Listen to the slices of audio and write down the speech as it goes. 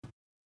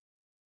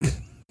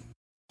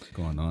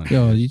going on?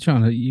 Yo, you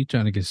trying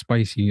to get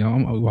spicy? Yo,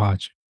 I'm gonna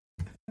watch.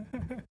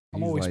 I'm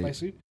He's always like-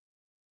 spicy.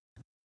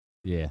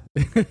 Yeah.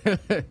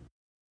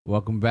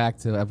 Welcome back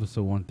to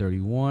episode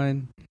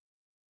 131.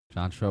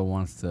 John Trell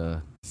wants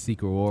to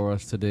secret war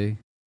us today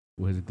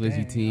with his Glizzy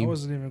Dang, team. I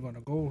wasn't even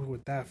gonna go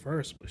with that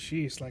first, but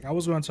sheesh, like I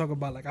was gonna talk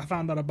about, like I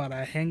found out about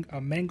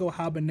a mango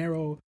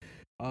habanero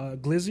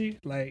glizzy.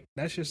 Like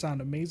that shit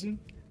sound amazing.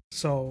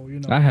 So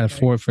I had like,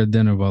 4 for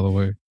dinner, by the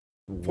way.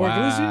 four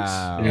glizzies.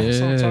 Wow. Yeah, that's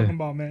what I'm Yeah. talking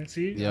about, man.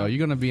 See, Yo, you're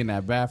gonna be in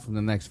that bathroom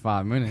the next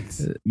 5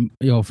 minutes.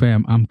 Yo,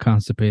 fam, I'm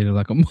constipated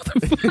like a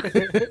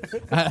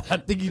motherfucker. I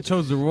think you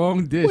chose the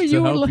wrong dish When to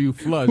you were help like- you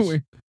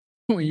flush.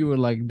 when you were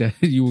like that,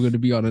 you were gonna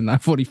be on a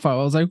 945. I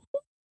was like,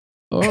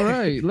 all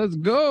right, let's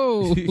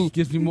go.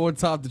 Gives me more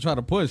time to try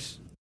to push.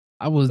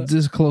 I was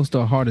this close to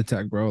a heart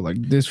attack, bro.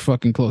 Like this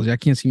fucking close. I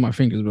can't see my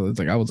fingers, bro. It's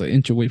like I was an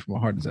inch away from a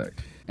heart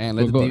attack. And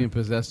let Well, the go demon ahead.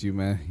 possess you,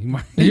 man. He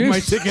might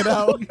Yes. take it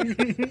out.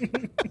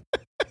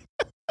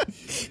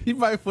 He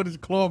might put his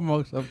claw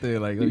marks up there,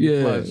 like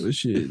Yeah, flush.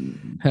 shit.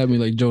 Had me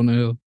like Jonah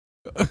Hill.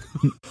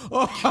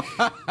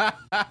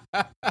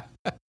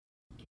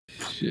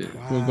 Shit.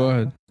 Well, go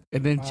ahead.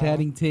 And then Wow.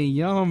 chatting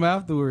Yum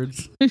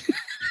afterwards.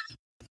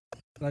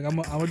 Like I'm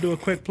gonna do a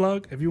quick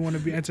plug. If you want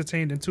to be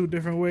entertained in 2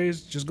 different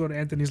ways, just go to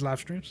Anthony's live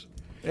streams.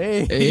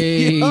 Hey.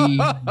 Hey.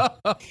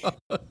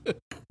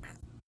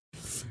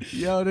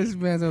 Yo, this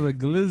man's on a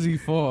glizzy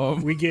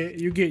farm. You get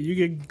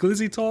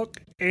glizzy talk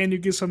and you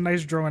get some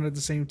nice drawing at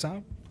the same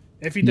time.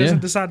 If he doesn't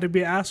Yeah. decide to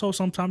be an asshole,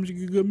 sometimes you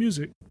get good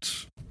music.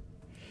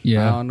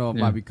 Yeah. I don't know. It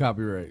yeah. might be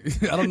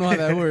copyright. I don't know how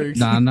that works.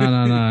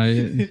 Nah.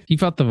 He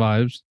felt the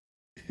vibes.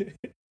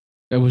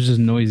 It was just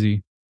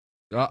noisy.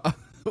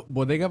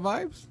 Well, they got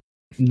vibes?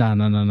 Nah.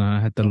 I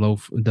had the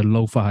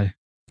lo-fi.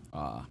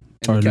 And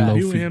Or the cat- low.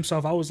 Muting fee.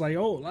 himself, I was like,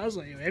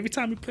 every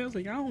time he plays,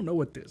 like, I don't know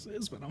what this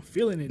is, but I'm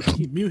feeling it.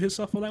 He mute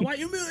himself. I'm like, why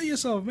you muting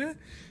yourself, man?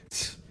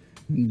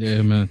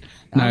 Yeah, man.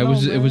 I Nah, don't know, it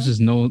was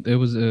man.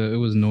 just it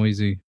was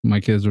noisy. My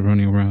kids were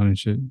running around and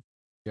shit.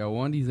 Yo,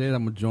 one of these days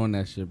I'm gonna join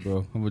that shit,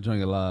 bro. I'm gonna join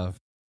you live.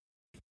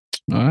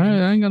 All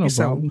right, I ain't got no He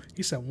problem.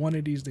 said one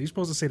of these days. He's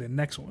supposed to say the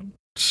next one.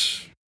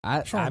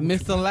 I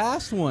missed the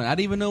last one. I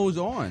didn't even know it was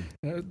on.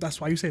 That's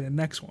why you say the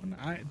next one.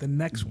 The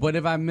next one. But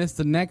if I missed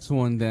the next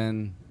one,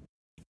 then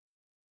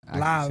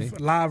I can see.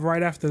 Live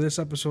right after this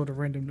episode of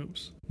Random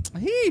News.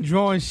 He ain't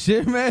drawing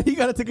shit, man. He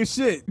gotta take a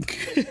shit.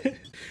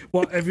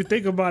 Well, if you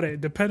think about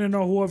it, depending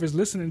on whoever's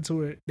listening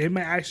to it, they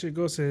might actually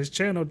go to his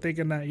channel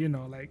thinking that,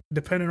 like,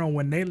 depending on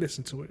when they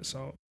listen to it.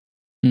 So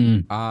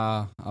Mm.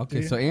 Okay.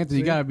 Yeah, So Anthony,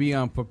 you see? gotta be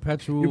on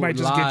perpetual. you might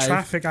just live. get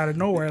traffic out of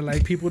nowhere.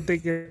 Like, people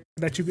thinking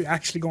that you could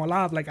actually go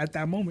live, like, at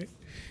that moment.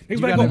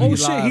 He's You like, gotta oh be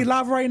shit, he live.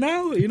 live right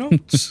now?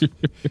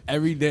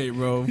 every day,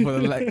 bro.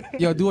 For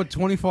yo, do a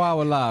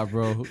 24-hour live,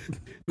 bro.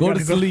 Go gotta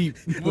to go sleep.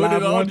 Put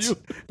live it on once, you.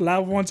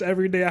 live once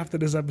every day after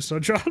this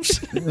episode drops.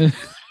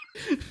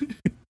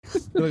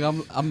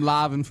 Look, I'm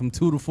living from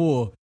 2 to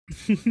 4.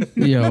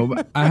 Yo,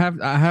 but I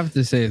have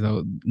to say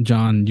though,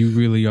 John, you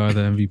really are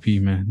the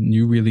MVP, man.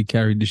 You really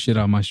carried the shit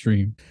out my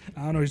stream.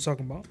 I don't know what you're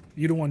talking about.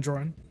 You the one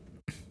drawing.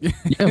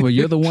 Yeah, but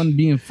you're the one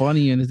being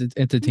funny and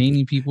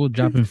entertaining people,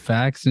 dropping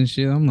facts and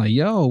shit. I'm like,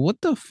 yo, what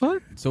the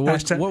fuck? So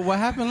Hashtag- what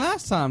happened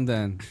last time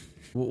then?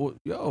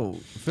 Yo,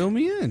 fill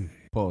me in.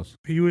 Pause.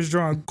 He was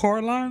drawing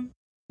Coraline.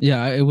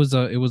 Yeah, it was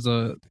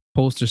a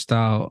poster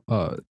style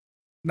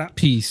Not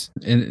piece,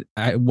 and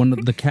one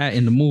of the cat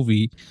in the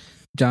movie,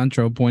 John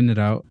Trell pointed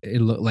out,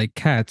 it looked like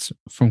cats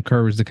from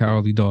Courage the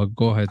Cowardly Dog.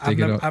 Go ahead, take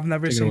it up. I've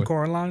never Take it seen away.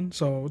 Coraline,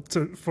 so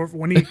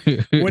when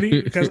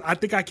he because I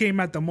think I came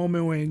at the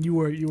moment when you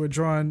were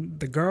drawing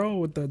the girl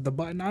with the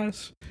button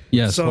eyes.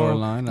 Yes, So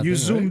Coraline, I you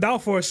think, zoomed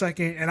out for a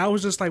second, and I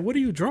was just like, "What are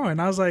you drawing?"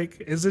 I was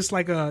like, "Is this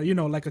like a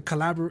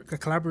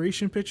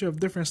collaboration picture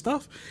of different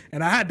stuff?"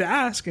 And I had to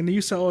ask, and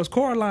you said, "Oh, it's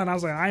Coraline." I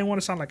was like, "I didn't want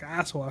to sound like an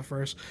asshole at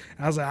first."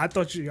 And I was like,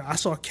 I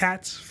saw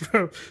cats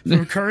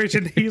from Courage,"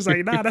 and he's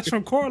like, "Nah, that's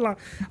from Coraline."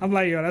 I'm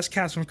like, "Yo, that's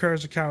cats from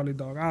Courage the Cowardly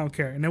Dog. I don't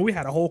care." And then we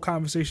had a whole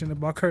conversation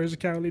about Courage the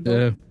Cowardly Dog.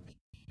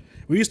 Yeah,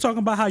 We was talking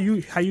about how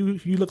you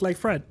look like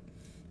Fred.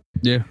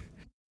 yeah.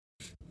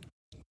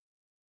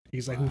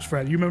 He's like, "Who's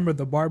Fred?" You remember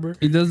the barber?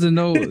 He doesn't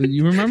know.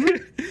 You remember?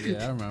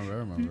 Yeah, I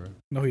remember.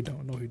 No, he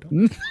don't. No, he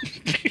don't.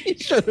 He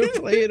should have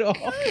played it off.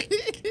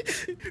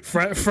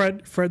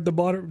 Fred,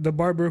 the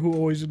barber who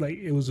always like,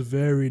 it was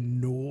very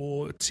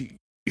naughty.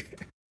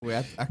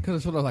 Wait, I could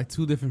have sort of like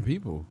 2 different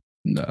people.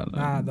 No.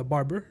 Nah, the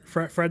barber,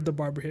 Fred the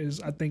barber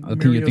is, I think, I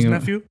think you're Mario's thinking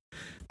of- nephew.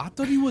 I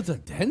thought he was a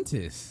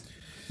dentist.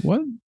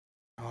 What?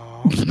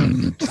 Oh,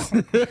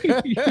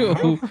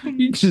 Yo,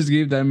 you just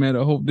gave that man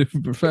a whole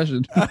different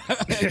profession.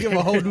 Give him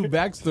a whole new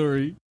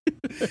backstory.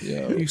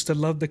 he used to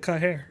love to cut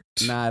hair.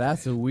 Nah,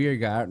 that's a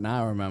weird guy.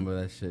 Now I remember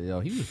that shit.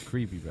 Yo, he was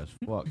creepy as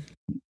fuck.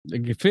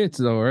 Like, it fits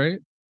though, right?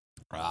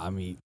 I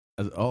mean,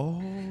 as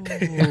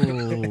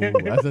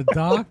a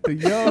doctor,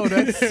 yo,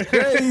 that's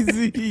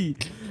crazy.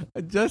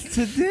 Just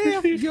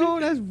today, yo,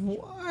 that's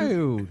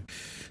wild.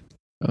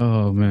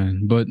 Oh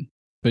man, but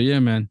yeah,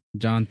 man,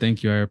 John,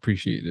 thank you. I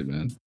appreciate it,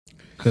 man.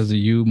 Because of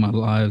you, my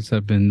lives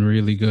have been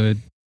really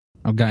good.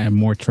 I've gotten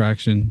more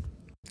traction.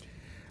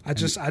 I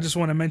just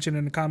want to mention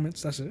in the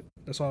comments. That's it.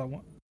 That's all I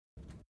want.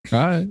 All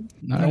right.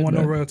 I don't want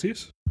no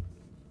royalties.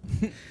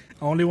 I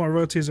only want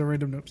royalties and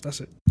random notes.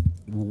 That's it.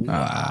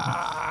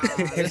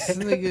 This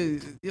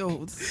nigga,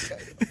 yo,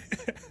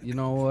 you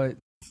know what?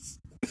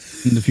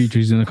 In the future,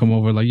 he's gonna come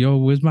over like, "Yo,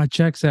 where's my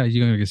checks at?"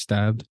 You're gonna get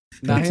stabbed.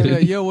 Nah, That's he's it.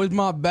 like, yo, where's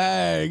my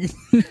bag?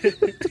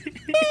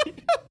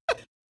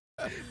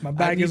 My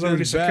bag need is already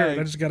this secured. bag.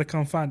 I just gotta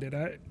come find it. All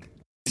right.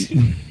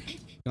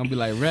 Gonna be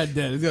like Red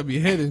Dead. It's gonna be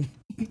hidden.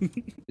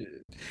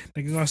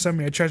 Nigga gonna send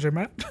me a treasure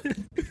map.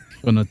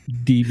 Gonna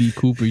DB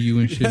Cooper you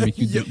and shit, make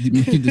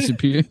you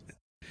disappear.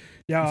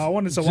 Yeah, I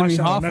wanted to watch Jimmy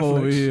that on Hoffa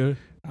over Netflix. here.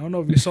 I don't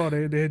know if you saw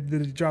they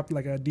dropped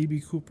like a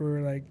DB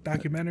Cooper like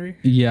documentary.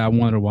 Yeah, I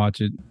wanted to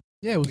watch it.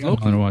 Yeah, it was I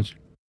Loki. wanted to watch.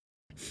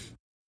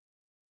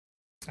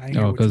 I ain't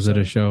hear Oh, what you because of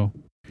the said. show.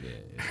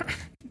 Yeah.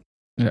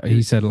 Yeah,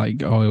 he said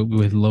like, "Oh,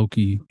 with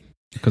Loki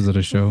because of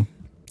the show."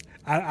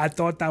 I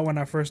thought that when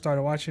I first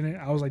started watching it,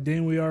 I was like,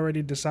 didn't we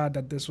already decide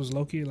that this was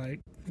Loki? Like,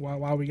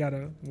 why we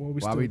gotta what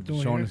we Why still we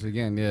doing showing here? this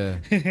again? Yeah.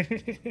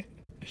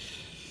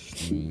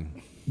 I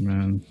mean,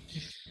 Man.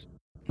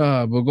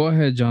 But go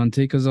ahead, John.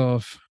 Take us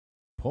off.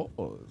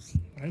 pause.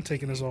 I ain't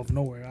taking this off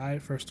nowhere. All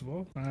right, first of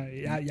all,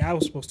 I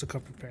was supposed to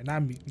come prepared,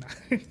 not me.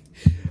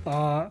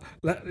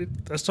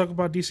 Let's talk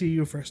about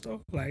DCU first,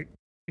 though. Like,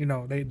 you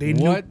know, they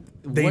What?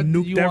 they What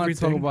do nuked you want to talk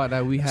everything. about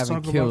that we Let's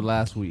haven't talk killed about-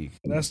 last week?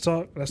 Let's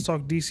talk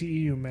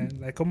DCEU, man.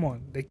 Like, come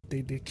on,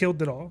 they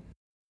killed it all.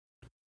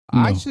 No.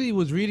 I actually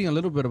was reading a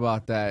little bit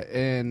about that,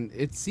 and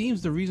it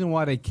seems the reason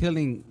why they're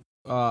killing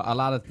a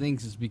lot of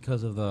things is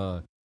because of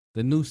the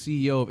new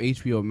CEO of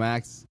HBO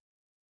Max.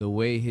 The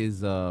way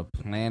his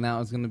plan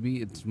out is going to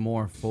be, it's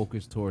more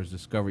focused towards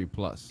Discovery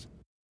Plus.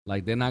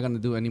 Like, they're not going to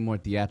do any more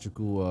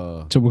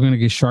theatrical. So we're gonna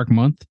get Shark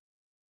Month.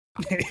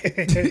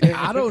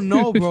 I don't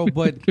know, bro,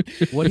 but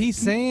what he's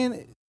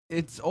saying,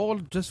 it's all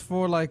just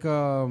for like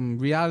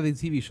reality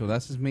TV show.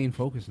 That's his main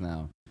focus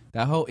now.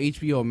 That whole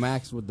HBO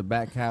Max with the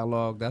back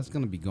catalog, that's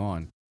gonna be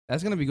gone.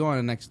 That's gonna be gone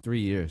in the next 3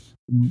 years.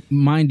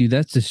 Mind you,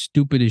 that's the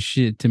stupidest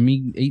shit to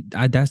me.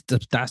 That's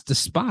the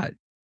spot.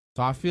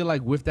 So I feel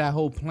like with that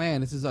whole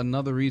plan, this is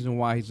another reason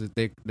why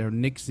they're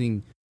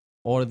nixing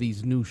all of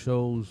these new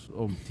shows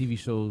or TV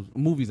shows,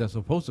 movies that's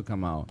supposed to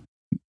come out.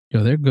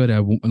 Yo, they're good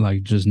at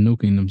like just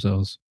nuking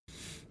themselves.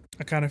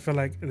 I kind of feel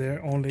like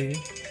they're only.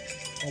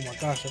 Oh my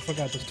gosh, I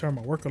forgot to turn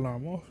my work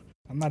alarm off.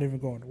 I'm not even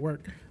going to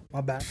work. My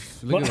bad.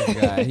 Look at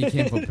this guy. He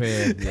came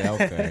prepared. Yeah,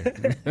 okay.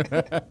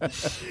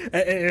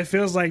 It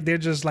feels like they're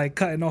just like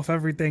cutting off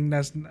everything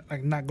that's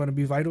like not going to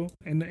be vital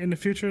in the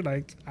future.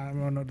 Like, I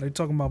don't know, they're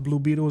talking about Blue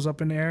Beetles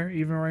up in the air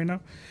even right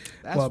now.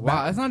 That's Well,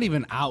 wild. It's not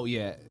even out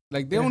yet.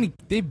 Like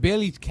they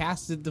barely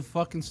casted the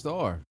fucking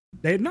star.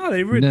 They No, shot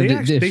they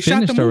the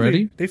finished movie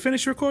already? They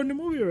finished recording the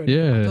movie already.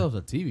 I Yeah, thought it was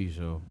a TV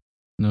show.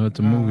 no, it's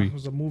a It movie.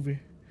 was a movie.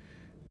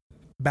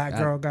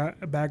 Batgirl got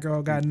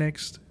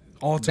nixed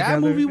all That together.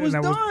 movie and was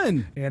that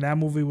done. that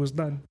movie was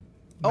done.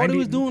 All they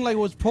was 90 doing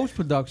was post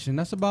production.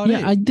 That's about Yeah,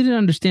 it. I didn't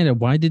understand it.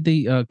 Why did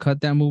they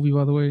cut that movie?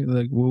 By the way,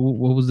 like,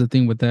 what was the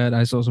thing with that?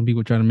 I saw some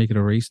people trying to make it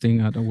a race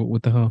thing. I don't.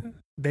 What the hell?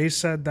 They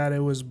said that it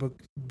was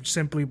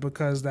simply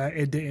because that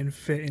it didn't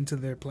fit into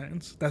their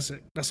plans. That's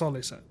it. That's all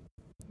they said.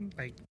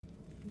 Like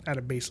at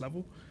a base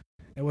level,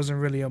 it wasn't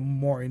really a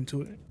more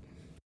into it.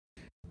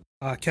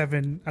 I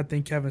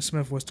think Kevin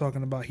Smith was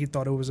talking about he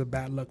thought it was a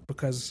bad look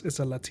because it's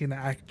a Latina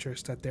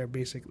actress that they're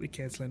basically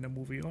canceling the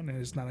movie on, and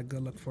it's not a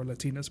good look for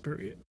Latinas.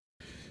 Period.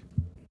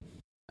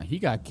 He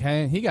got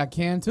canned. He got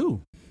canned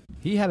too.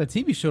 He had a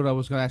TV show that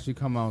was gonna actually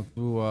come out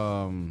through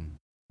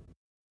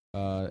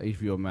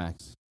HBO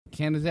Max.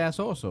 Canned his ass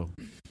also.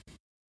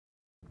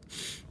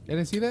 You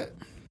didn't see that?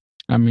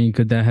 I mean,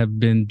 could that have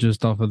been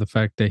just off of the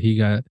fact that he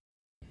got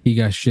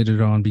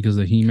shitted on because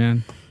of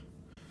He-Man?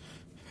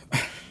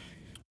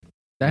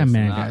 That Listen,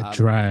 man got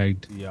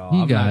dragged. Yo,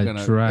 He I'm got not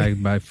gonna,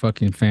 dragged by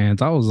fucking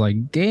fans. I was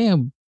like,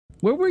 damn,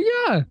 where were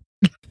y'all?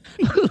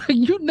 Like,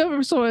 you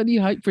never saw any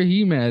hype for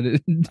He-Man.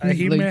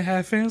 He-Man Like,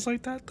 had fans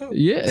like that though.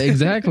 yeah,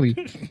 exactly.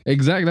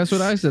 Exactly. That's what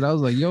I said. I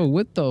was like, yo,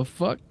 what the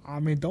fuck? I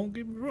mean, don't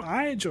get me wrong.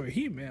 I enjoy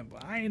He-Man,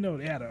 but I ain't know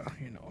they had a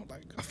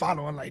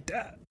following like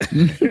that.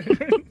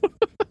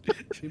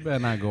 You better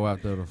not go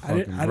after the I fucking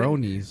didn't-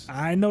 bronies.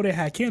 I know they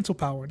had cancel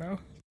power now.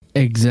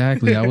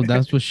 Exactly.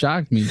 That's what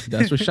shocked me.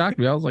 That's what shocked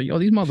me. I was like, yo,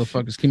 these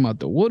motherfuckers came out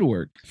the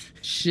woodwork.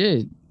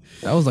 Shit.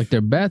 That was like their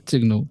bat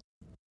signal.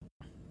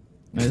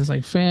 And it's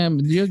like, fam,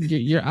 your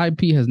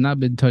IP has not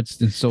been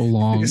touched in so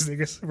long. This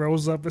nigga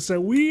rose up and said,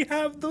 "We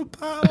have the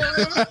power."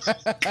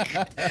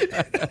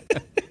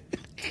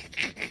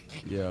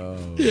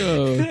 Yo.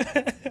 Yo.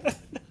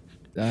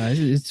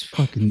 It's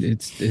fucking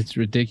it's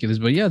ridiculous.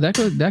 But yeah, that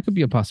could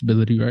be a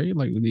possibility, right?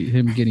 Like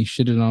him getting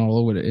shitted on all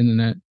over the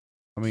internet.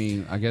 I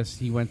mean, I guess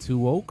he went too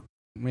woke.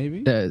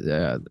 Maybe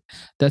That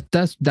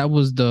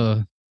was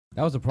the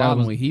that was the problem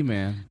was- with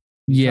He-Man.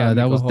 yeah,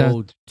 that was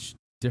that.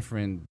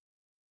 different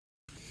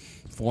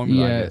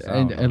formula. I Yeah, guess. I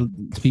don't know.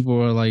 and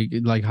people are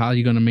like, how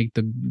you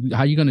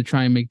gonna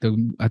try and make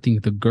the, I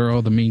think the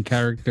girl, the main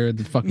character,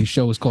 the fucking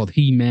show is called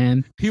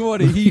He-Man. He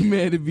wanted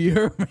He-Man to be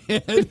her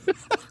man.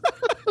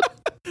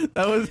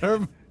 That was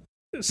her.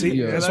 See,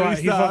 Yeah. that's Let why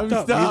me he stop, fucked let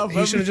up. me stop, He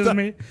let should me have just stop.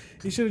 made.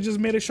 He should have just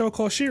made a show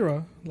called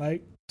She-Ra.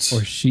 Like,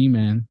 Or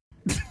She-Man.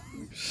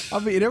 I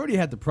mean, it already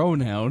had the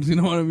pronouns. You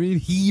know what I mean?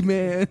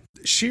 He-Man.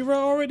 She-Ra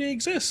already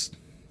exists.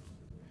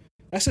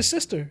 That's his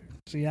sister.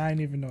 See, I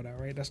didn't even know that,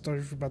 right? That's the story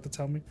you're about to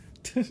tell me.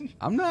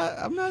 I'm not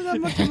that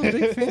much of a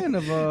big fan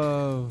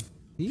of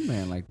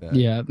He-Man like that.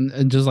 Yeah,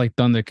 and just like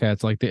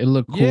Thundercats, like it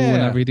looked cool and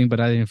Yeah. everything, but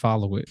I didn't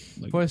follow it.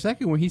 Like, For a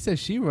second, when he said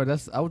She-Ra,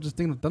 I was just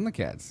thinking of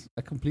Thundercats.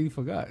 I completely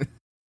forgot.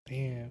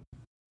 Damn.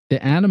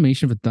 the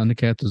animation for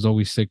Thundercats was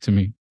always sick to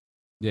me.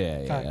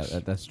 Yeah, Facts.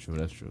 that's true.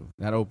 That's true.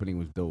 That opening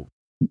was dope.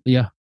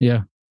 Yeah.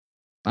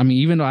 I mean,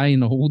 even though I didn't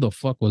know who the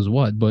fuck was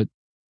what, but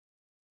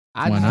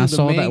I When just I knew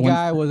saw the that main one-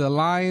 guy was a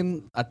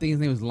lion. I think his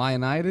name was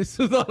Lionidas.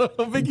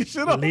 I'm making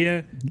shit up.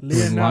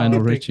 Lionel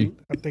Richie.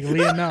 I think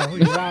Lionel.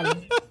 He's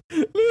wilding.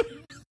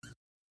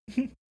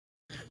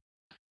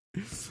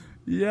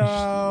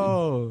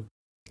 Yo,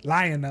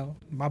 Lionel.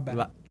 My bad.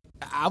 Li-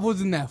 I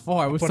wasn't that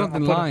far. It was I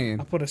something put lion.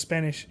 I put a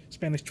Spanish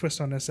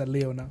twist on that. Said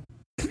Leo now.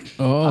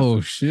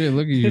 oh shit,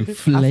 look at you,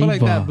 flavor. I feel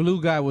like that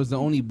blue guy was the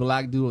only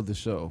black dude of the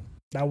show.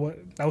 That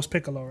was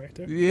Piccolo right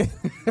there. Yeah.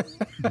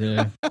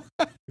 Yeah.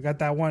 You got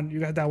that one. You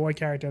got that one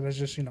character that's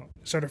just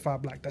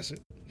certified black. That's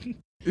it.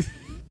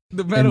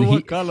 No matter And what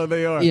he- color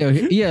they are.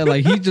 Yeah,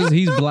 like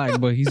he's black,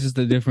 but he's just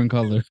a different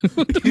color.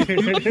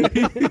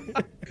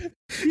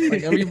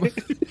 Like everybody,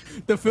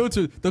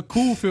 The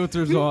cool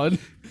filter's on.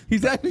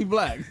 He's actually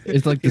black.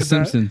 it's like The Is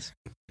that- Simpsons.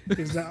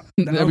 Is that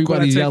the uncle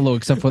Everybody's that yellow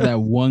except for that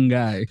one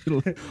guy.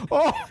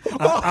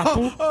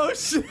 Oh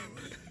shit.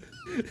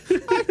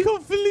 I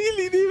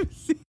completely didn't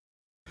see.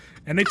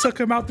 And they took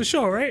him out the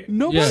show, right?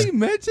 Nobody Yeah.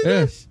 mentioned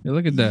Yeah, this.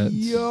 look at that.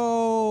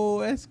 Yo,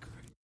 that's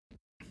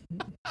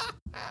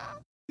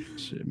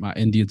Shit, my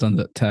Indians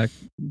under attack.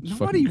 It's nobody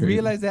fucking crazy.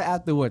 realized that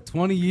after what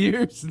 20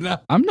 years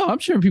now. I'm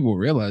sure people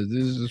realize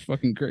this is just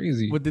fucking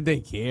crazy. What did they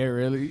care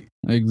really?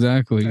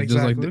 Exactly. Just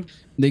like Exactly.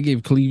 they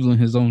gave Cleveland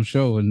his own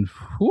show, and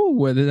whew,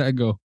 where did that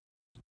go?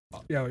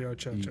 Yo,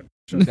 chill.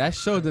 That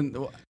show didn't.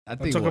 I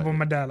Don't think talk what, about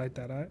my dad like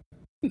that, all right?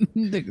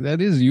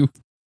 That is you.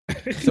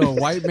 so. A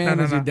white man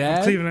No, is your I'm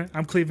dad.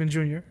 I'm Cleveland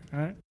Jr., all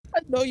right?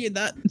 No, you're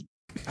not.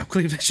 I'm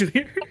Cleveland Jr.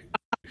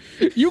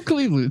 You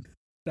Cleveland.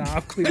 Nah,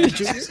 I'm Cleveland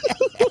Jr.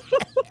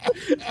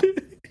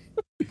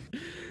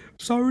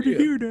 Sorry to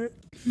hear that.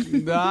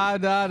 Nah,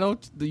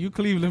 don't you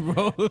Cleveland,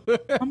 bro.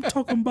 I'm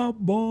talking about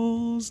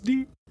balls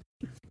deep.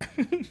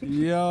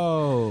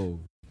 Yo,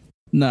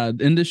 Nah,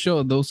 in the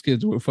show, those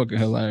kids were fucking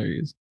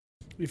hilarious.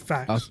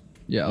 Facts.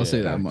 Yeah, I'll Yeah.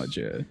 say that Facts. much.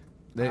 Yeah.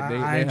 they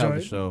I have enjoy a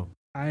it. show.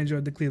 I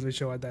enjoyed the Cleveland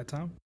show at that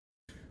time.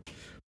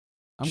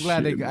 I'm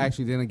glad Shit, they man.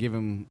 actually didn't give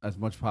him as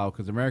much power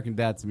because American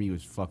Dad to me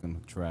was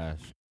fucking trash.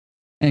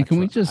 And can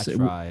we I just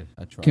tried.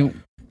 I tried.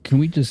 can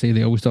we just say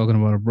they're always talking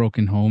about a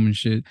broken home and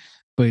shit?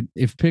 But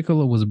if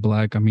Piccolo was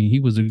black, I mean, he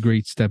was a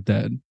great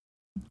stepdad.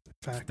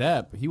 Fact.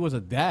 Step. He was a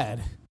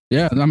dad.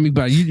 Yeah, I mean,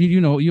 but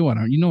you know what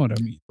I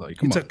mean. Like, He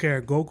come on. took care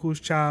of Goku's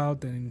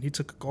child, and he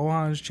took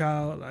Gohan's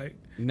child. Like,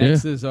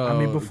 Next is I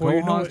mean, before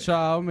you know Gohan's it-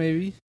 child,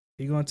 maybe.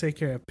 he gonna take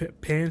care of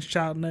Pan's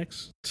child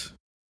next. It's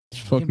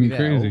Give me fucking that.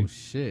 crazy. Oh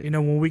shit. You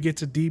know, when we get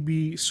to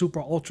DB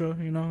Super Ultra,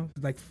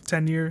 like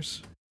 10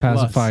 years.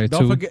 Pacifier Plus.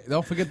 2.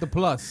 Don't forget the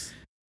plus.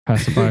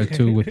 Pacifier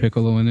 2 with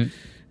Piccolo in it.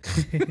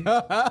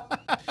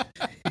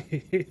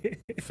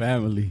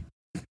 Family.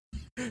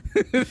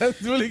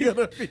 That's really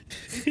gonna be.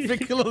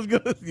 Piccolo's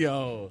gonna.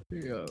 Yo.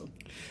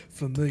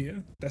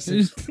 Familiar. That's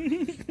it.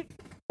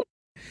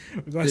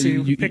 We're gonna see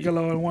You-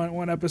 Piccolo in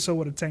one episode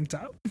with a tank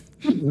top.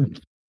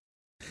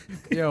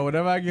 Yo,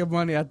 whenever I get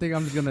money, I think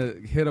I'm just gonna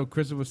hit up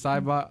Christopher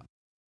Cybat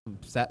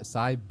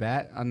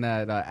on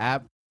that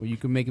app where you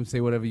can make him say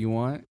whatever you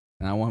want,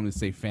 and I want him to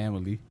say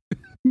family.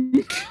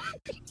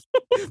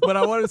 But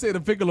I want to say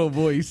the Piccolo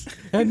voice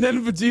and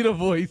then Vegeta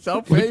voice.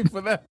 I'll pay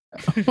for that.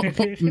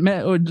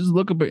 Matt, or just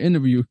look up an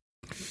interview.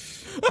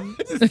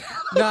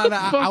 Nah,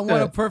 Fuck I want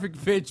a that.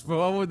 perfect pitch,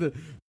 bro. I want the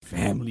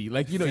family.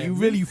 Like, you know, you Family.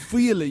 really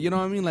feel it. You know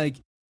what I mean? Like,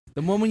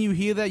 the moment you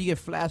hear that, you get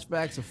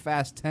flashbacks of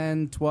Fast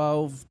 10,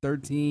 12,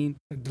 13.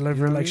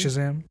 Deliver You know like what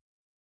I mean? Shazam.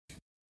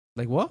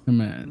 Like, what?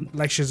 Man,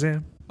 Like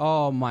Shazam.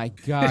 Oh, my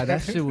God.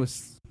 That shit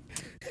was...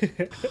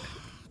 the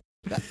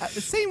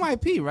same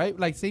IP, right?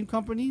 Like, same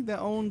company that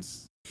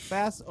owns...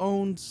 Fast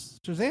owns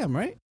Shazam,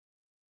 right?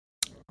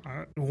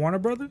 Warner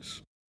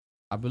Brothers?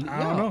 I believe. I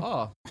don't know.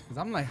 Oh, 'cause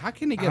I'm like, how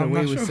can they get I'm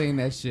away not with sure. saying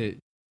that shit?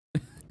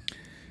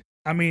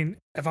 I mean,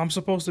 if I'm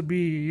supposed to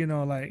be,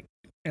 like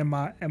in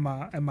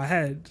my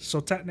head,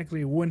 so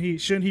technically,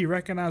 shouldn't he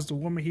recognize the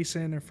woman he's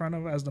sitting in front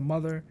of as the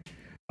mother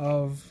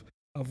of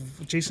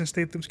Jason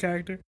Statham's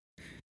character?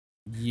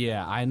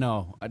 Yeah, I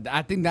know.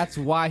 I think that's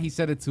why he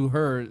said it to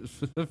her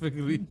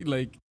specifically.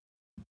 Like,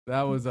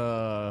 that was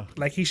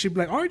Like he should be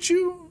like, "Aren't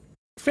you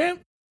fam?"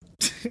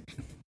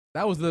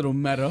 that was a little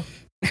meta.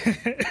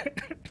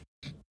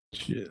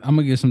 Shit. I'm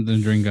gonna get something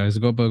to drink, guys.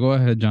 Go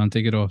ahead, John.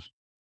 Take it off.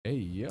 Hey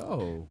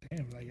yo,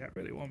 Damn, like I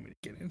really want me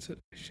to get into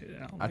this shit.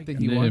 I don't I like think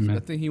it. he Yeah, wants. man. I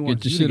think he Get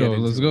wants your you to shit get off.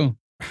 Let's into go.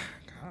 it.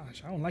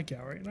 Gosh, I don't like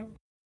y'all right now.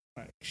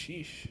 Like,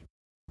 sheesh.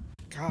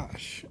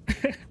 Gosh.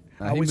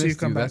 Nah, I'll he wait till you missed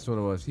come back. That's what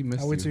it was. He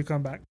missed I'll wait till you. you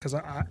come back because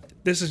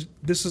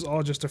this is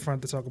all just a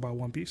front to talk about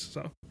One Piece.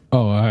 So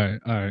Oh, all right.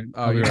 Oh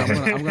I'll be yeah, right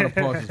back. I'm gonna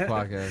pause this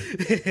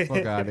podcast.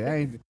 Fuck out of there. I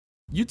ain't,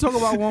 you talk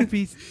about One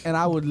Piece, and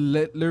I would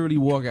literally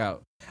walk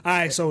out. all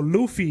right, so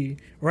Luffy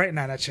right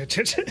now. That's I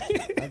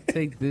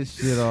take this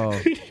shit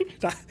off.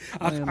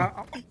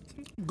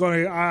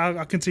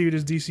 I'll continue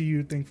this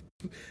DCU thing.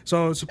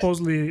 So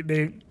supposedly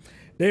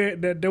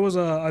there was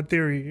a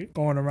theory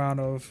going around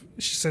of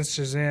since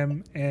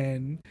Shazam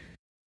and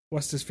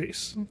what's his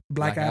face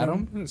Black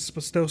Adam is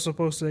still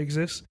supposed to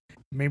exist.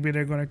 Maybe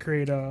they're gonna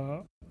create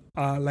a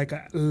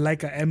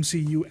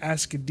MCU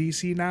esque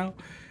DC now,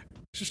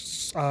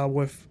 just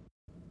with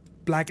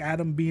Black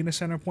Adam being the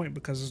center point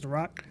because it's The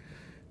Rock,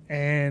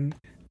 and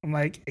I'm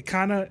like it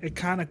kind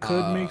of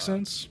could make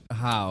sense.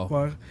 How?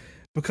 But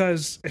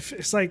because if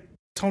it's like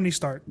Tony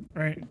Stark,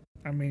 right?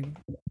 I mean,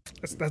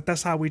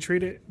 that's how we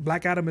treat it.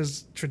 Black Adam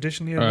is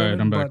traditionally a All right,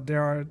 villain, I'm back. but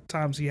there are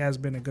times he has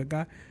been a good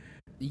guy.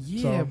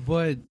 Yeah, So-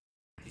 but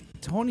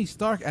Tony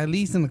Stark, at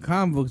least in the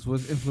comic books,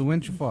 was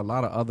influential for a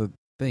lot of other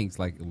things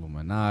like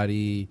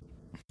Illuminati,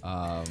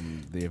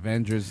 the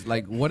Avengers.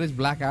 Like, what is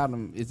Black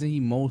Adam? Isn't he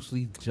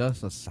mostly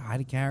just a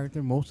side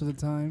character most of the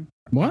time?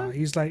 What?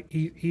 He's like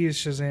he is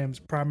Shazam's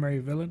primary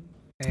villain.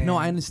 And No,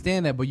 I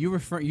understand that, but you're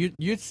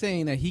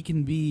saying that he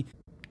can be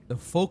the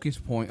focus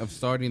point of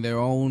starting their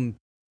own,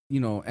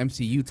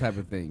 MCU type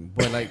of thing.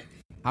 But like,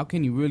 how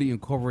can you really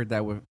incorporate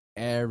that with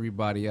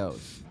everybody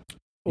else? You're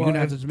Well, gonna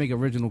have if- to just make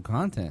original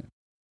content.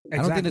 I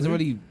don't think there's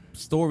Exactly. really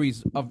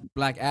stories of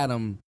Black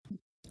Adam,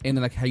 and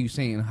like how you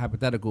saying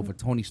hypothetical for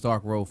Tony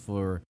Stark role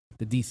for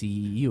the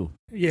DCEU.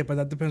 Yeah, but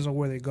that depends on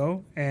where they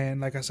go. And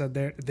like I said,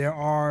 there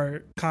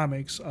are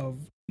comics of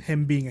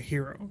him being a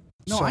hero.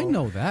 No, So I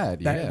know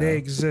that. that Yeah, they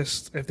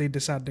exist if they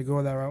decide to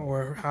go that route,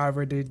 or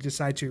however they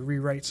decide to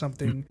rewrite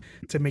something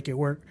to make it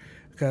work.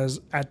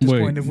 Because at this Wait.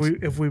 point,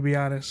 if we be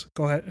honest,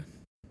 go ahead.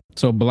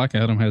 So Black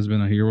Adam has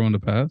been a hero in the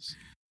past?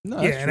 no,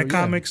 Yeah, that's in the true,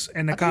 comics,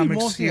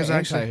 mostly he is an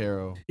actually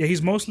anti-hero. yeah,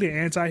 he's mostly an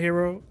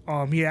anti-hero.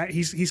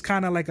 He's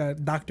kind of like a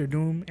Doctor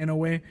Doom in a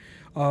way.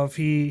 Of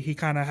he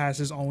kind of has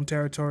his own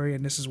territory,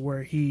 and this is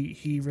where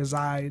he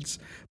resides.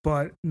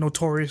 But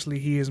notoriously,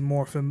 he is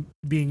more from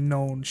being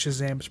known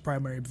Shazam's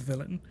primary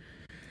villain.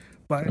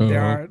 But Oh,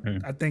 there are, okay.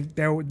 I think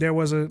there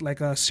was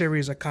a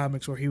series of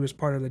comics where he was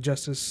part of the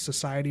Justice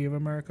Society of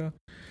America.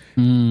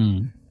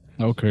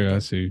 Okay, I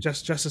see.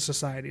 Justice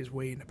Society is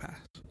way in the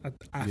past.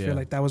 I Yeah. feel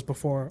like that was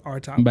before our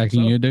time. Back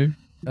in your day?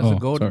 That's Oh, the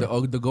golden,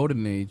 sorry. the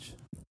golden age.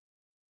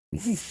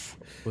 Was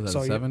that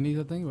So, the yeah. 70s?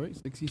 I think, right?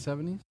 60s,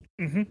 70s.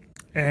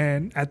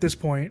 And at this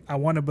point, I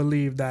want to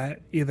believe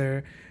that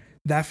either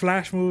that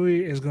Flash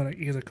movie is going to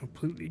either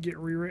completely get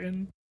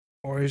rewritten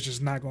or it's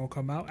just not going to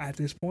come out at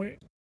this point.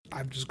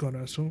 I'm just going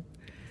to assume.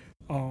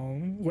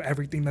 With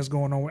everything that's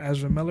going on with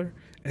Ezra Miller,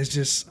 it's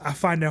just, I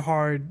find it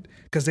hard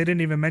because they didn't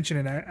even mention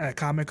it at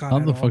Comic Con. How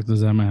the fuck does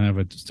that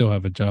man still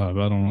have a job?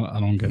 I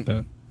don't get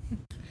that.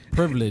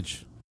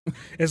 Privilege.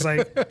 It's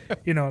like,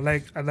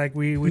 like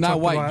we Not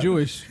talked white, about,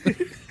 Jewish.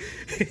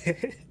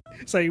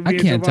 It's like I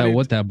can't tell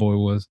what that boy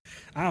was.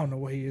 I don't know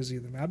what he is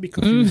either, man. I'd be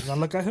confused when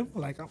I look at him.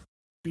 Like, I'll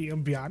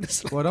be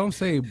honest. Well, don't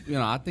say,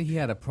 I think he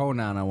had a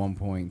pronoun at one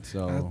point,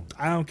 so.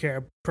 I don't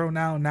care.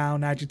 Pronoun,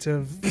 noun,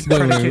 adjective, Wait,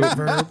 predicate,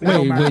 verb. It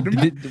don't matter to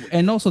me.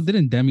 and also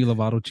didn't Demi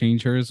Lovato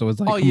change hers? So it's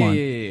like, Oh, come yeah, on.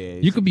 yeah.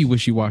 You could be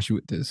wishy-washy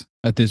with this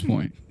at this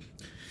point.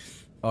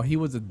 Oh, he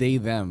was a they,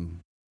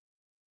 them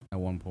at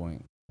one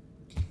point.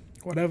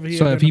 Whatever he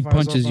So if he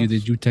identifies punches you,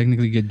 himself did you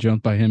technically get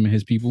jumped by him and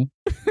his people?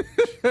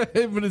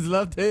 Him with his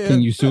left hand.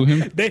 Can you sue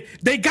him? as.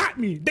 They got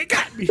me. They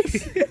got me.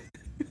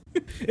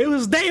 It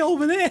was they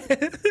over there.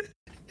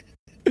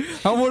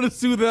 I want to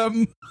sue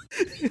them.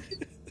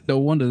 No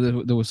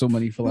wonder there were so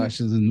many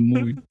flashes in the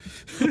movie.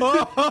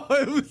 Oh,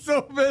 it was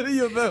so many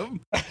of them.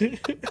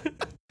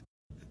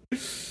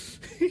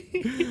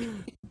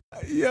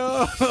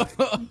 Yo.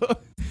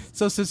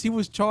 So since he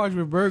was charged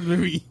with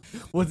burglary,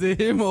 was it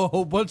him or a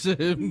whole bunch of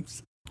him?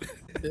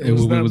 It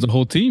was a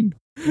whole team.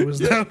 It was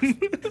them.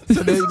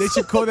 So they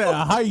should call that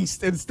a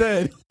heist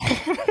instead.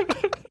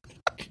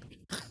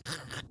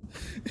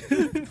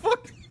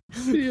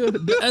 Yeah,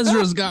 the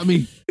Ezra's got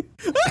me.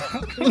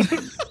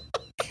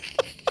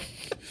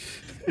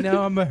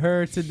 Now I'm a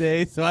her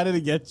today, so I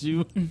didn't get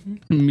you.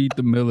 Meet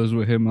the Millers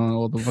with him on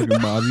all the fucking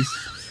bodies.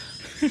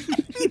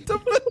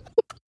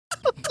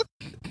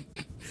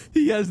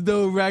 He has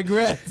no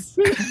regrets.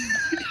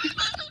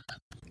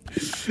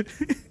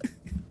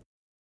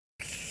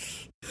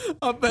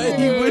 I bet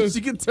he wish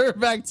he could turn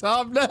back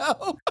Tom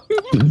now.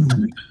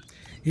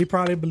 He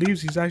probably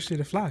believes he's actually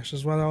the Flash.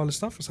 That's why all this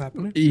stuff is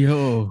happening.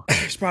 Yo.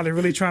 He's probably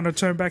really trying to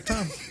turn back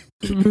time.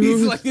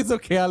 He's like, it's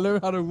okay. I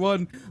learned how to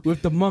run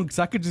with the monks.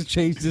 I could just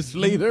change this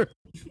later.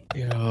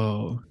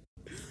 Yo.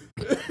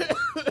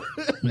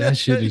 That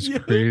shit is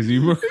crazy,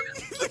 bro.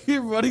 Look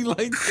at running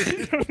like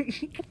this.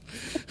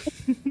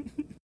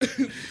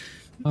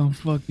 I'm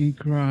fucking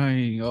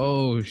crying.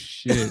 Oh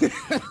shit.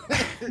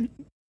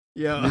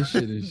 Yo, This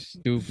shit is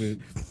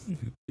stupid.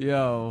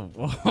 yo,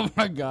 oh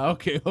my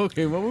god.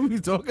 Okay, what were we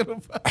talking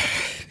about?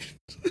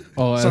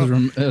 Oh, So-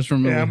 that's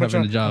remember Yeah, I'm having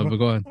gonna a job, but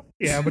go ahead.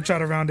 Yeah, I'm gonna try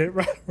to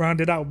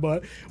round it out.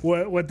 But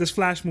what this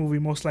Flash movie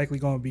most likely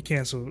gonna be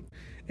canceled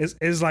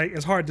is like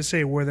it's hard to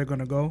say where they're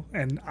gonna go,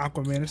 and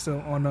Aquaman is still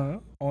on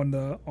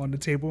the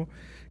table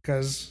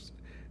because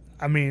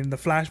I mean the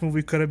Flash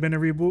movie could have been a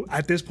reboot.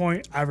 At this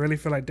point, I really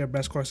feel like their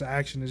best course of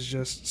action is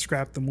just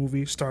scrap the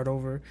movie, start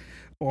over,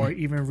 or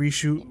even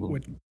reshoot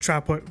with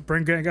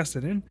bring Grant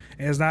Gustin in.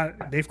 And it's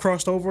not they've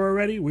crossed over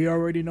already. We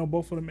already know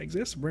both of them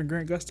exist. Bring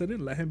Grant Gustin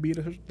in, let him be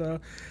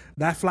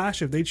that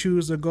Flash. If they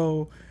choose to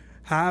go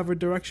however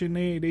direction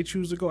they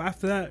choose to go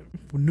after that,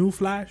 new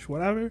Flash,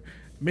 whatever,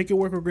 make it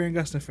work with Grant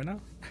Gustin for now.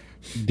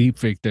 Deep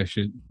fake that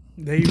shit.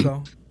 There you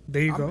go.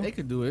 There you go. They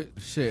could do it.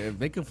 Shit, if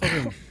they could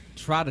fucking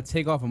try to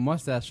take off a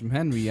mustache from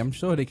Henry, I'm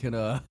sure they can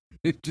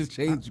just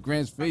change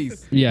Grant's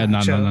face. Yeah,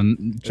 no, Chill.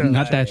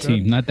 not that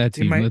team, not that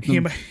He team. might, Let he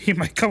them, might he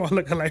might come out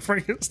looking like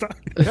Frankenstein.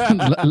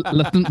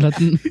 let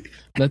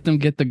them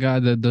get the guy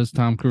that does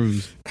Tom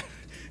Cruise.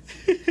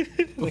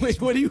 Wait,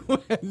 what do you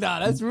want? Nah,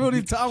 that's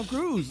really Tom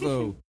Cruise,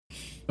 though.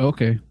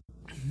 Okay,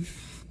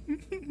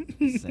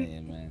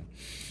 Saying, man.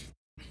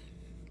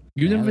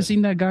 you Yeah, never that-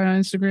 seen that guy on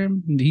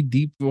Instagram?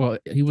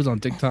 He was on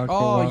TikTok. for a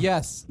Oh, while.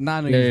 yes.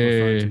 Nah, no, Yeah, you're yeah,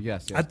 referring yeah. to.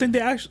 Yes,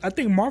 yes. I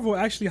think Marvel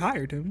actually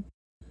hired him.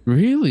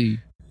 Really?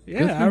 Good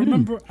Yeah, for I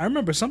him.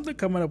 remember something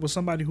coming up with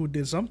somebody who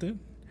did something.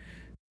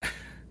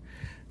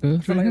 Good I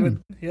for feel like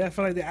him. I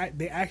feel like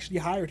they actually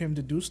hired him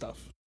to do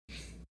stuff.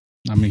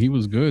 I mean, he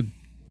was good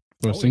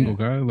for a Oh, single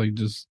yeah. guy. Like,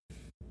 just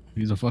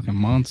he's a fucking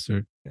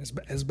monster.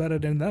 It's better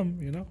than them,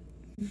 you know.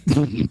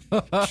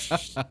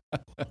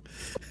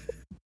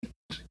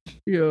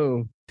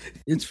 Yo,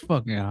 it's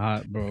fucking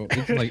hot, bro.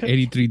 It's like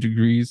 83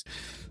 degrees.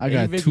 I Hey,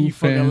 got making two you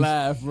fucking fans.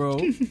 laugh, bro.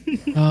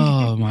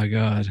 Oh my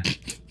god.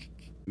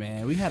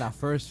 Man, we had our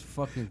first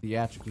fucking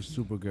theatrical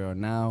Supergirl.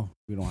 Now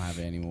we don't have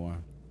it anymore.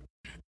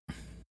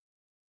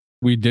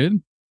 We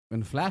did? In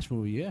the Flash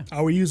movie, yeah.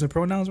 Are we using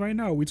pronouns right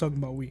now? Or are we talking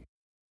about we?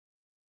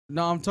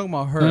 No, I'm talking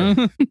about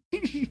her.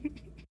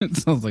 It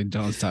sounds like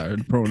John's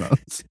tired of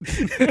pronouns.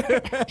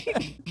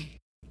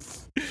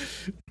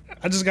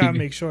 I just gotta He-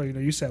 make sure, you know.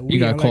 You said he we.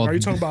 got Like, called- are you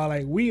talking about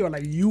like we or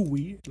like you?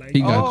 We like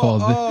He got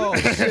called- Oh,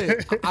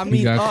 shit. I mean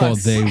He got us. called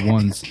they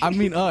once. I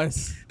mean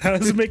us. that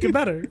doesn't make it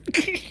better.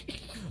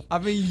 I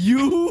mean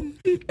you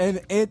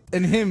and it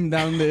and him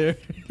down there.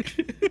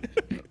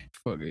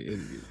 Fucking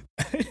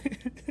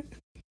idiot.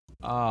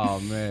 Oh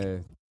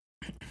man.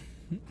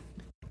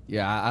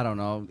 Yeah, I don't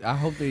know. I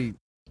hope they.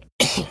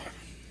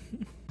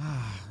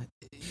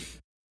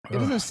 It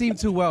doesn't seem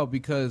too well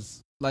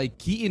because like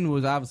Keaton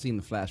was obviously in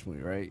the Flash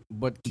movie, right?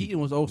 But Keaton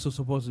was also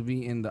supposed to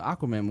be in the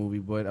Aquaman movie,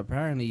 but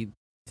apparently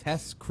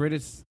test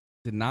critics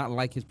did not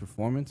like his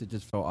performance. It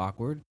just felt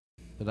awkward.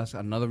 So that's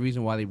another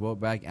reason why they brought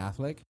back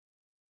Affleck.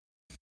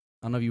 I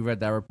don't know if you read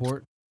that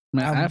report.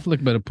 Man, I'm-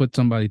 Affleck better put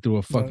somebody through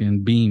a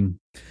fucking beam.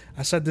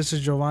 I said this is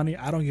Giovanni.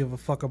 I don't give a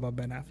fuck about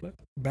Ben Affleck.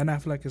 Ben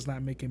Affleck is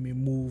not making me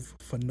move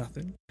for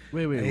nothing.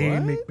 Wait,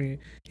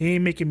 He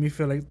ain't making me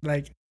feel like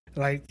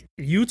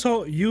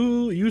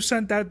you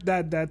sent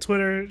that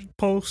Twitter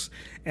post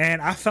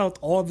and I felt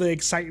all the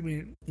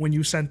excitement when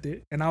you sent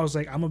it and I was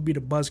like, I'm gonna be the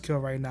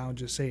buzzkill right now and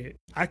just say it.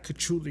 I could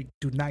truly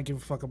do not give a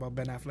fuck about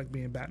Ben Affleck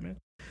being Batman.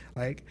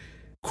 Like,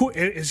 cool,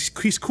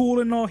 he's cool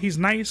and all, he's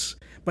nice,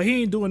 but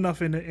he ain't doing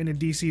enough in the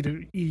DC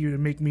to EU to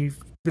make me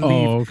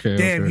believe. Oh, okay.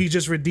 Damn, okay. he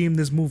just redeemed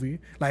this movie.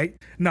 Like,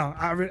 no,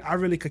 I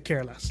really could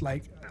care less.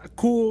 Like,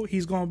 cool,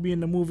 he's gonna be in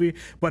the movie,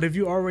 but if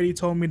you already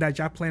told me that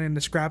y'all planning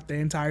to scrap the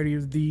entirety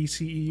of the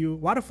CEU,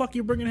 why the fuck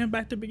you bringing him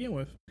back to begin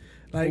with?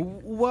 Like,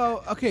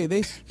 Well, okay,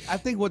 I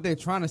think what they're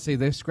trying to say,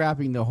 they're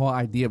scrapping the whole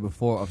idea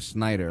before of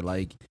Snyder.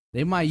 Like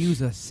they might use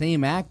the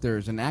same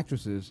actors and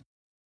actresses,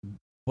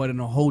 but in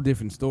a whole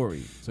different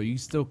story. So you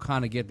still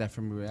kind of get that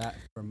from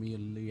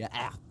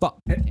fuck.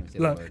 I can't say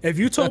that look, word. if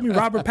you told me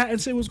Robert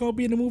Pattinson was gonna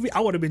be in the movie, I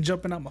would have been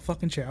jumping out my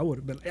fucking chair. I would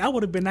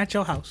have been at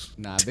your house.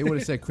 Nah, if they would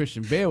have said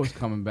Christian Bale was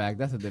coming back.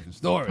 That's a different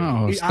story.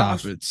 Oh, I-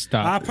 stop I- it.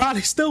 Stop I it.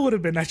 probably still would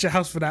have been at your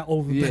house for that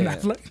over Ben Yeah.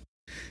 Affleck.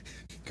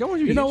 Come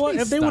on, You know what?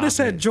 If they would have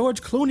stop said it.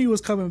 George Clooney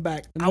was coming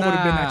back, I would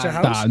have been at your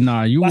Nah. house.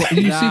 Nah, you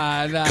see,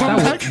 Nah, Come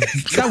that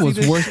back.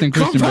 was worse than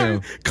Come Christian Bale.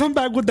 back, come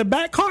back with the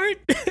back card.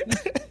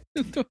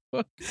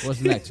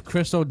 What's next?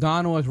 Chris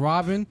O'Donnell as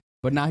Robin,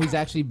 but now he's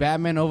actually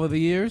Batman over the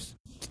years.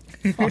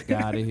 Fuck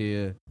out of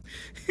here!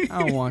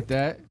 I don't want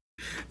that.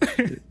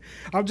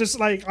 I'm just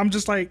like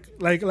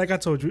I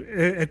told you,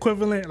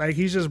 equivalent. Like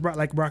he's just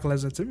like Brock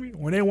Lesnar to me.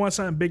 When they want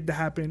something big to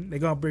happen, they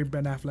gonna bring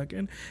Ben Affleck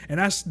in, and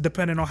that's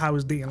depending on how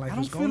his dating life I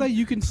don't is feel going. like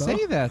you can So?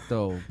 say that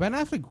though. Ben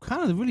Affleck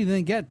kind of really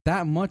didn't get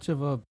that much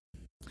of a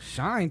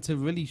shine to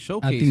really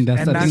showcase. I think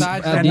that's, And I think,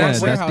 that's- yeah, and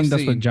that's- I think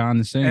that's what John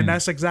is saying. And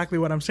that's exactly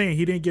what I'm saying.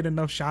 He didn't get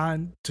enough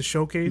shine to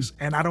showcase,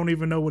 and I don't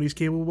even know what he's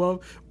capable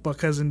of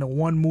because in the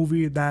one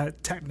movie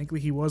that technically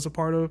he was a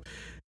part of,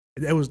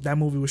 that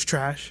movie was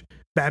trash.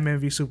 Batman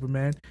v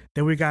Superman.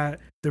 Then we got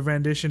the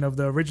rendition of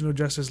the original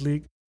Justice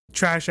League.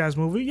 Trash ass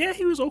movie. Yeah,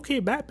 he was okay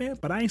Batman,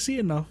 but I ain't see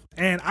enough.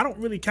 And I don't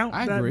really count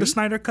the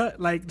Snyder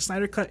cut. Like the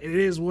Snyder cut, it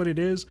is what it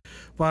is.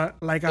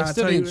 But like I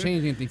still didn't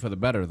change anything for the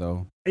better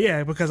though.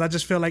 Yeah, because I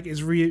just feel like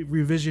it's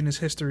revisionist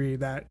history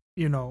that,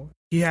 you know,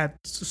 he had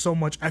so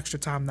much extra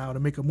time now to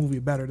make a movie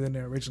better than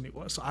it originally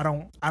was. So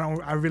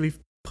I really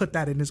put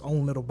that in his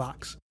own little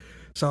box.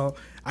 So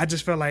I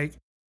just feel like,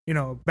 you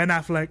know, Ben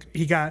Affleck,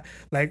 he got,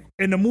 like,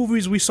 in the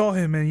movies we saw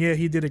him and yeah,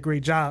 he did a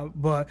great job.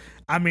 But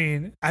I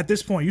mean, at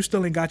this point, you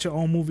still ain't got your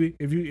own movie.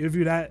 If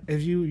you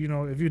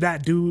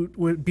that dude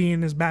with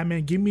being this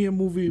Batman, give me a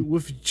movie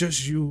with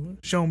just you.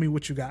 Show me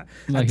what you got.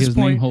 Like his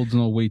name holds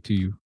no weight to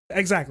you.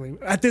 Exactly.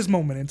 At this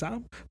moment in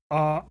time,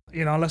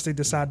 you know, unless they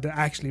decide to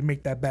actually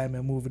make that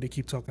Batman movie they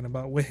keep talking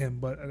about with him,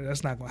 but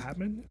that's not gonna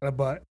happen.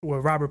 But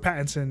with Robert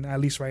Pattinson,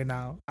 at least right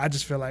now, I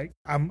just feel like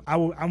I'm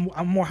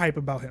more hype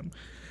about him.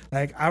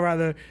 Like I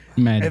rather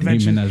Matt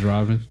Damon as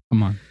Robin.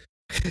 Come on.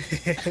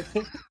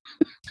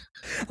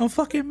 I'm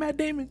fucking Matt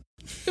Damon.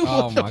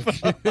 Oh my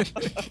god.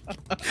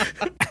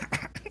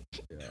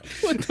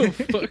 What the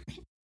fuck?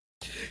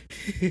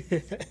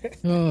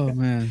 Oh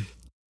man.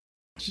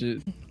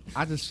 Shit.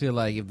 I just feel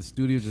like if the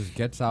studio just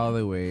gets out of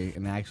the way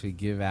and actually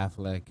give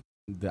Affleck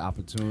the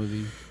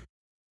opportunity,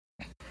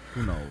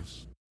 who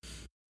knows?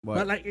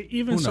 But like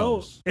even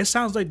so, it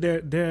sounds like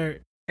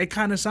it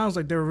kind of sounds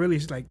like they're really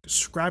like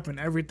scrapping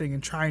everything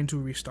and trying to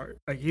restart.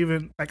 Like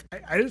even like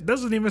it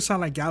doesn't even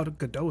sound like Gal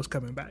Gadot is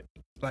coming back.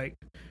 Like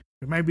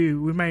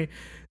we may.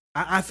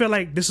 I feel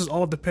like this is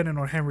all dependent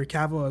on Henry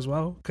Cavill as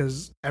well,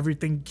 because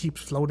everything keeps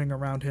floating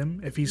around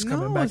him. If he's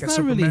coming back as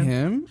Superman, it's not really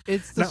him.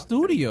 It's the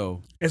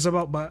studio. It's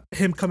about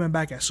him coming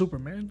back as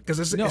Superman, because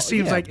it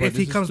seems like if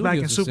he comes back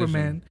as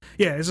Superman,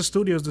 yeah, it's a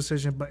studio's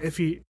decision. But if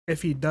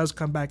he does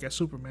come back as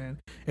Superman,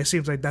 it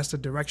seems like that's the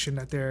direction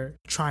that they're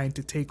trying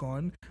to take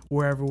on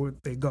wherever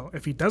they go.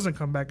 If he doesn't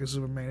come back as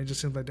Superman, it just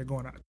seems like they're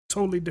going a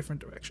totally different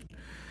direction.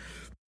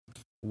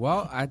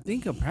 Well, I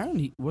think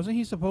apparently wasn't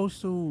he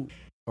supposed to?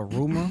 A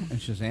rumor in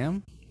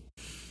Shazam?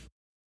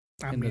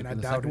 I mean, I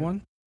doubt it.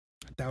 I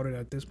doubt it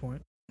at this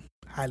point.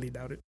 Highly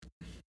doubt it.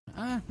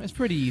 It's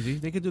pretty easy.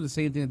 They could do the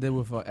same thing they did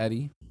with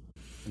Eddie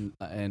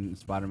and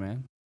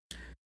Spider-Man.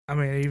 I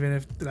mean, even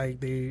if like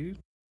they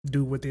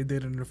do what they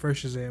did in the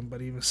first Shazam,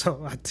 but even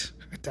so, I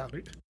doubt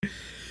it.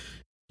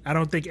 I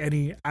don't think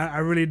I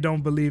really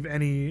don't believe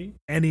any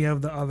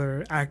of the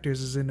other actors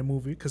is in the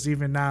movie, because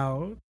even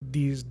now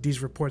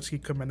these reports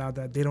keep coming out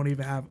that they don't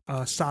even have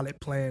a solid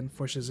plan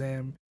for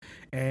Shazam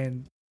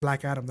and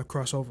Black Adam to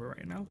cross over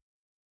right now.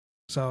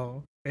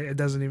 So it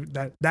doesn't even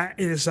that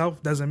in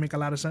itself doesn't make a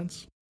lot of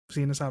sense,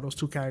 seeing as how those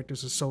two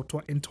characters are so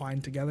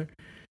entwined together.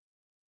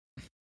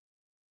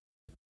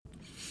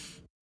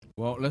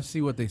 Well, let's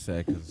see what they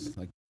say, because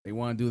like they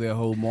want to do their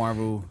whole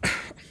Marvel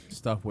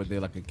stuff where they're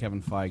like a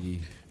Kevin Feige.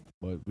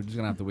 But we're just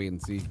gonna have to wait and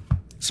see.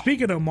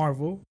 Speaking of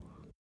Marvel,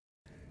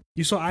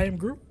 you saw I Am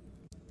Groot?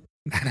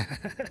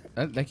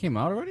 that came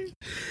out already?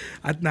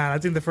 I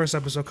think the first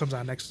episode comes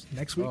out next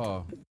week.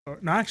 Oh.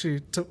 No,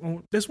 actually,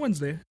 this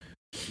Wednesday.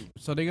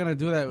 So they're gonna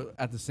do that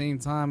at the same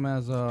time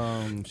as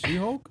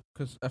She-Hulk?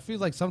 Because I feel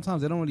like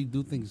sometimes they don't really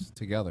do things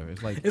together.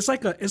 It's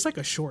like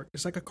a short.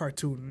 It's like a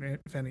cartoon,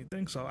 if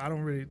anything. So I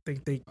don't really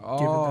think they give it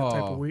that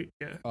type of weight.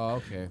 Yeah. Oh,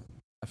 okay.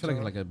 I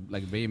feel like it's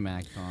like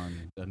Baymax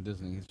on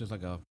Disney. It's just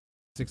like a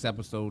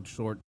 6-episode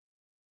short,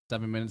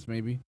 7 minutes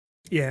maybe.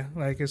 Yeah,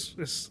 like it's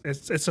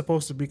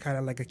supposed to be kind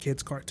of like a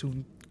kid's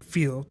cartoon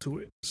feel to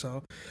it.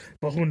 So,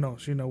 but who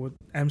knows? You know, with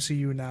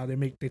MCU now,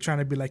 they're trying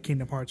to be like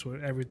Kingdom Hearts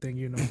with everything.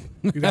 You know,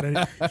 you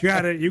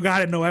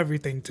gotta know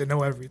everything to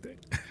know everything.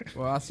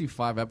 Well, I see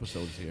 5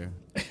 episodes here.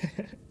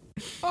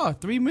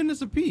 3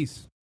 minutes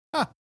apiece.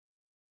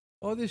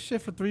 All this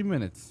shit for 3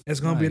 minutes.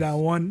 It's gonna be that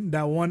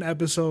one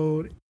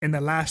episode in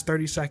the last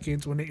 30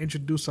 seconds when they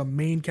introduce a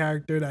main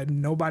character that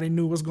nobody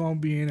knew was gonna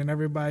be in,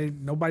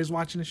 and nobody's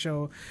watching the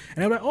show, and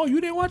they're like, "Oh, you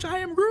didn't watch I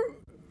Am Groot?"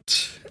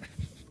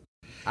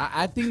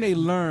 I think they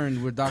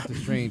learned with Doctor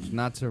Strange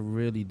not to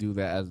really do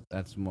that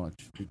as much,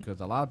 because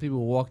a lot of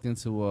people walked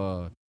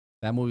into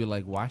that movie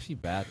like, why is she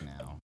bad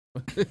now?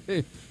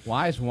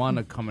 Why is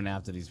Wanda coming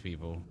after these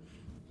people?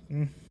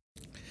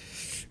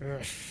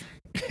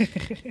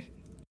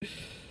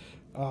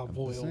 Oh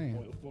boy,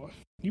 oh boy.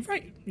 You're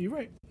right.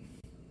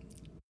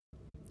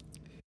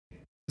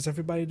 Because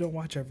everybody don't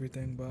watch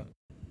everything, but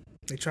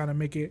they try to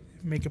make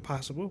it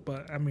possible.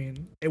 But I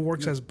mean, it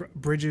works as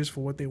bridges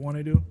for what they want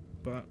to do.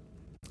 But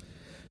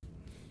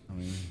I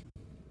mean,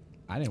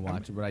 I didn't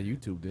watch it, but I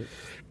YouTubed it.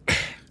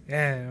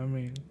 Yeah, I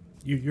mean,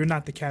 you're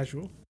not the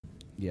casual.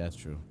 Yeah, that's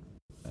true.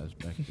 That's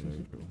actually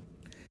very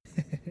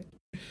true.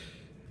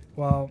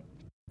 Well,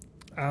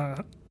 I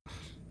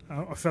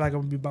feel like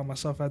I'm gonna be by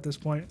myself at this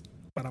point,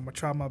 but I'm gonna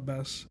try my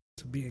best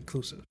to be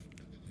inclusive.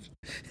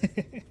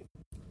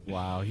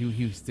 Wow,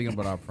 he was thinking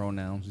about our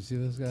pronouns. You see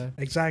this guy?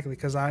 Exactly,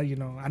 because I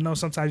know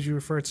sometimes you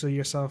refer to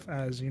yourself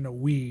as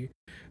we,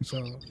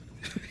 so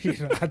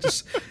I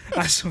just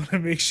want to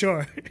make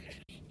sure.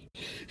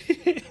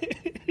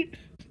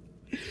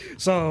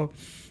 So,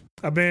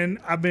 I've been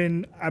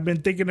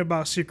thinking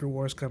about Secret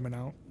Wars coming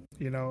out.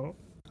 You know,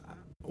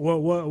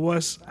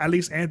 what's at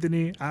least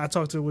Anthony? I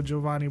talked to it with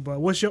Giovanni, but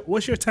what's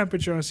your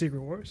temperature on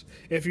Secret Wars?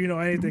 If you know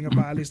anything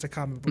about at least the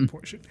comic book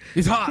portion.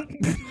 He's hot.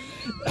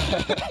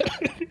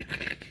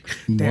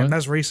 Damn, What?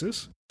 that's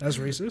racist. That's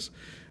racist.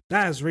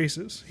 That is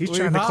racist. He's Wait,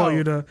 trying to call how?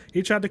 you the.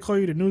 He tried to call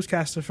you the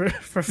newscaster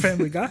for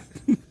Family Guy.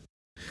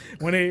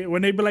 When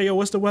they be like, yo,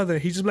 what's the weather?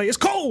 He just be like, it's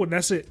cold. And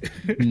that's it.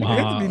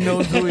 Wow. He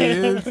knows who he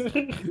is.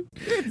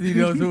 He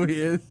knows who he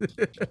is.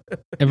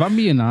 If I'm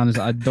being honest,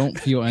 I don't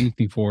feel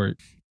anything for it.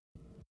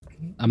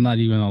 I'm not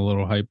even a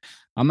little hype.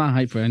 I'm not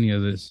hyped for any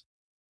of this.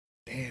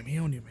 Damn, he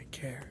don't even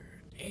care.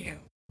 Damn.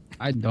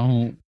 I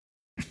don't.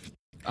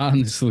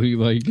 Honestly,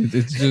 like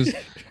it's just,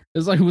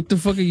 it's like, what the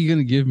fuck are you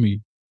gonna give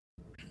me?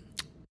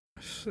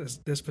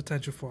 There's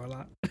potential for a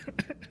lot.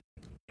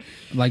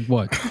 Like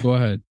what? Go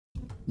ahead.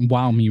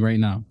 Wow me right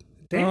now.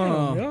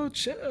 Damn, yo,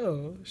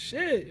 chill.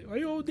 Shit. Why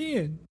you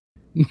ODing?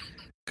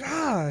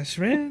 Gosh,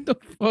 man. The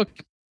fuck?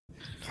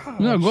 Gosh.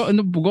 No,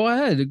 go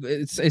ahead.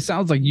 It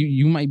sounds like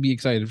you might be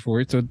excited for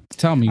it. So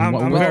tell me. I'm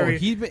what- very-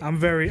 He's been I'm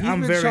very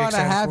trying to excited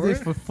have for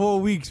this it. for 4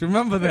 weeks.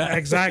 Remember that?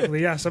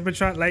 Exactly. Yes, I've been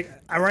trying. Like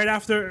right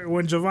after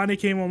when Giovanni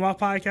came on my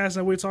podcast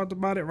and we talked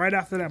about it. Right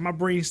after that, my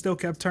brain still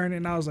kept turning.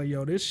 And I was like,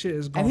 "Yo, this shit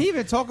is going." And he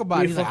even talk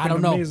about it. He's like, I fucking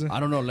don't know. amazing. I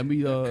don't know. Let me.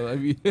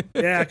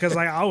 Yeah, because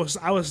like I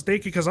was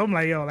thinking, because I'm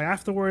like, yo, like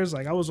afterwards,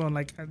 like I was on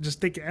like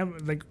just thinking,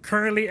 like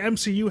currently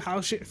MCU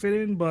how shit fit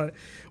in, but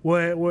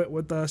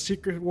with the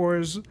Secret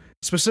Wars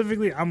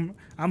specifically,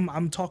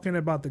 I'm talking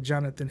about the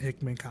Jonathan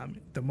Hickman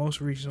comic, the most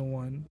recent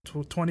one,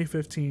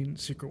 2015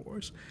 Secret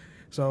Wars.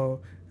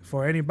 So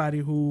for anybody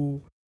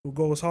who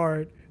goes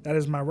hard, that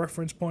is my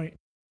reference point.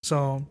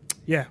 So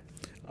yeah,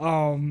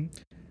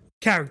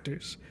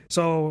 characters.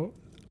 So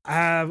I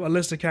have a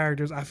list of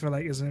characters I feel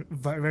like is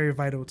very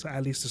vital to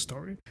at least the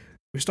story.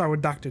 We start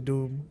with Doctor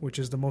Doom, which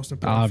is the most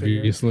important figure.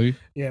 Obviously.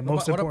 Yeah,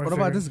 most What important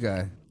about figure. this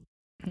guy?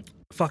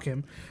 Fuck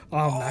him. No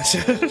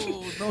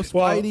Well,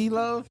 Spidey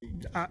love.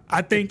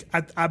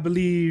 I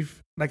believe,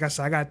 like I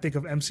said, I gotta think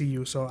of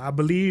MCU. So I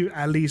believe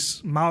at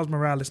least Miles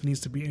Morales needs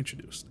to be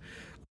introduced.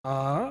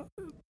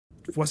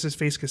 What's his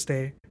face could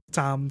stay?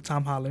 Tom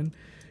Holland.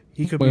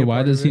 He could be. Wait, a why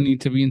part does of he it.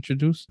 need to be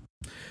introduced?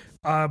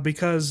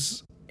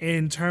 Because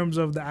in terms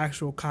of the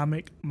actual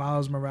comic,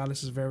 Miles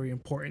Morales is very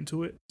important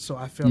to it. So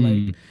I feel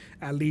like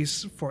at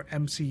least for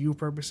MCU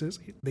purposes,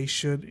 they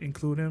should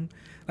include him.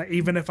 Like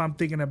even if I'm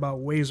thinking about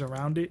ways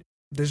around it,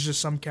 there's just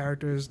some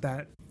characters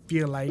that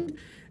feel like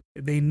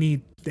they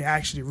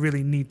actually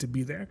really need to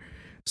be there.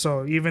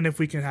 So even if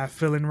we can have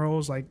fill-in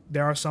roles, like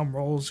there are some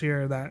roles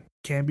here that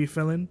can be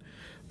fill-in,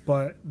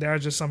 but there are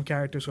just some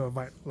characters who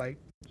are like,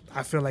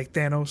 I feel like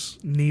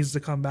Thanos needs to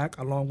come back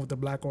along with the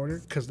Black Order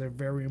because they're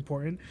very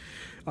important.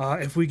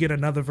 If we get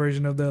another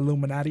version of the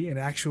Illuminati, an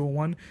actual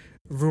one,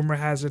 rumor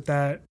has it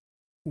that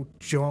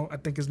I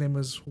think his name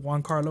is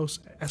Juan Carlos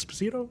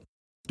Esposito,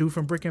 dude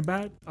from Breaking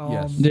Bad.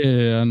 Yes.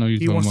 Yeah, I know you're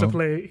He talking wants to about.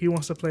 play. He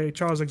wants to play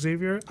Charles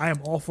Xavier. I am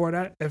all for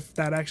that if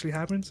that actually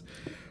happens.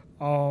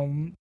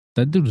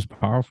 That dude is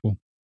powerful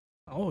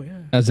Oh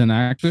yeah, as an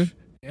actor.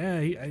 yeah.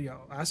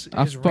 His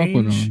I fuck with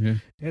range, him.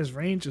 Yeah. his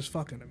range is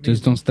fucking amazing.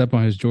 Just don't step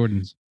on his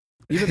Jordans.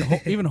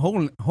 Even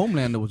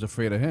Homelander was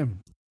afraid of him.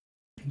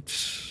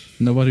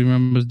 Nobody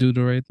remembers Do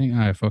the Right Thing. All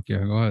right, fuck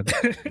yeah, go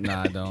ahead.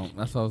 Nah, I don't.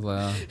 That's what I was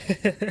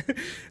like.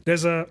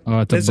 There's a Oh,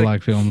 it's There's a a-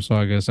 black film, so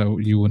I guess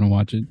you wouldn't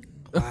watch it.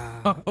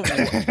 wow.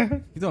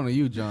 He's on to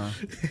you, John.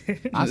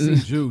 I see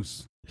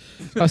Juice.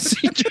 I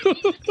see you.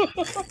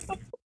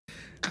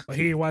 But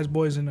he ain't watch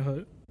Boys in the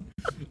Hood.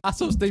 I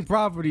saw State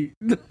Property.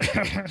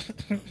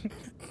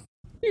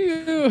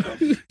 Yeah.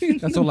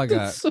 That's all I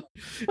got.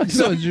 I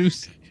saw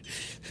Juice.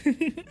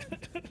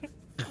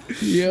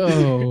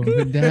 Yo,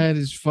 that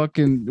is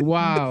fucking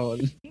wow.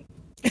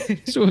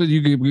 So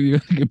you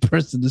get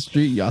pressed in the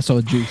street. Y'all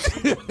saw Juice.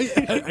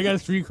 I got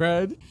street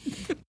cred.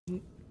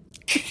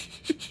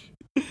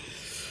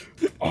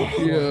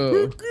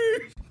 Yo.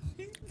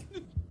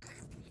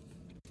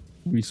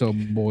 We saw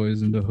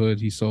Boys in the Hood.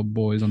 He saw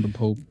Boys on the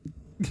Pope.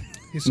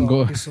 He saw.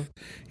 Go-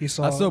 He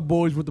saw. I saw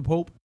Boys with the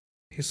Pope.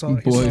 He saw.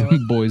 He Boy, saw.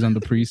 Boys on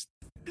the Priest.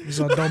 He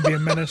saw. Don't be a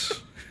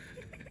menace.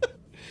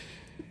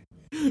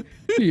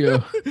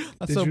 Yo,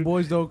 I Did saw you-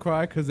 Boys Don't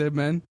Cry because they're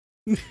men.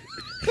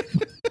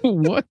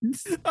 what?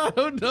 I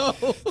don't know.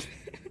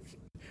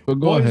 But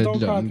go Boys ahead, don't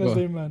cry John. because Go.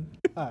 they men.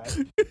 All right.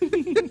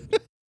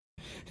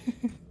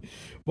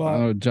 But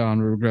Oh,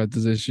 John regretted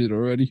this shit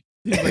already.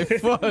 He's like,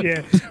 fuck.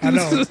 yeah, I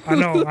know.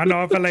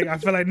 I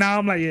feel like now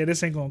I'm like, yeah,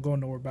 this ain't gonna go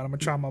nowhere, but I'm gonna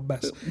try my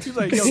best. He's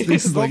like, yo,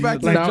 This is go like- back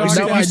to like, the now-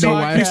 John now I Cass know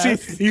why-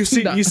 podcast.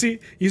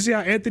 You see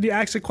how Anthony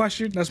asked a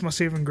question? That's my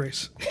saving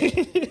grace.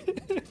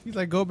 He's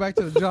like, go back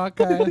to the John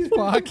Cass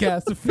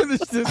podcast to finish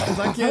this because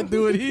I can't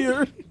do it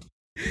here.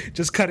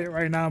 Just cut it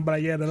right now.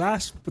 But yeah,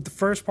 the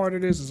first part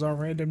of this is on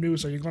random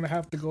news, so you're gonna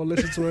have to go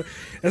listen to it.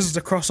 This is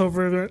the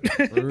crossover event.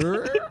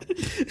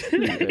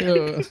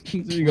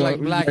 Yeah.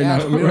 Like Black right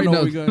Adam. now, We right don't know now,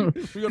 what we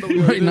gonna- we don't know what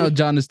we right gonna now, do.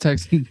 John is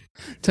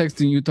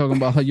texting you talking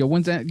about how yo,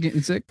 when's that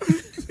getting sick?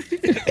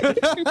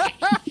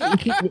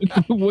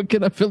 What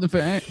can I feel if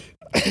I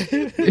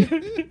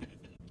ain't?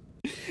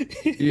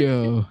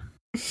 Yo.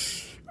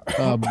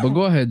 But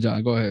go ahead,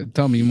 John. Go ahead.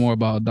 Tell me more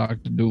about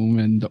Doctor Doom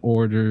and the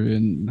Order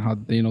and how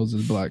Thanos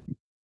is black.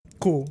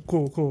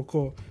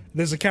 Cool.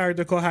 There's a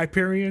character called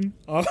Hyperion.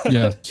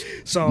 Yeah.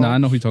 So I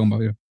know who you're talking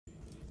about here.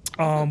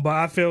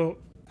 But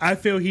I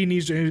feel he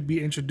needs to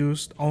be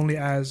introduced only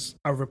as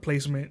a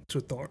replacement to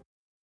Thor.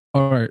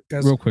 All right,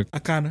 real quick. I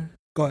kind of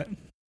go ahead.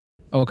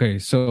 Okay,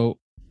 so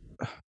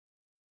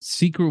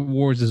Secret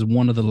Wars is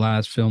one of the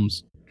last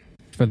films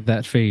for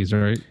that phase,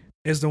 right?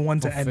 Is the one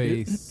to For end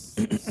it.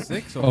 phase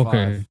 6 or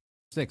Okay. 5?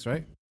 6,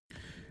 right?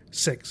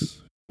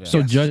 6. Yeah. So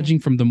Yes. judging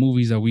from the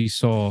movies that we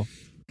saw,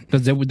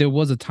 because there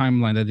was a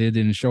timeline that they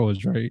didn't show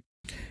us, right?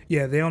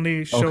 Yeah, they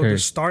only showed Okay. the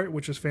start,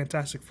 which is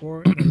Fantastic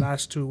Four, and the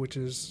last two, which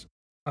is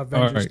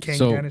Avengers, Alright, King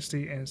so-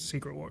 Dynasty, and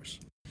Secret Wars.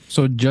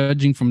 So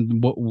judging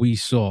from what we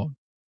saw,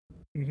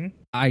 hmm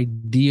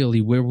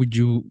ideally, where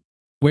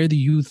do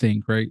you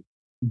think, right,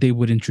 they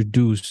would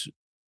introduce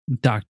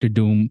Doctor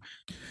Doom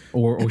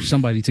or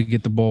somebody to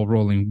get the ball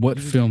rolling? What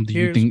film do you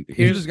Here's- think?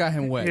 You just got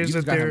him wet. You here's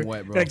just the got him theory.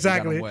 wet, bro. You got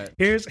Exactly. him wet.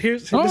 Here's Oh,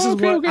 this is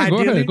okay, what okay.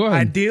 Go ahead, go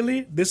ahead.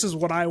 ideally this is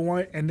what I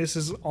want, and this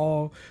is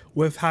all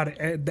with how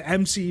the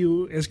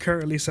MCU is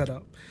currently set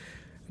up.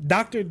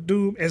 Doctor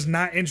Doom is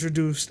not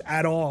introduced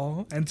at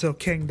all until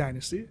King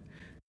Dynasty.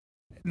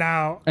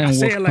 Now I and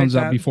say what it like comes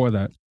that. out before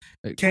that?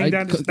 King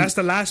Dynasty. That's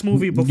the last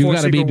movie You before gotta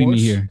Secret baby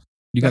Wars. me here.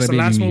 You That's gotta the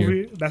last baby me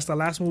movie. here. That's the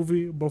last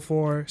movie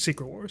before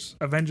Secret Wars.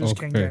 Avengers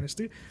King Okay.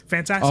 Dynasty.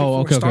 Fantastic Oh, Four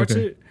okay, starts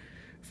okay. it.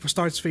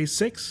 Starts phase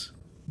 6,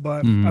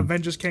 but Mhm.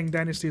 Avengers King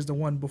Dynasty is the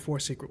one before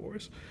Secret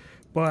Wars.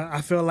 But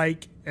I feel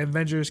like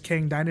Avengers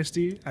King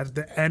Dynasty at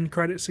the end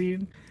credit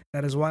scene,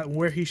 that is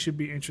where he should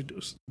be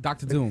introduced.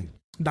 Doctor Doom.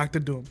 Doctor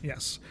Doom,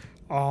 yes.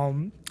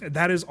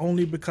 That is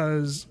only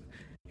because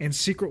in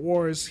Secret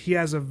Wars he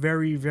has a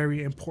very,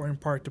 very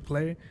important part to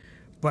play.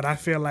 But I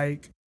feel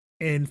like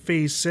in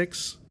phase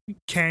 6,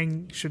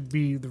 Kang should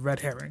be the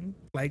red herring.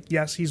 Like,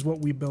 yes, he's what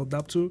we build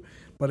up to,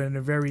 but in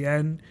the very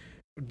end,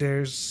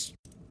 there's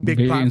big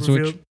Bait plot and switch?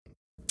 reveal.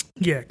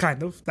 Yeah,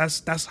 kind of.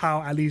 That's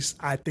how at least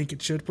I think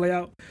it should play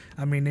out.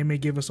 I mean, they may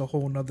give us a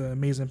whole nother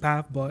amazing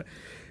path, but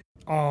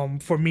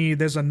for me,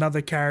 there's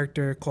another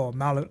character called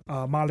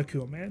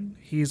Molecule Man.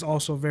 He's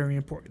also very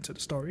important to the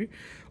story.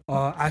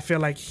 I feel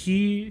like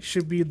he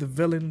should be the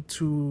villain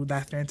to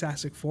that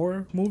Fantastic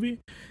Four movie,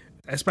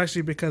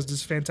 especially because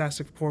this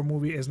Fantastic Four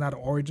movie is not an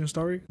origin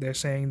story. They're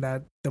saying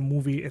that the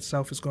movie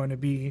itself is going to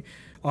be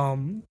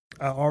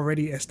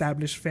already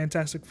established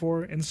Fantastic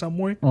Four in some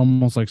way.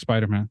 Almost like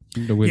Spider-Man,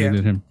 the way Yeah. they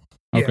did him.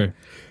 Yeah. Okay.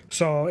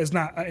 So it's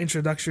not an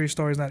introductory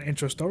story, it's not an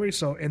intro story.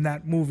 So in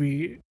that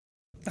movie,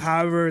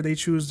 however they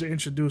choose to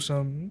introduce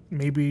him,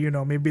 maybe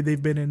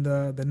they've been in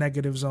the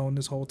negative zone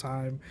this whole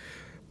time,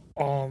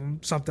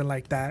 something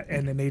like that,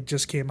 and then they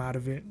just came out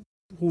of it.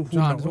 Who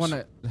John, I knows? just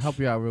want to help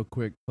you out real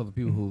quick for the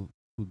people who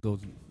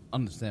don't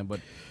understand. But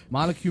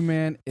Molecule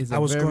Man is I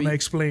was very... going to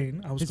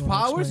explain. I was his gonna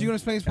powers? explain. You going to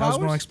explain his I was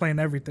going to powers? explain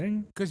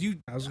everything. Because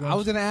I was I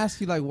was going to ask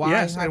you, like, why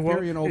Yes, I will.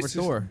 Hyperion over It's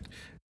just- Thor?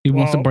 He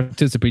wants to Well-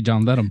 participate,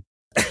 John. Let him.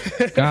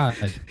 God.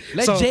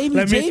 Let So, Jamie,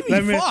 let me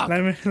fuck.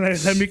 let me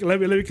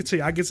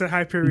continue. I get to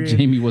Hyperion.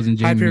 Jamie wasn't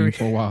Jamie Hyperion.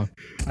 for a while.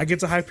 I get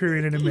to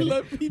Hyperion in a minute.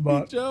 Let me be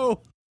But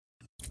Joe.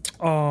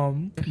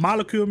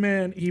 Molecule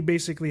Man, he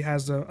basically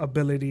has the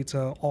ability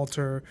to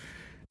alter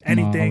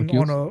anything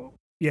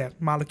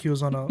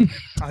molecules on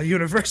a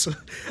universal,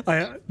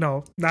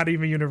 no, not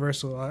even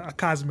universal, a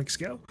cosmic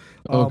scale,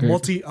 Okay.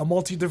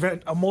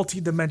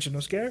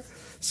 multi-dimensional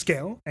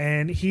scale,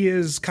 and he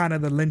is kind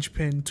of the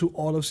linchpin to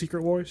all of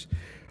Secret Wars.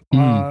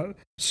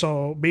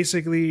 So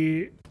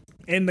basically,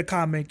 in the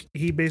comic,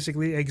 he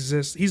basically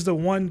exists. He's the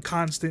one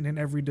constant in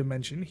every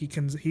dimension. He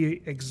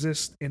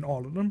exists in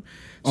all of them.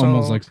 So,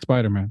 Almost like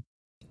Spider-Man.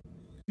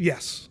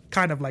 yes,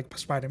 kind of like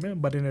Spider-Man,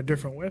 but in a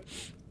different way.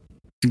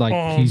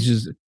 Like he's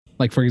just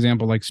like, for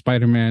example, like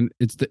Spider-Man.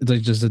 It's like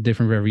just a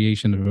different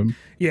variation of him.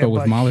 Yeah, but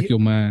with Molecule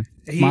Man,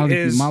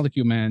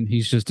 Molecule Man,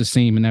 he's just the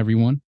same in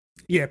everyone.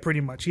 Yeah, pretty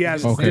much. He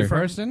has Okay.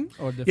 different. Person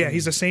or different? Yeah,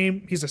 he's the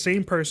same. He's the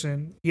same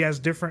person. He has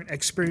different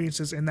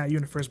experiences in that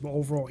universe, but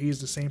overall, he's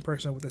the same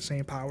person with the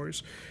same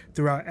powers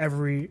throughout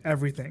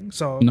everything.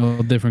 So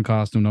No different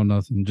costume, no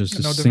nothing. Just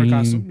the no same. different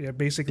costume. Yeah,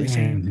 basically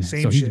Damn,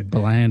 same so he's shit.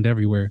 bland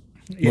everywhere.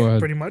 Go Yeah, ahead.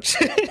 pretty much.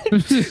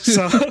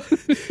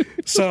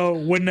 so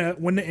when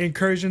the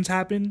incursions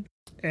happen,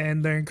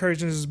 and the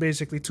incursions is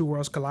basically two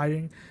worlds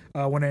colliding.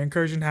 When an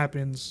incursion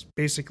happens,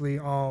 basically,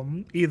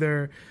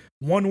 either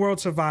one world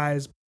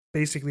survives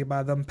basically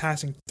by them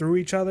passing through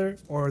each other,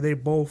 or they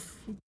both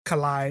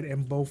collide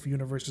and both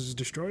universes is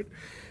destroyed.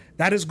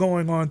 That is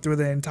going on through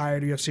the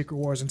entirety of Secret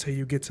Wars until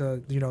you get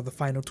to the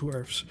final two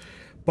Earths.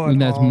 But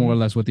And that's more or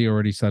less what they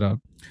already set up.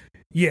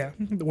 yeah,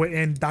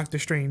 in Doctor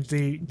Strange,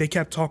 they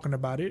kept talking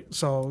about it.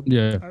 So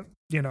Yeah.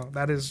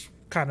 that is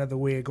kind of the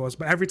way it goes.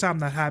 But every time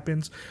that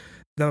happens,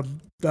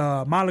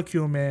 the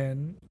Molecule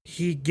Man,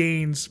 he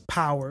gains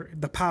power,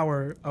 the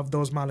power of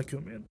those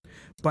Molecule Men,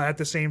 but at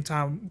the same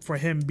time, for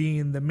him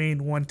being the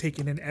main one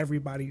taking in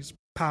everybody's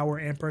power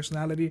and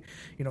personality,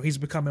 you know, he's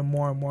becoming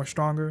more and more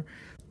stronger.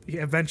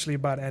 Eventually,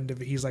 by the end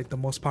of it, he's like the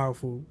most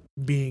powerful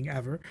being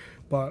ever.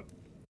 But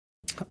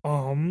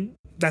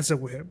that's it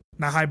with him.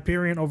 Now,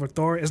 Hyperion over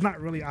Thor is not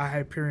really a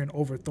Hyperion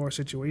over Thor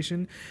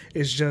situation.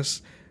 It's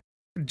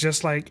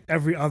just like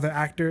every other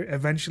actor,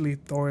 eventually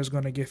Thor is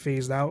gonna get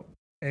phased out.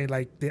 And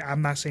like,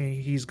 I'm not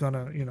saying he's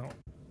gonna, you know,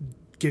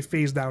 get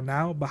phased out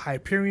now, but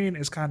Hyperion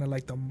is kind of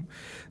like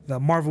the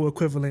Marvel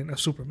equivalent of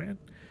Superman.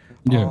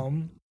 Yeah.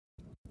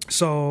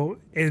 So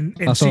in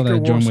I saw Secret that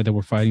joint Wars, where they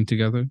were fighting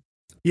together.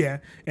 yeah,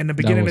 in the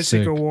beginning of was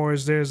Secret sick.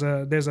 Wars, there's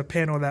a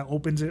panel that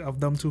opens it of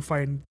them two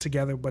fighting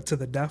together, but to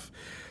the death.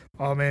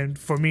 And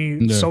for me,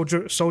 Yeah.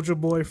 Soldier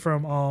Boy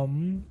from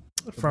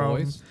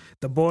Boys?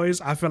 The Boys,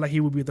 I feel like he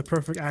would be the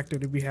perfect actor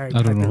to be Harry.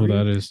 I don't know who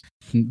that is.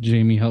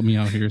 Jamie, help me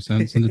out here.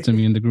 Send it to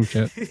me in the group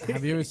chat.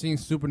 Have you ever seen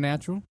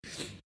Supernatural?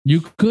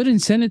 You couldn't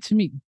send it to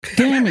me.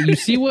 Damn it. You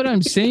see what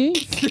I'm saying?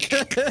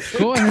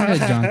 Go ahead,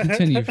 John.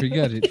 Continue.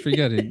 Forget it.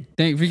 Forget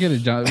it,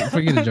 John.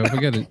 Forget it, Joe.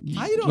 Forget it.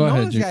 How you don't Go know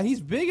ahead, this Jake. guy? He's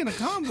big in the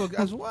comic book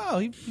as well.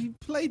 He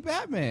played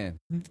Batman.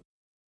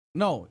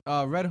 No,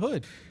 Red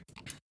Hood.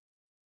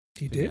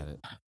 He did.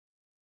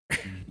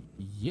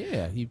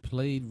 Yeah, he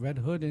played Red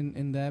Hood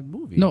in that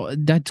movie. No,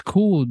 that's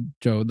cool,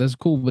 Joe. That's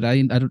cool, but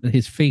I don't.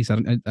 His face. I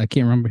can't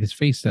remember his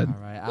face. That All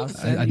right, I'll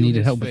send I you needed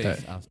his help with face.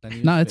 that. I'll send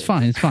you No, his it's face.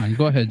 fine. It's fine.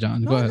 Go ahead,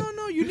 John. Go No, ahead.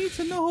 no. You need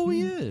to know who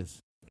he is.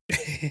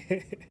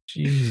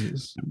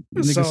 Jesus.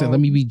 Nigga So- said, let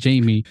me be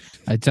Jamie.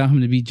 I tell him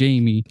to be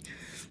Jamie.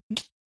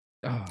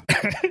 Oh,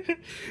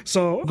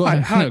 So Go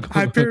ahead. No, go.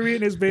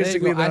 Hyperion is There you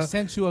basically go. I the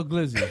sent you a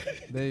glizzy.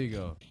 There you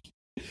go.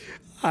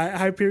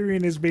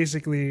 Hyperion is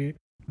basically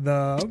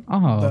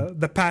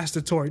the pass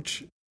the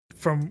torch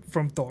from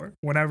Thor,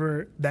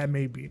 whenever that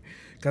may be,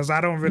 because I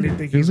don't really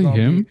think he's Really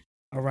gonna him? be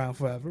around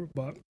forever.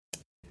 But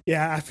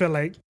yeah, I feel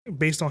like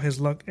based on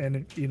his look,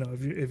 and you know,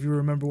 if you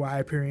remember what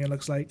Hyperion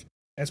looks like,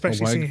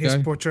 especially white seeing his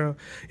guy? portrayal,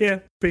 yeah,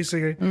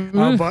 basically.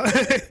 Mhm. But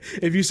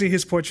if you see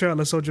his portrayal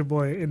of Soldier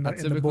Boy in A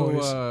the typical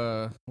Boys,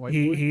 white boy.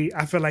 he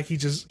I feel like he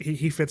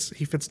fits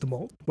the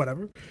mold,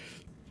 whatever.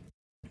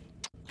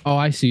 Oh,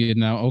 I see it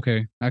now.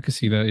 Okay. I can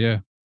see that.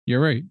 Yeah.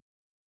 You're right.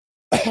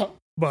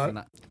 But And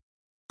I-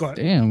 go ahead.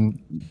 Damn.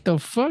 The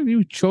fuck?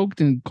 You choked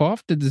and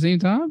coughed at the same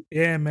time?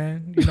 Yeah,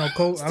 man. You know,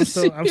 I'm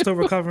still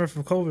recovering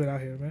from COVID out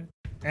here, man.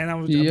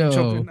 And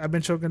Yo. I've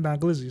been choking down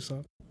glizzy,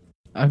 so.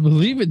 I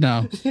believe it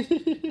now.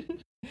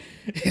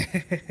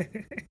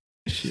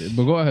 Shit.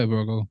 But go ahead,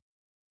 bro. Go.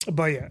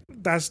 But yeah,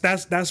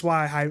 that's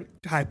why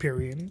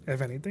Hyperion,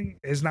 if anything,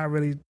 is not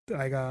really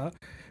like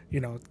you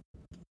know,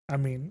 I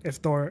mean, if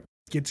Thor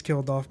gets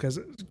killed off, because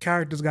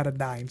characters gotta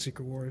die in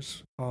Secret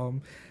Wars.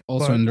 Also,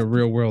 But- in the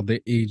real world, they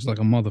age like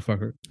a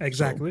motherfucker.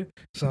 Exactly.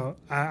 So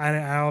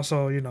I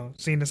also, you know,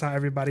 seeing as how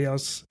everybody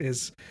else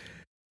is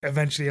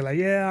eventually like,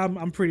 yeah,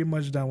 I'm pretty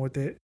much done with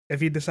it. If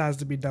he decides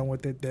to be done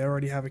with it, they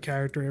already have a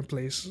character in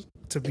place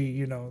to be,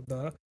 you know,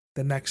 the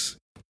next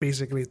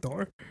basically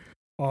Thor.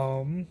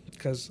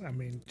 Because I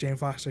mean, Jane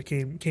Foster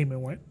came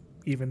and went,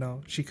 even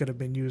though she could have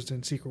been used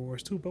in Secret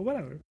Wars too. But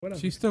whatever.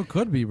 She still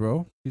could be,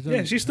 bro.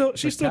 Yeah, she still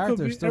could character's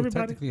be. still Everybody,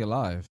 technically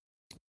alive.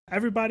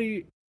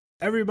 everybody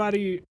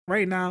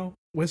right now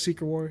with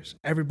Secret Wars,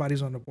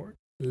 everybody's on the board.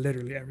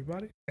 Literally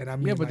everybody. And I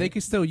mean, Yeah, but they like,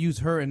 can still use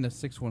her in the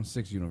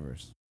 616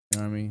 universe. You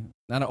know what I mean?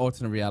 Not an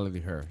alternate reality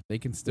her. They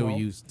can still Well-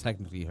 use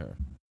technically her.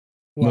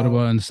 What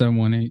about in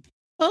 718?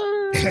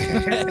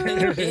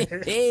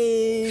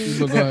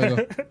 But go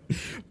ahead, go.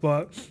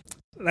 But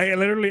like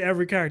literally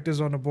every character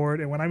is on the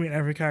board, and when I mean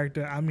every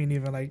character, I mean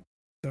even like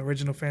the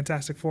original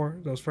Fantastic Four,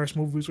 those first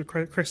movies with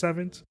Chris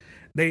Evans,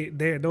 they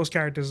those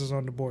characters is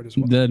on the board as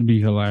well. That'd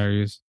be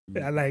hilarious.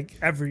 Yeah, like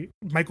every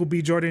Michael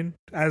B. Jordan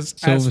as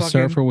Silver fucking,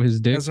 Surfer with his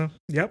dick. as a,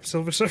 yep,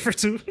 Silver Surfer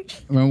too.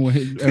 Remember when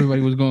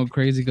everybody was going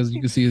crazy because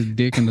you could see his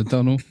dick in the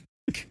tunnel?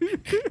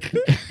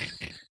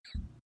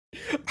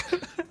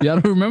 Y'all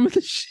don't remember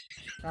this shit?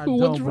 I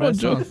What's don't, wrong, but that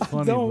Joe? sounds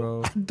funny, don't,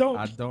 bro. don't.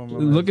 I don't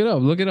remember. Look it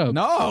up. Look it up.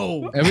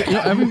 No.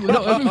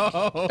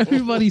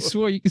 Everybody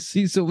swore you could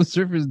see Silver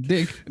Surfer's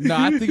dick. No,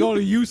 I think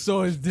only you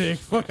saw his dick.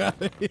 Fuck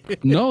out of here.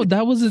 No,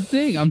 that was a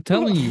thing. I'm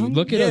telling you.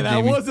 Look it Yeah, up, that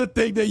Jamie. was a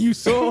thing that you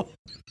saw.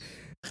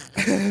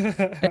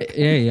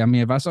 Hey, I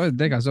mean, if I saw his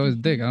dick, I saw his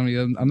dick. I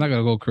mean, I'm not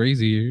gonna go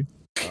crazy here.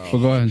 But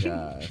go ahead.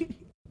 God.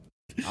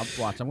 I'm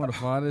gonna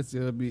find this. It's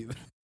gonna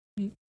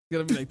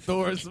be like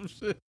Thor or some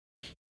shit.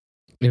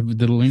 If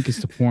the link is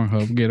to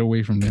Pornhub, get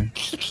away from there.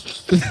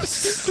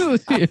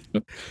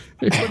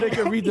 But they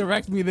can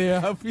redirect me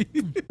there. I'll be...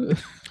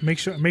 make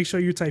sure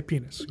you type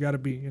penis. You gotta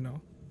be, you know,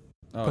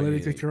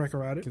 politically correct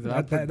around it. Because if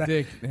I put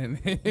dick, then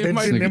it Then-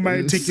 might then- they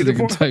might take you to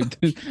This nigga Pornhub. typed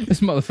in- This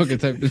motherfucker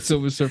typed in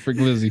Silver Surfer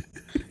Glizzy.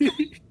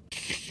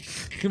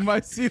 you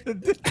might see the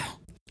dick.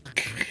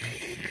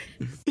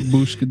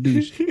 Boosh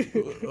kadoosh.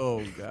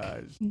 Oh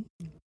gosh.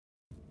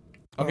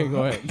 Okay,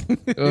 go ahead.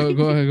 Go ahead.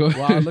 Go ahead.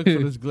 While I look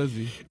for this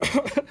glizzy.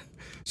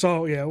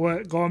 So yeah,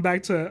 going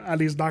back to at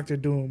least Doctor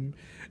Doom,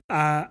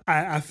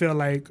 I feel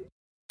like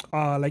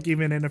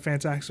even in the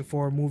Fantastic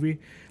Four movie,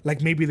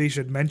 like maybe they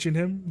should mention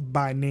him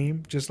by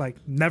name, just like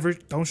never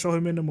don't show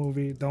him in the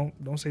movie. Don't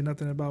say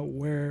nothing about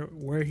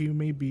where he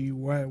may be,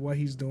 what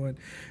he's doing.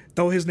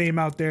 Throw his name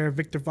out there,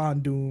 Victor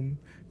Von Doom.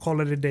 Call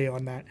it a day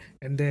on that.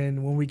 And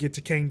then when we get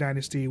to Kang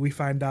Dynasty, we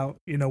find out,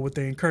 with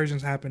the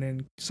incursions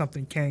happening,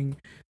 something Kang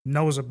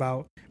knows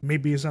about.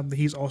 Maybe it's something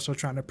he's also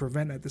trying to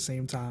prevent at the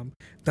same time.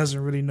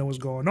 Doesn't really know what's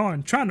going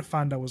on, trying to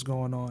find out what's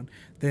going on.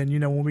 Then,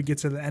 when we get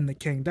to the end of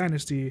Kang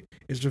Dynasty,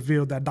 it's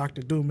revealed that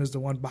Doctor Doom is the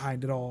one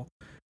behind it all,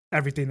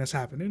 everything that's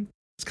happening.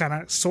 It's kind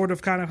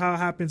of how it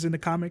happens in the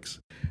comics.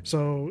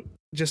 So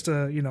just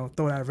to,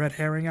 throw that red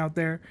herring out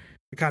there,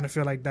 I kind of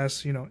feel like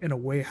that's, in a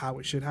way how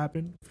it should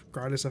happen,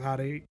 regardless of how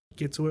they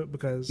get to it.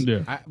 Because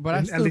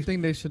I still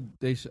think they should.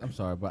 I'm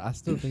sorry, but I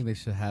still think they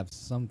should have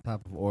some type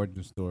of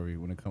origin story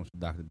when it comes to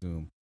Doctor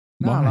Doom.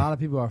 Not a lot of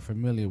people are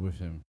familiar with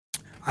him,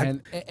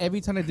 and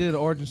every time they did an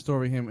origin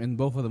story him in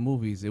both of the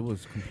movies, it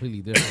was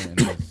completely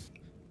different and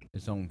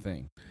its own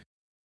thing.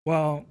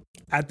 Well,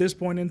 at this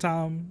point in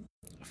time,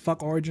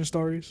 fuck origin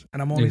stories.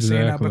 And I'm only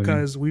saying that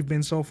because we've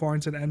been so far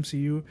into the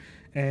MCU,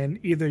 and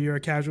either you're a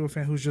casual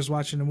fan who's just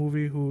watching the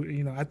movie, who,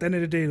 at the end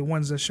of the day, the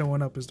ones that's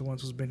showing up is the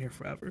ones who's been here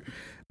forever.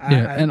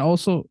 And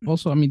also,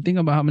 I mean, think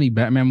about how many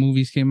Batman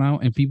movies came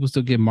out and people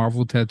still get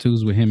Marvel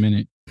tattoos with him in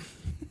it.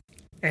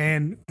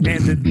 And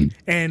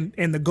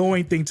the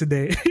going thing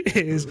today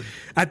is,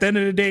 at the end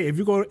of the day,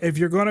 if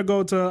you're gonna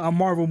go to a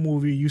Marvel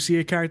movie, you see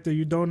a character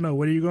you don't know,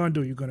 what are you gonna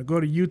do? You're gonna go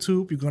to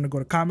YouTube, you're gonna go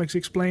to Comics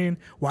Explain,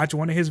 watch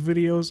one of his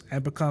videos,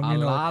 and become a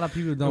lot of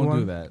people don't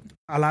do that.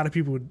 A lot of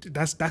people,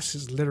 that's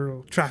just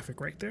literal traffic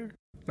right there.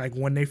 Like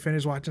when they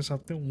finish watching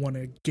something, want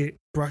to get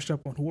brushed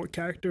up on who a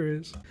character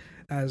is,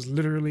 as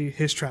literally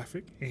his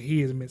traffic, and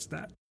he admits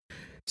that.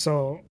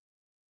 So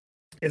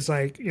it's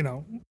like,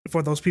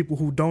 for those people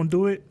who don't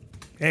do it,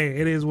 hey,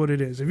 it is what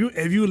it is.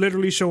 If you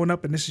literally showing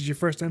up and this is your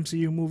first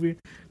MCU movie,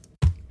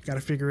 you got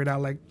to figure it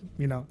out like,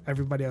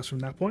 everybody else from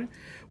that point.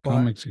 But,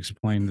 Comics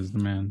Explained is the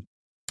man.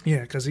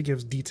 Yeah, because he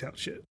gives detailed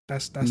shit.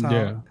 That's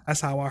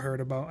how I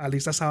heard about. At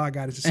least that's how I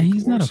got into Secret And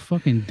he's Wars. not a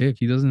fucking dick.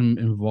 He doesn't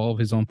involve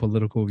his own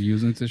political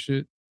views into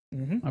shit.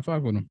 Mm-hmm. I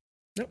fuck with him.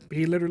 Yep,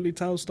 he literally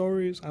tells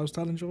stories. I was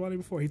telling Giovanni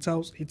before. He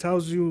tells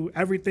you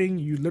everything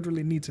you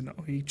literally need to know.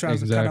 He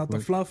tries to cut out the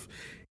fluff.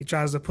 He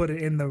tries to put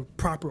it in the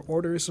proper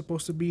order it's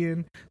supposed to be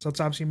in.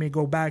 Sometimes he may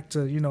go back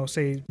to,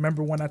 say,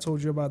 remember when I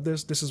told you about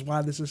this? This is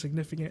why this is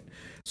significant.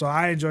 So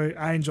I enjoy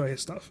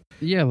his stuff.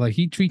 Yeah, like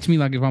he treats me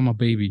like if I'm a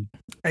baby.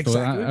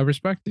 Exactly. So I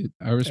respect it.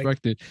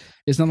 It.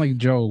 It's not like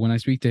Joe. When I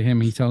speak to him,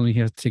 he tells me he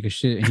has to take a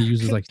shit and he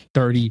uses like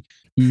 30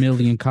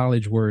 million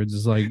college words.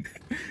 It's like,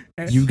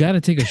 you got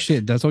to take a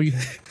shit. That's all you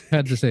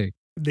had to say.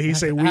 Did he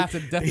say we got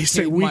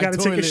to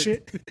take a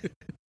shit?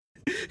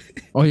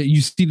 Oh, yeah, you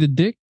see the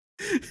dick?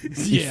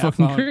 Yeah,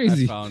 fucking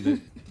crazy. I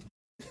found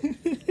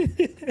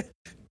it.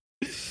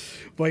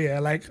 But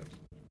yeah, like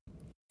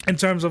in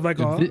terms of like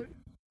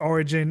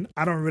origin,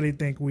 I don't really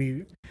think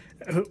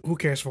who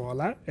cares for all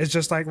that? It's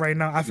just like right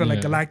now, I feel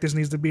like Galactus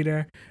needs to be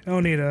there. I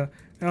don't need an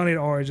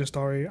origin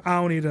story. I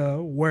don't need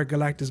where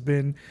Galactus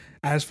been.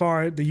 As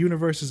far as the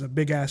universe is a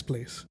big ass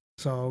place.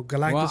 So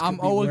Galactus. Well, I'm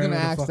always gonna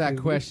ask that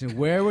question.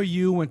 Where were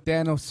you when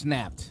Thanos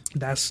snapped?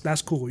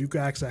 That's cool. You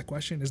can ask that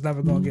question. It's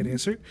never gonna get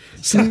answered.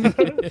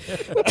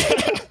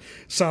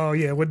 So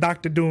yeah, with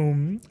Doctor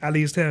Doom, at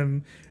least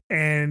him,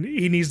 and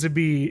he needs to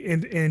be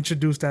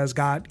introduced as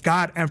God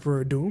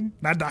Emperor Doom,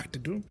 not Doctor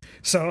Doom.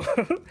 So,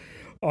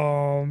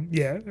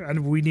 yeah,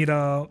 and we need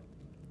a.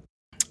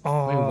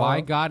 Wait,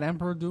 why God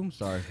Emperor Doom?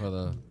 Sorry for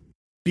the.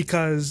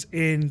 Because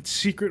in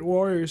Secret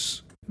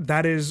Wars,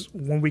 that is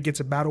when we get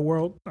to Battle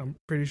World. I'm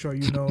pretty sure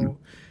you know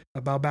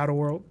about Battle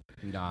World.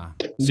 Nah.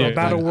 So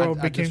Battle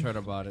World became. I just heard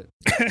about it.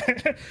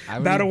 I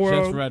Battle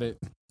World just read it.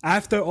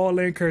 After all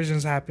the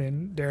incursions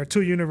happened, there are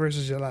two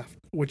universes left,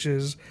 which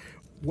is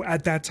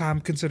at that time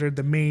considered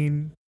the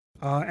main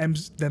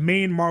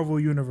Marvel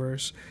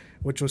universe,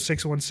 which was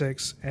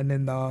 616, and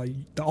then the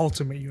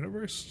Ultimate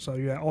universe. So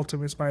you had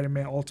Ultimate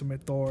Spider-Man,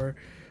 Ultimate Thor,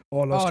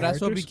 all those characters.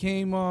 That's what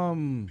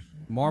became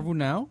Marvel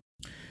now?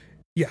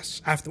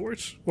 Yes,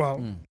 afterwards.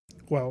 Well,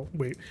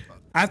 wait.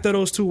 After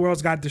those two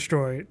worlds got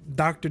destroyed,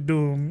 Doctor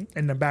Doom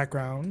in the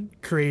background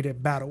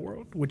created Battle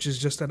World, which is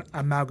just an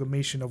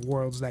amalgamation of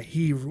worlds that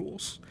he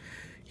rules.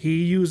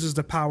 He uses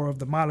the power of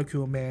the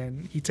Molecule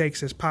Man. He takes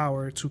his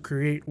power to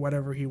create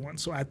whatever he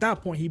wants. So at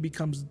that point, he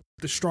becomes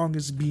the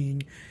strongest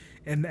being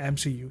in the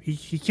MCU.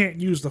 He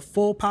can't use the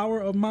full power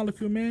of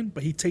Molecule Man,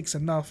 but he takes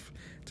enough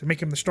to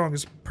make him the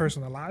strongest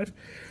person alive.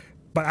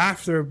 But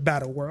after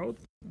Battle World,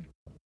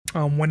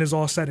 when it's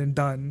all said and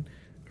done,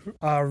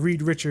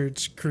 Reed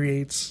Richards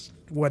creates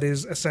what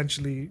is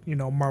essentially,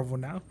 Marvel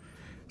now.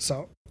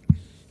 So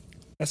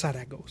that's how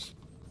that goes.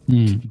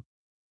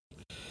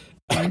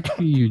 I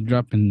see you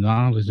dropping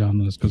knowledge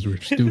on us because we're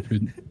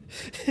stupid.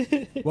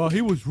 Well,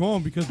 he was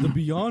wrong because the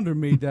Beyonder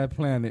made that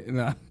planet.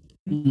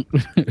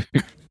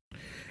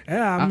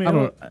 Yeah, I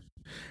mean,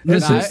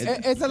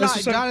 it's a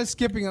lot. God is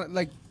skipping.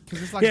 Like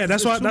 'Cause it's like, Yeah,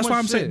 that's there's why too that's why much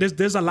I'm saying shit.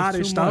 there's a lot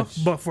of It's too stuff,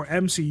 much. but for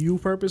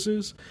MCU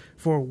purposes,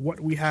 for what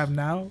we have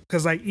now,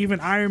 because like even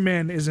Iron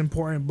Man is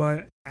important,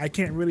 but I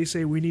can't really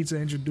say we need to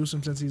introduce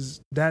him since he's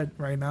dead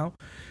right now.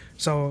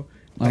 So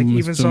like I'm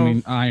even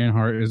assuming so,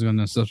 Ironheart is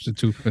gonna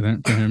substitute for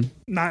him.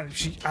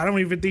 I don't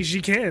even think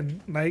she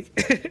can. Like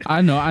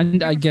I know,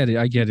 I get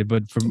it,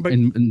 but from But-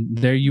 in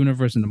their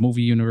universe, in the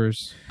movie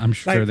universe, I'm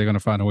sure Like- they're gonna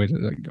find a way to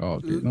like, oh,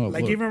 okay, no,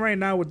 like look. even right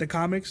now with the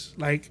comics,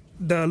 like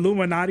the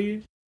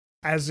Illuminati,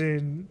 as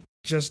in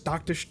just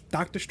Doctor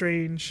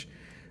Strange,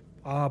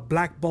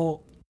 Black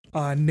Bolt,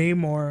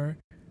 Namor,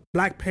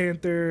 Black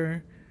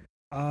Panther,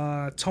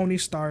 Tony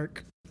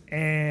Stark,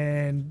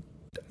 and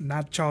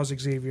not Charles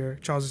Xavier.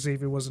 Charles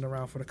Xavier wasn't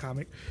around for the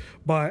comic,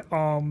 but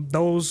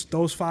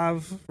those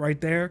five right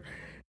there,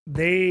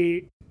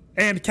 they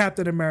and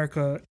Captain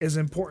America is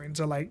important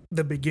to like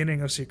the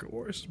beginning of Secret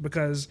Wars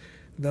because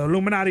the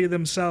Illuminati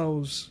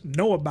themselves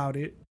know about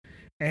it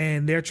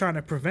and they're trying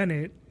to prevent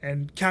it.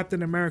 And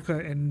Captain America,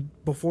 and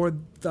before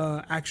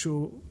the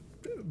actual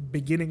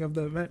beginning of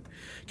the event,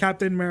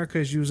 Captain America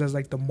is used as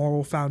like the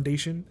moral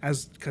foundation,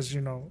 as because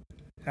you know,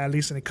 at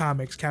least in the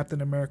comics,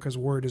 Captain America's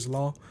word is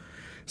law.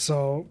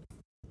 So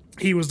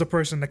he was the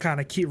person to kind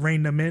of keep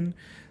rein them in,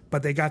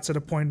 but they got to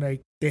the point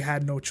like they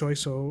had no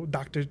choice. So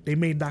they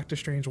made Doctor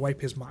Strange wipe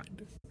his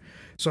mind.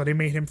 So they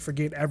made him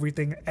forget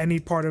everything, any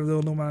part of the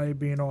Illuminati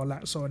being all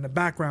that. So in the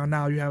background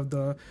now you have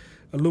the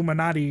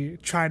Illuminati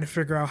trying to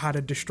figure out how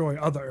to destroy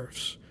other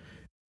Earths.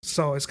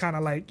 So it's kind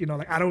of like, you know,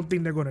 like I don't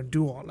think they're gonna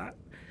do all that.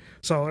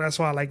 So that's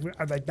why like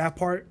that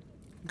part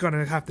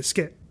gonna have to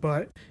skip.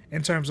 But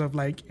in terms of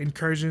like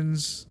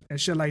incursions and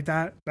shit like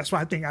that, that's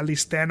why I think at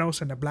least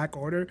Thanos and the Black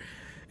Order,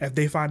 if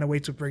they find a way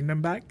to bring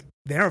them back,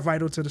 they're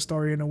vital to the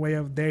story in a way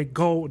of they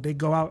go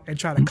out and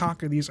try to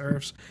conquer these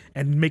Earths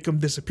and make them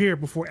disappear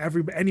before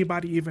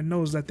anybody even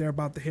knows that they're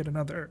about to hit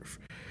another Earth.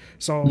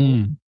 So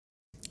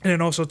and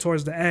then also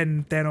towards the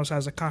end, Thanos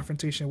has a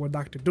confrontation with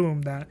Doctor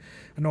Doom that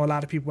I know a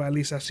lot of people at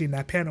least have seen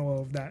that panel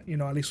of that, you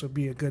know, at least would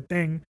be a good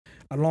thing.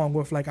 Along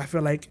with like, I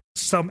feel like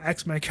some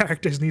X-Men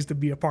characters needs to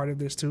be a part of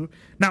this too.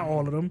 Not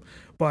all of them,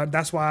 but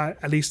that's why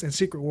at least in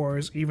Secret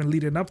Wars, even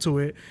leading up to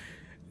it,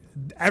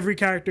 every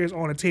character is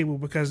on the table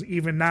because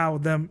even now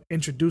them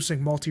introducing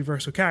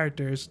multiversal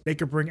characters, they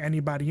could bring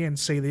anybody in,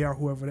 say they are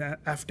whoever the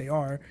F they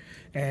are,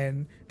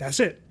 and that's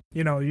it.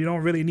 You know, you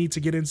don't really need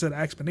to get into the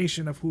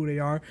explanation of who they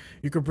are.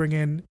 You could bring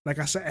in, like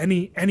I said,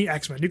 any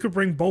X-Men. You could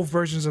bring both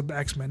versions of the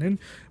X-Men in,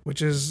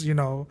 which is, you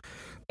know,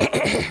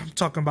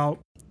 talking about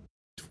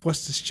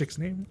what's this chick's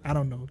name? I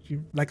don't know.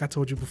 Like I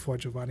told you before,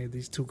 Giovanni,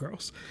 these two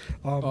girls.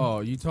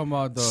 You talking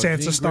about the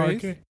Sansa Jean Stark?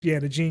 Greys? Yeah,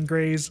 the Jean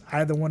Greys.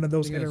 Either one of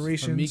those I think that's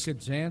iterations. Mika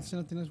Jansen,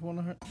 I think that's one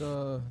of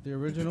her, the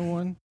original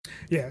one.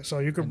 Yeah, so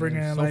you could And bring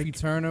then in Sophie like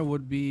Turner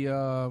would be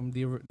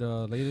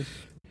the latest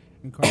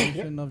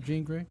incarnation of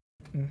Jean Grey.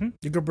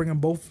 You could bring in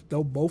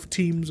both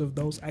teams of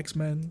those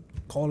X-Men.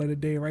 Call it a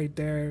day right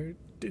there.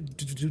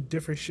 Do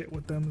different shit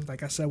with them.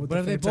 Like I said, with But the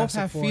if they both Fantastic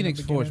have Four in the Phoenix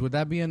Force, beginning. would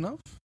that be enough?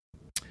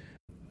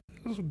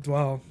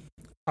 Well,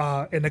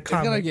 in the It's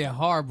gonna comic, get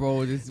hard,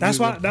 bro. that's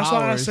why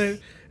I said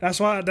that's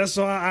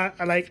why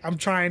I like I'm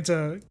trying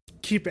to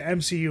keep it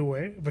MCU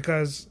way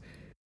because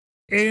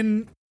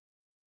in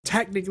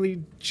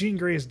technically Jean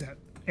Grey is dead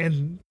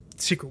in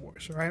Secret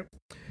Wars, right?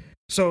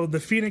 So the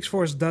Phoenix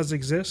Force does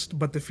exist,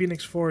 but the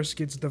Phoenix Force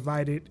gets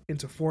divided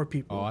into 4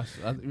 people. Oh,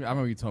 I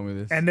remember you told me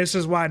this. And this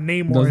is why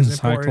Namor Doesn't is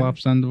important.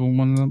 Cyclops end up with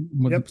one of them?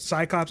 Yep,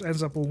 Cyclops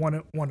ends up with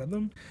one of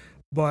them,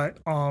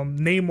 but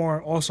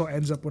Namor also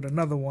ends up with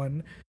another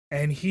one,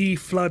 and he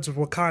floods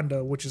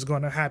Wakanda, which is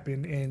going to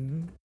happen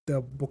in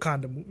the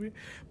Wakanda movie.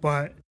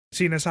 But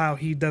seeing as how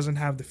he doesn't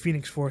have the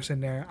Phoenix Force in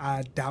there,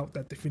 I doubt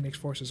that the Phoenix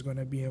Force is going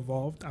to be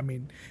involved. I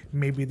mean,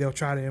 maybe they'll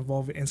try to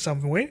involve it in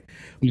some way.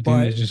 You But-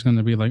 think it's just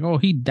gonna be like, oh,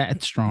 he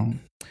that strong?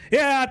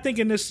 Yeah, I think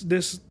in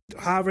this,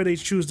 however they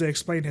choose to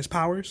explain his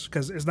powers,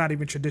 because it's not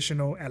even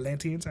traditional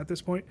Atlanteans at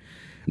this point.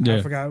 Yeah.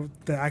 I forgot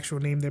the actual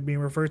name they're being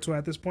referred to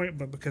at this point,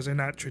 but because they're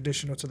not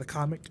traditional to the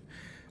comic,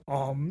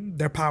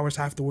 their powers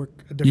have to work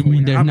a You different mean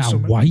way. they're I'm not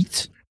assuming.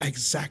 white?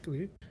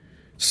 Exactly.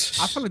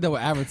 I feel like they were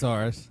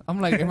avatars. I'm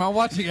like, am I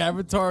watching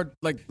Avatar,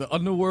 like the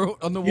underwater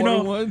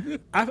know, one?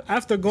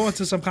 After going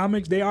to some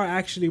comics, they are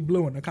actually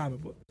blue in the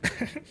comic book.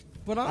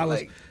 But I was-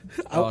 like,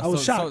 I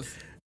was shocked.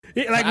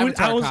 Yeah, the like when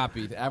Avatar I was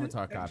copy. The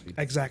Avatar copy.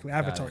 exactly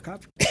Avatar it.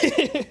 copy.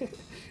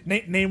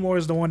 Namor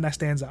is the one that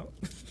stands out.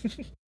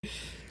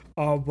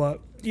 But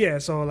yeah,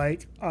 so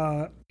like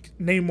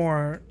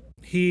Namor,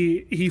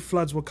 he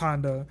floods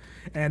Wakanda,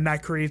 and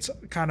that creates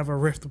kind of a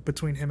rift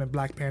between him and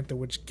Black Panther,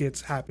 which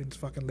happens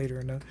fucking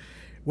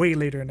way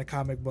later in the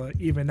comic. But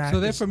even that, So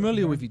they're is-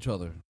 familiar with each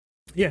other.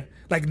 yeah,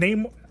 like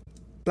Namor.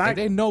 Black, Like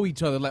they know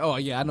each other. Like, oh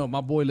yeah, I know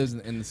my boy lives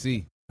in the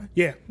sea.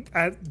 yeah,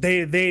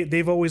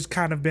 they've always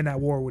kind of been at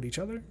war with each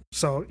other.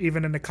 So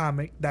even in the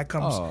comic, that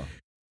comes. Oh,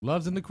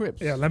 loves in the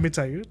crypts. Yeah, let me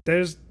tell you,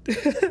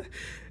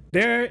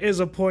 there is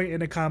a point in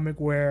the comic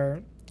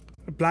where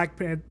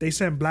they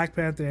send Black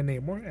Panther and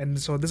Namor, and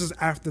so this is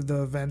after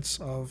the events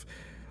of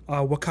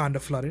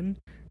Wakanda flooding,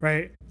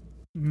 right?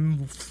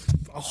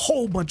 a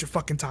whole bunch of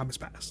fucking time has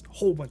passed. A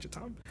whole bunch of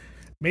time.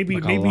 Maybe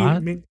Like a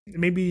lot?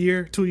 maybe a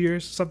year, 2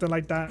 years, something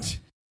like that.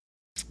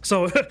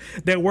 So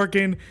they're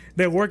working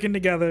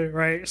together,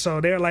 right? So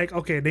they're like,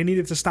 okay, they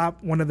needed to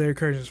stop one of their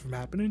incursions from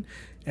happening,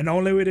 and the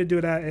only way to do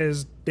that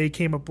is they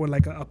came up with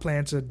like a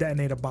plan to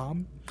detonate a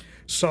bomb.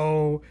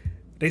 So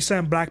they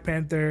sent Black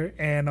Panther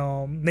and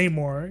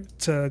Namor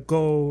to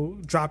go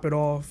drop it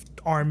off,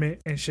 arm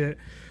it and shit.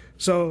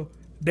 So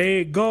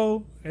they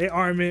go, they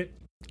arm it,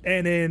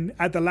 and then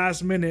at the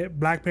last minute,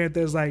 Black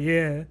Panther is like,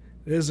 yeah,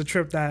 this is a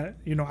trip that,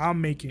 you know,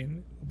 I'm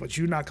making, but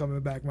you not coming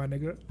back, my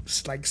nigga.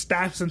 It's like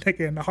stabs the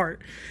nigga in the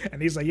heart.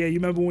 And he's like, yeah, you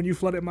remember when you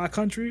flooded my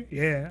country?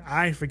 Yeah,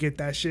 I ain't forget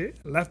that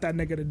shit. Left that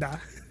nigga to die.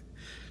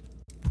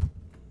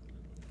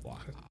 Wow.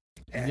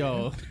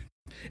 Yo.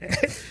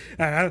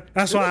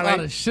 That's why I a lot like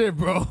of shit,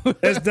 bro.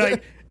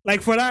 it's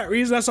like for that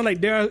reason, that's why,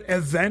 like, there are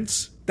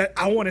events that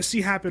I want to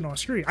see happen on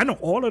screen. I know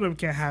all of them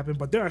can't happen,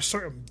 but there are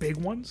certain big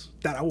ones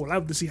that I would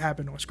love to see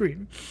happen on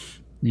screen.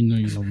 You know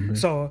you love me.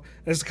 So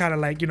it's kind of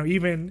like, you know,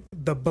 even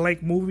the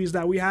blank movies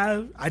that we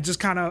have, I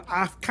kind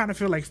of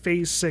feel like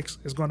Phase 6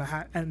 is going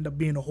to end up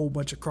being a whole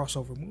bunch of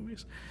crossover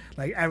movies,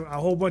 like a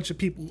whole bunch of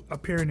people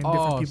appearing in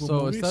different people's so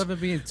movies. instead of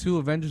it being 2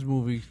 Avengers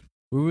movies,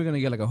 we were gonna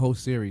get like a whole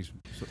series,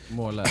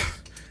 more or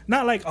less.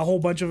 Not like a whole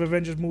bunch of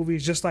Avengers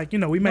movies, just like, you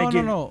know, we might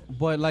get no,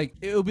 but like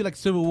it would be like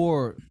Civil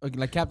War,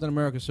 like Captain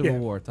America Civil Yeah,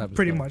 War type of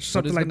pretty stuff. much, But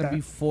something it's like gonna that.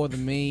 be for the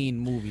main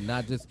movie,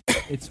 not just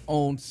its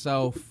own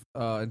self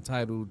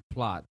entitled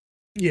plot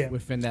yeah.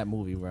 within that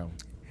movie realm.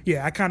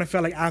 Yeah, I kind of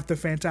felt like after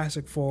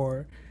Fantastic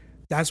Four,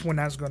 that's when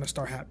that's going to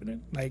start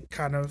happening. Like,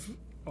 kind of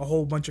a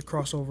whole bunch of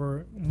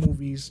crossover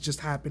movies just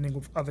happening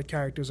with other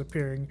characters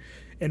appearing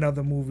in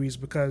other movies.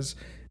 Because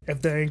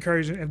if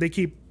they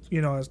keep,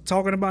 you know,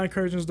 talking about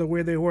incursions the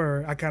way they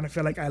were, I kind of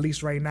feel like at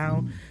least right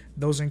now,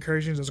 those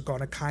incursions is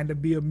going to kind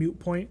of be a mute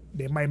point.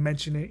 They might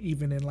mention it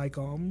even in like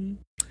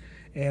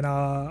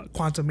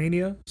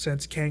Quantumania,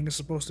 since Kang is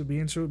supposed to be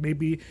into it.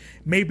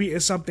 Maybe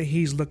it's something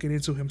he's looking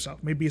into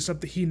himself. Maybe it's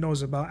something he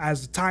knows about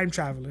as a time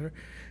traveler.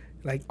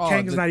 Like,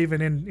 Kang is not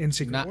even in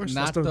Secret Wars.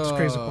 That's the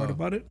crazy part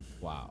about it.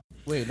 Wow.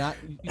 Wait,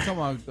 you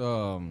talking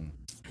about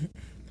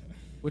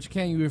which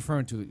Kang you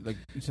referring to? Like,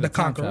 you said The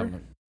Conqueror.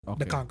 traveler. Okay.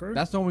 The Conqueror.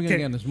 That's the one we're gonna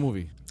get in this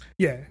movie.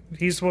 Yeah,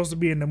 he's supposed to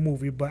be in the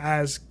movie, but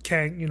as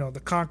Kang, you know, the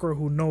Conqueror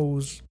who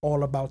knows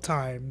all about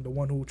time, the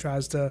one who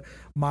tries to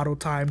model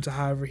time to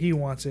however he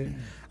wants it,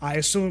 I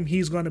assume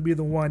he's going to be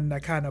the one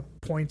that kind of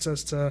points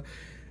us to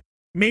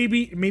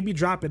maybe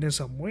drop it in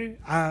some way.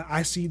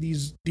 I see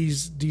these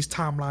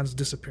timelines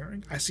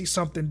disappearing. I see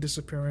something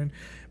disappearing.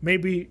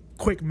 Maybe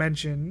quick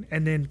mention,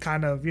 and then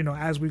kind of, you know,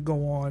 as we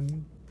go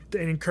on,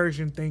 the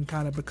incursion thing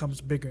kind of becomes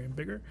bigger and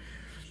bigger.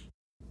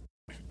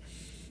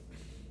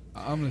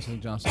 I'm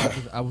listening, John. So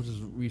I was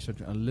just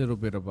researching a little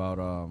bit about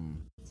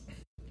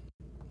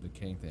the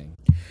King thing,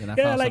 and I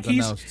found like something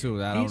else too.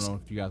 That I don't know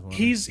if you guys want.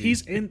 He's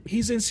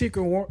in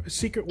Secret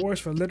Wars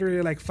for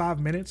literally like 5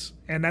 minutes,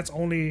 and that's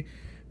only.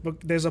 But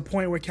there's a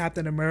point where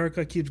Captain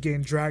America keeps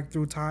getting dragged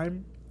through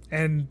time,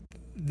 and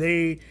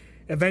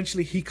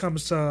he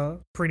comes to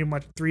pretty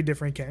much 3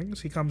 different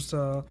Kangs. He comes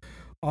to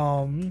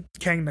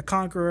Kang the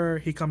Conqueror.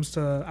 He comes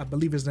to, I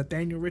believe, is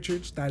Nathaniel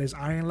Richards. That is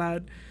Iron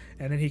Lad.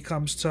 And then he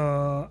comes to,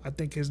 I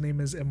think his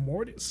name is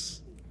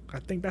Immortus. I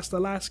think that's the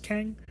last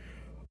Kang.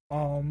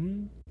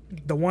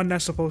 The one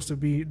that's supposed to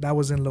be, that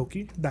was in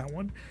Loki, that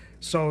one.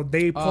 So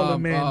they pull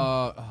him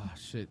in.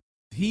 Shit.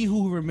 He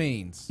Who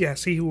Remains.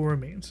 Yes, He Who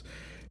Remains.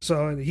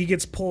 So he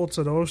gets pulled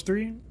to those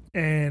 3,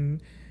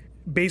 and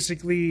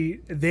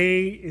basically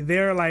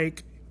they're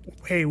like,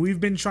 hey,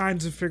 we've been trying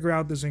to figure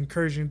out this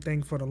incursion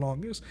thing for the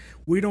longest.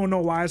 We don't know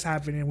why it's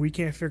happening. We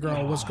can't figure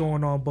out what's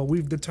going on, but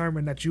we've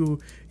determined that you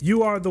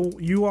are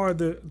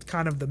the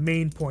kind of the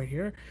main point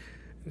here.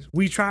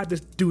 We tried to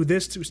do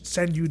this to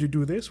send you to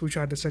do this. We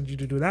tried to send you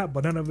to do that,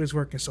 but none of it's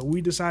working. So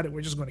we decided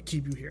we're just going to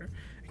keep you here.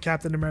 And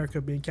Captain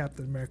America, being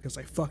Captain America, is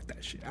like, fuck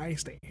that shit. I ain't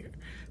staying here.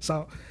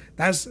 So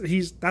that's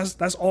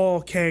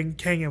all Kang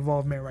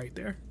involvement right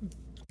there.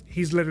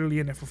 He's literally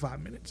in there for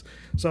 5 minutes.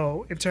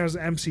 So in terms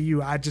of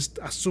MCU, I just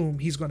assume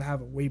he's going to have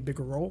a way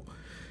bigger role.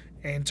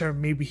 And in terms,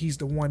 maybe he's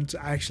the one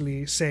to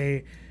actually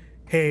say,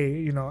 hey,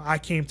 you know, I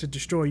came to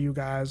destroy you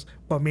guys.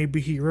 But maybe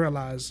he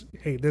realized,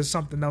 hey, there's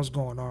something else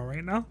going on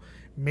right now.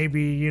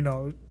 Maybe, you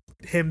know,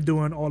 him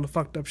doing all the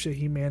fucked up shit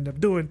he may end up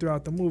doing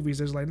throughout the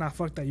movies is like, nah,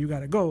 fuck that, you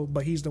got to go.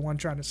 But he's the one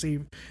trying to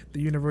save the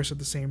universe at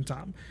the same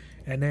time.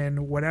 And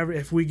then whatever,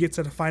 if we get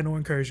to the final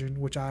incursion,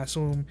 which I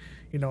assume,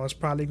 you know, is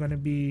probably going to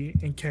be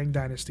in Kang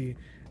Dynasty,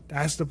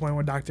 that's the point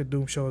where Doctor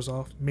Doom shows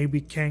off. Maybe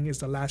Kang is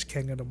the last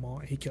Kang of them all,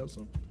 and he kills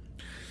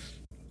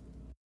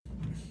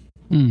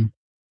him.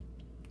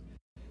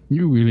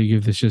 You really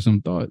give this shit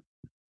some thought.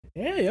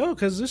 Yeah, yo,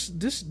 because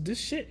this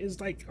shit is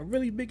like a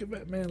really big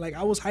event, man. Like,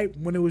 I was hyped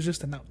when it was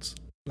just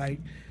announced. Like,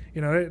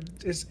 you know,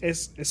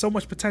 it's so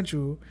much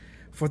potential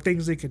for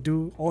things they could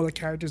do, all the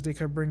characters they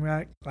could bring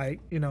back. Like,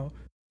 you know,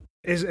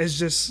 it's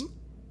just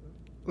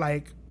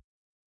like,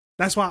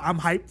 that's why I'm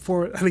hyped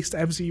for at least the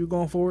MCU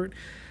going forward.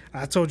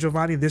 I told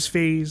Giovanni this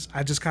phase,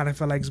 I just kind of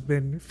feel like it's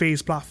been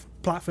phase plot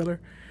filler,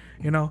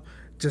 you know,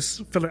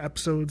 just filler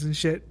episodes and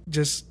shit.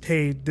 Just,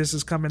 hey, this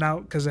is coming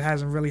out because it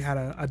hasn't really had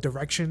a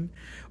direction.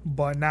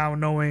 But now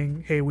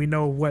knowing, hey, we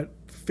know what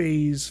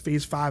phase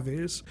 5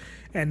 is,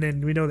 and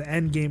then we know the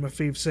end game of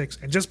phase 6.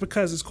 And just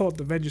because it's called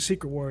the Avengers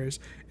Secret Wars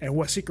and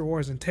what Secret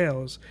Wars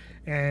entails,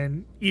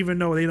 and even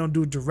though they don't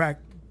do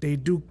direct, they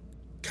do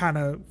kind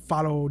of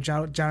follow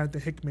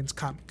Jonathan Hickman's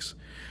comics.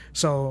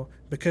 So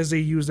because they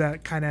use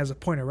that kind of as a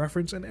point of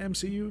reference in the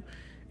MCU,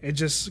 it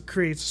just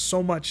creates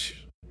so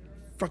much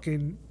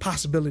fucking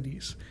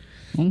possibilities.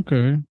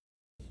 Okay.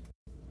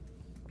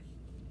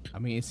 I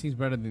mean, it seems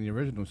better than the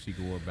original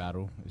Secret War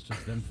battle. It's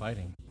just them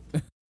fighting.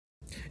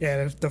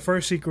 Yeah,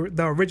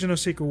 the original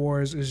Secret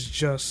Wars is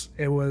just,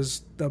 it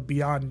was the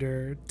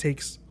Beyonder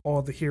takes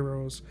all the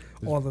heroes,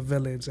 all the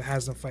villains, and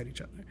has them fight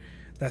each other.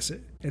 That's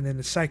it. And then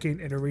the second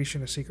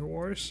iteration of Secret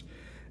Wars,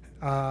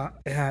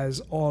 it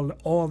has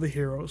all the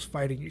heroes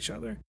fighting each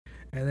other.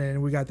 And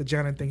then we got the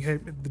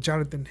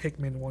Jonathan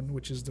Hickman one,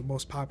 which is the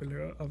most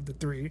popular of the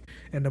three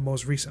and the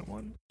most recent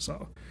one.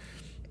 So,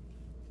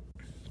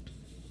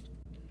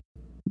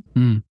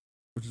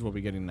 Which is what we're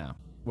getting now.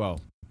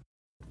 Well,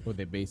 what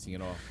they're basing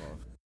it off of.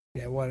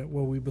 yeah, what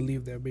we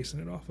believe they're basing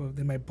it off of.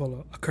 They might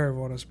pull a curve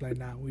on us, like,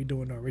 nah, we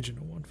doing the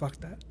original one. Fuck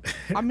that.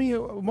 I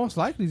mean, most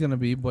likely it's gonna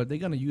be, but they're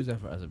gonna use that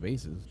as a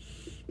basis.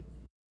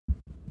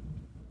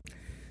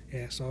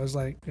 Yeah, so it's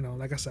like, you know,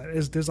 like I said,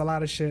 there's a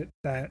lot of shit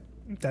that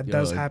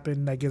does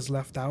happen that gets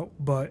left out,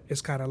 but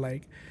it's kind of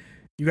like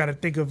you got to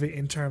think of it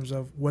in terms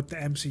of what the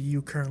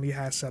MCU currently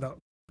has set up,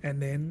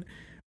 and then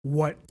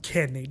what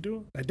can they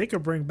do? Like, they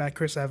could bring back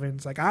Chris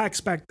Evans. Like, I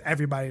expect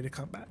everybody to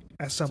come back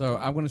at some point. So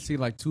I'm gonna see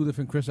like two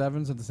different Chris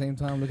Evans at the same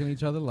time looking at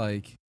each other.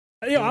 Like,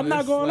 Yo, I'm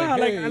not going to lie.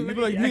 hey, you look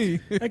like me.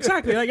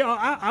 Exactly. Like,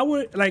 I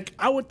would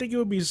think it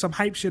would be some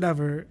hype shit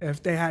ever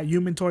if they had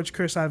Human Torch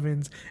Chris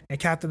Evans and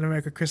Captain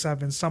America Chris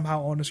Evans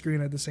somehow on the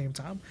screen at the same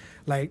time.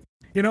 Like,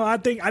 you know, I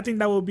think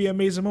that would be an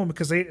amazing moment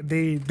because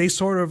they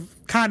sort of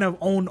kind of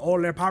own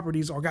all their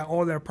properties or got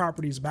all their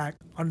properties back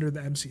under the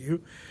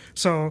MCU.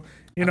 So,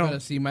 you know, I'm gonna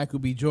see Michael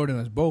B. Jordan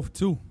as both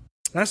too.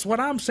 That's what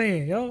I'm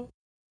saying, yo.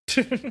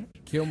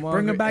 Killmonger,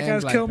 bring him back and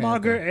as Black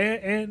Killmonger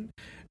Panther.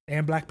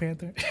 and Black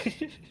Panther.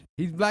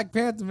 He's Black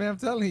Panther, man. I'm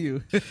telling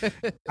you.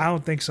 I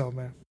don't think so,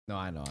 man. No,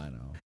 I know.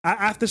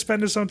 After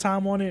spending some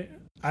time on it,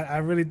 I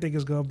really think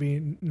it's gonna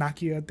be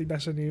Nakia. I think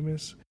that's her name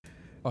is.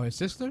 Oh, his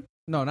sister?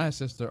 No, not his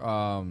sister.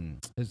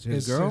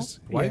 His girl,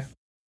 wife.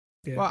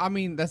 Yeah. Well, I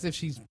mean, that's if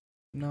she's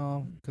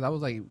no, because I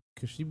was like,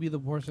 could she be the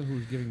person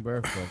who's giving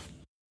birth? But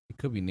it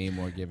could be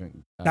Namor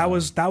giving. That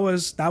was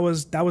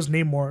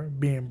Namor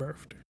being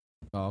birthed.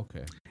 Oh,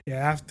 okay. Yeah,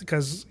 after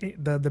because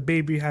the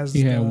baby has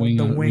the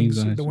wings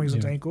on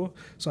his ankle,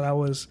 so that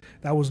was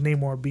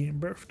Namor being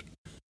birthed.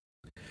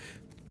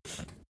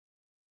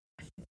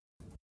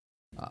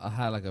 I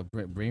had like a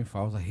brain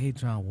fart. I was like, hey,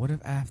 John, what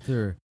if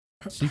after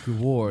Secret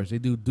Wars they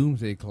do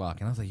Doomsday Clock?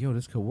 And I was like, yo,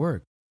 this could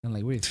work. And I'm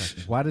like, wait a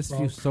second, why does this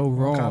feel so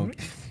wrong?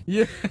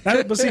 Yeah,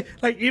 but see,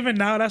 like even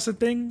now, that's the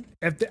thing.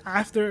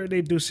 After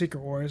they do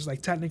Secret Wars,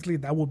 like technically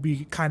that would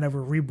be kind of a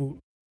reboot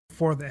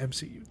for the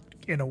MCU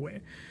in a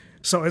way.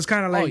 So it's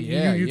kind of like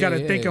you got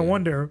to think and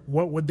wonder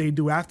what would they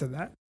do after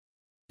that.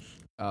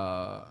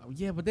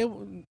 Yeah, but they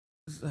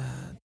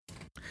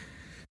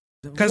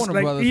because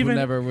Warner Brothers would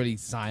never really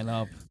sign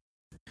up.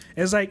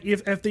 It's like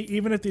if they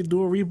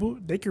do a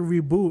reboot, they can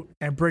reboot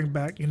and bring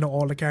back, you know,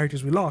 all the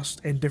characters we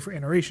lost in different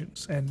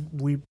iterations, and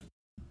we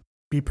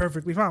be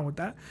perfectly fine with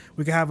that.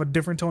 We could have a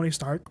different Tony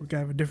Stark, we could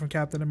have a different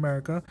Captain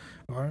America,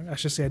 or I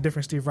should say a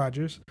different Steve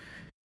Rogers.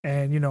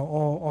 And, you know,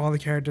 all the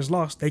characters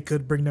lost, they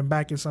could bring them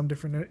back in some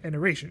different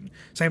iteration.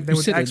 Same thing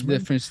with X-Men. A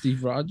different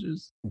Steve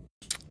Rogers?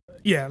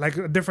 Yeah, like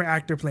a different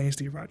actor playing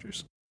Steve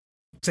Rogers.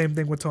 Same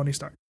thing with Tony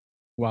Stark.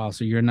 Wow,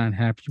 so you're not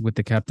happy with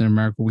the Captain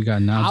America we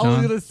got now, John? I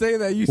was gonna say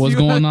that. What's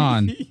going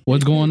on?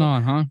 What's going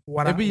on, huh?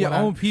 It be your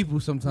own people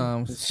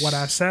sometimes. What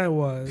I said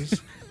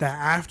was that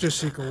after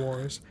Secret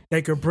Wars,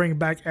 they could bring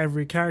back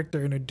every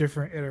character in a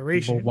different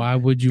iteration. But why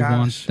would you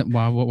want?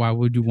 Why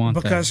would you want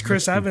that? Because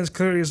Chris Evans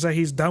clearly said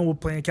he's done with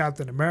playing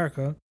Captain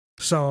America.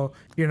 So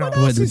you know,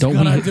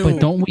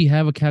 don't we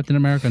have a Captain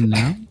America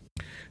now?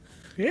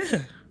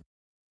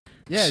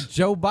 Yeah,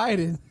 Joe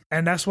Biden.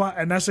 And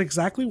that's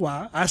exactly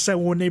why I said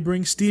when they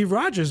bring Steve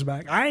Rogers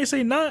back. I ain't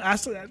say none. I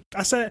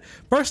said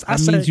first I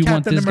said you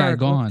Captain want this America.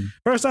 Guy gone.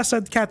 First I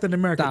said Captain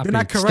America. Stop then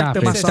I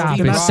corrected myself.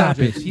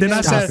 Then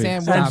I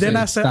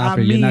said I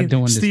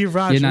mean Steve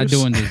Rogers. You're not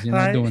doing this. You're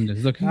not doing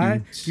this. Look at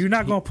you. You're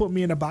not gonna put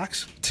me in a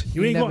box.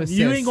 You ain't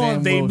gonna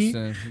invade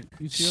me.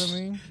 You see what I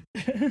mean?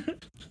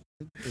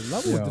 The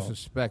level of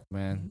disrespect,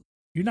 man.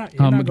 You're not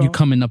you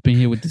coming up in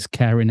here with this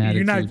Karen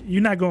attitude.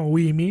 You're not gonna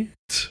wee me.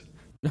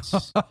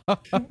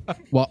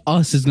 Well,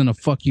 us is gonna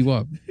fuck you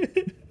up.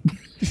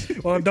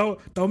 Well,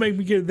 don't make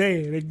me get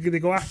there. They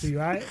go after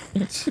you, all right?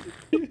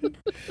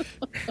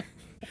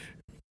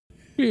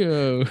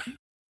 Yo.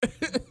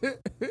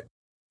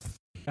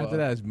 After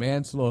that is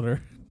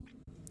manslaughter.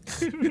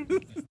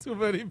 Too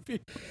many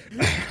people.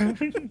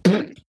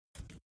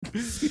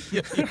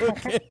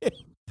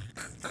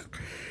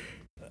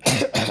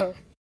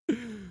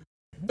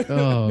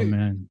 Oh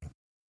man,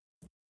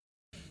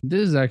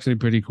 this is actually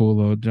pretty cool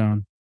though,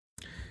 John.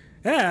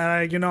 Yeah,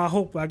 like, I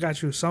hope I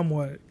got you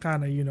somewhat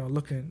kind of,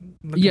 looking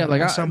Yeah,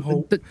 like at some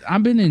hope.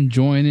 I've been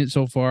enjoying it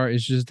so far.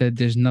 It's just that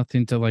there's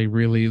nothing to like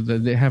really.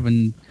 They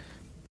haven't.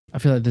 I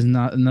feel like there's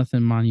not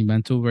nothing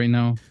monumental right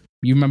now.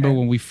 You remember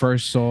when we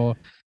first saw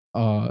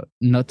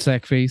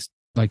Nutsack Face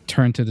like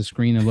turn to the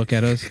screen and look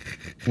at us?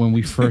 When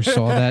we first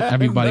saw that,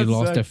 everybody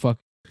lost their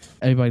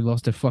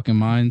fucking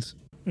minds.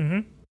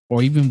 Mm-hmm.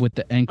 Or even with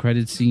the end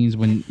credit scenes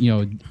when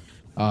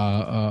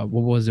what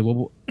was it?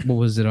 What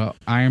was it?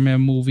 Iron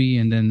Man movie,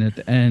 and then at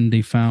the end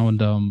they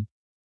found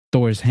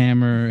Thor's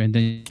hammer, and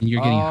then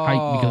you're getting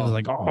hyped because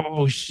like,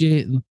 oh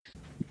shit!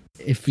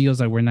 It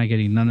feels like we're not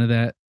getting none of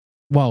that.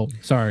 Well,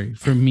 sorry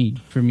for me,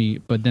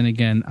 but then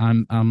again,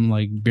 I'm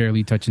like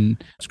barely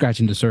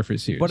scratching the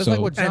surface here. But it's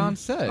like what John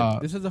said.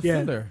 This is a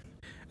filler.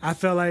 I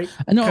feel like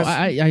no,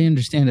 I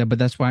understand that, but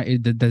that's why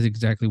that's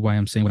exactly why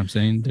I'm saying what I'm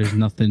saying. There's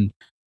nothing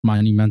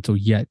monumental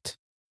yet.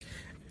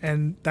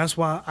 And that's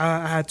why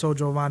I had told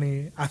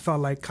Giovanni I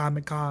felt like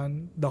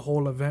Comic-Con, the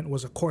whole event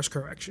was a course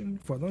correction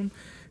for them,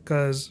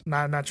 because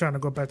not trying to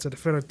go back to the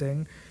filler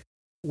thing,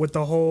 with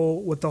the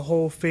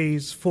whole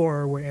phase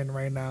 4 we're in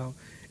right now,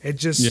 it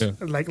just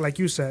like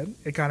you said,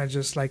 it kind of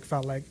just like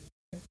felt like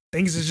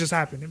things is just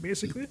happening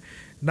basically.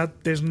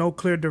 There's no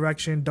clear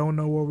direction, don't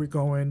know where we're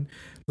going.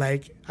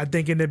 Like, I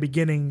think in the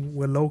beginning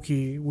with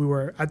Loki,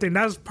 I think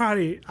that's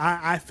probably,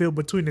 I feel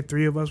between the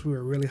three of us, we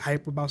were really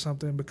hyped about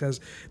something, because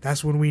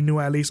that's when we knew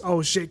at least,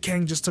 oh shit,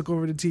 Kang just took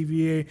over the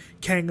TVA,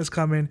 Kang is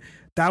coming.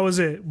 That was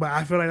it. But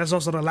I feel like that's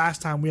also the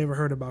last time we ever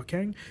heard about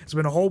Kang. It's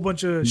been a whole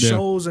bunch of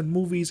shows and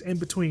movies in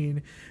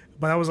between,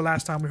 but that was the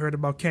last time we heard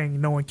about Kang,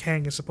 knowing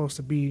Kang is supposed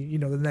to be,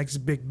 the next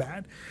big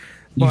bad.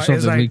 But you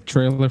saw the leaked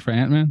trailer for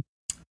Ant-Man?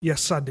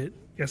 Yes, I did.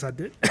 I was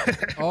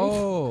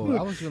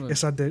gonna.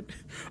 Yes, I did.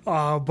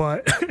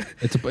 But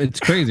it's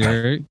crazy,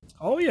 right?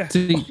 Oh yeah.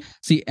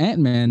 See,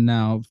 Ant-Man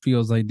now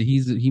feels like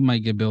he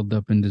might get built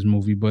up in this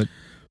movie, but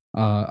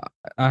I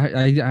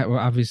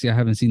obviously I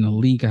haven't seen the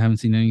leak. I haven't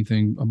seen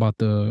anything about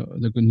the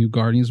new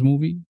Guardians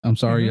movie. I'm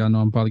sorry, I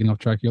know I'm probably getting off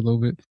track here a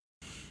little bit.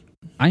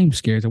 I am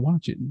scared to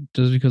watch it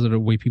just because of the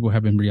way people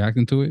have been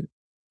reacting to it,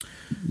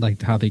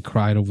 like how they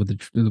cried over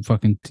the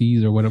fucking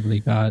tease or whatever they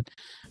got.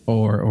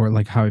 Or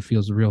like how it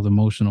feels real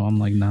emotional. I'm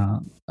like,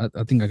 nah.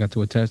 I think I got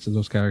to attach to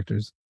those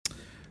characters.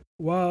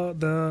 Well, with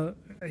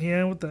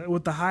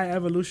the high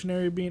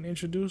evolutionary being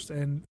introduced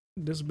and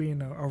this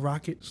being a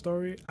Rocket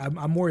story,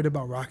 I'm worried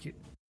about Rocket.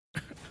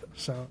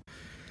 So,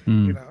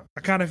 I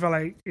kind of feel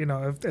like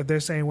if they're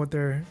saying what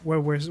they're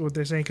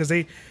saying, because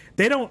they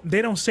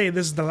don't say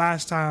this is the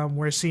last time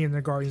we're seeing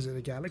the Guardians of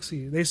the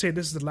Galaxy. They say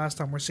this is the last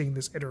time we're seeing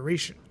this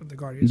iteration of the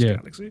Guardians of the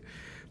Galaxy.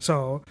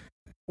 So,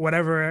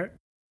 whatever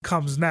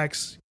comes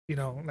next,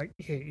 like,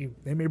 hey,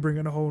 they may bring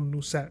in a whole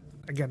new set,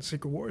 again,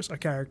 Secret Wars of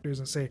characters,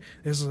 and say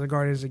this is the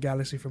Guardians of the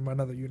Galaxy from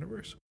another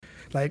universe.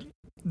 Like,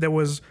 there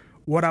was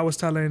what I was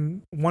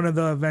telling, one of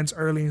the events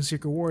early in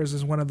Secret Wars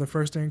is one of the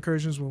first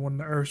incursions when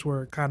the Earths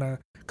were kind of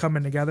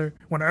coming together.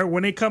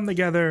 When they come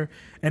together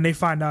and they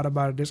find out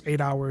about it, there's 8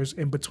 hours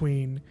in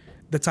between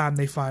the time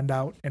they find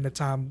out and the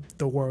time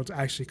the worlds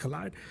actually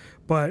collide.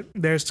 But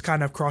there's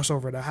kind of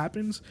crossover that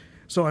happens.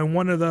 So in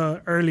one of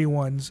the early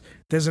ones,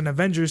 there's an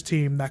Avengers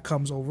team that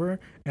comes over,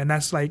 and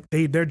that's like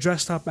they're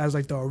dressed up as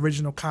like the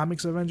original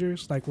comics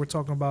Avengers. Like, we're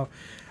talking about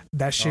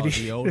that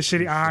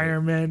shitty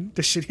Iron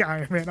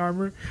Man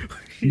armor.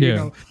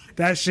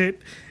 That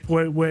shit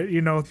with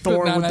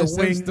Thor with the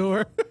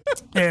wing.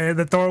 And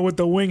the Thor with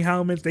the wing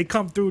helmets, they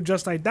come through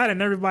just like that,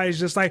 and everybody's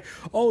just like,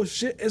 oh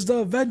shit, it's the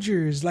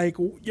Avengers. Like,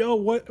 yo,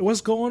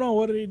 what's going on?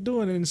 What are they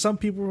doing? And some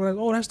people were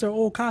like, oh, that's their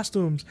old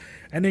costumes.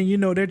 And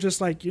then they're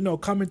just like,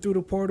 coming through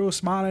the portal,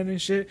 smiling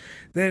and shit.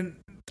 Then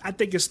I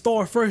think it's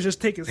Thor first,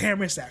 just take his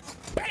hammer and stack,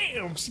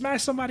 bam,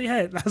 smash somebody's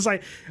head. I was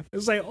like,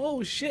 it's like,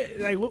 oh shit,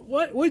 like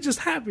what just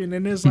happened?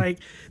 And it's like,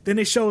 then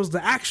it shows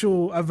the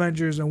actual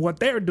Avengers and what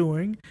they're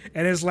doing,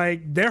 and it's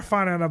like they're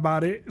finding out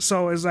about it.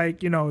 So it's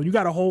like, you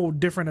got a whole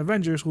different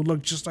Avengers who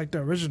look just like the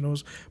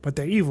originals, but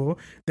they're evil.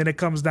 Then it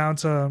comes down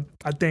to,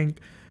 I think,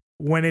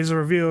 when it's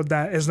revealed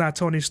that it's not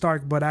Tony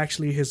Stark, but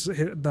actually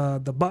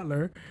the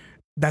butler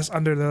that's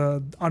under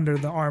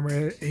the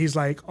armor. He's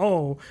like,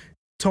 oh,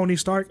 Tony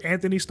Stark,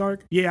 Anthony Stark.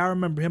 Yeah, I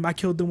remember him. I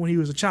killed him when he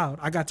was a child.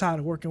 I got tired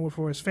of working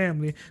for his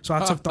family, so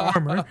I took the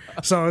armor.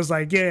 So it's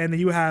like, yeah, and then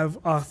you have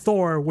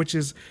Thor, which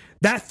is,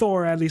 that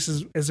Thor at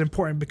least is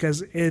important,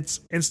 because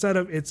it's, instead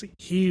of it's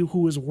he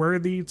who is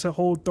worthy to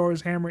hold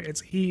Thor's hammer, it's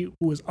he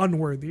who is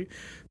unworthy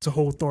to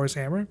hold Thor's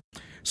hammer.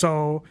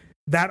 So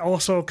that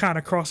also kind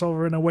of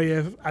crossover in a way.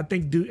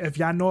 If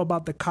y'all know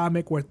about the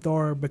comic where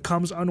Thor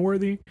becomes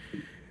unworthy.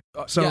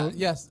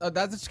 Yes,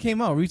 that just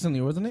came out recently,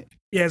 wasn't it?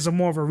 Yeah, it's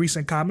more of a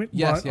recent comic.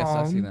 Yes,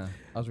 I've seen that.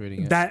 I was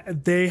reading it.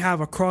 That they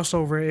have a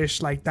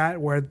crossover-ish like that,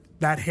 where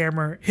that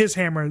hammer, his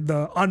hammer,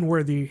 the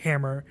unworthy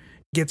hammer,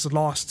 gets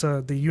lost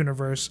to the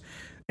universe,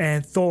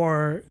 and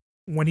Thor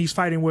when he's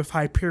fighting with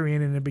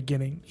Hyperion in the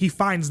beginning, he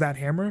finds that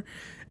hammer,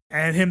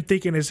 and him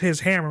thinking it's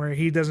his hammer,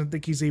 he doesn't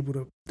think he's able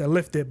to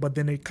lift it. But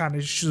then it kind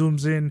of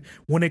zooms in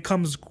when it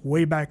comes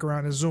way back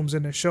around and zooms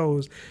in and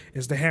shows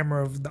is the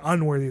hammer of the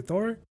unworthy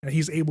Thor, and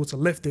he's able to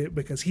lift it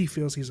because he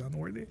feels he's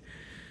unworthy.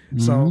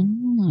 So,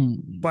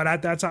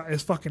 but that's how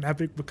it's fucking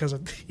epic because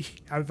of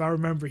if I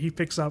remember, he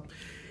picks up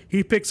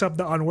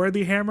the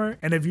unworthy hammer,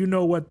 and if you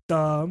know what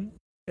the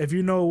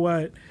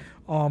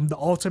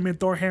ultimate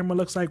Thor hammer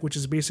looks like, which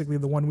is basically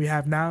the one we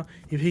have now,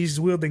 he's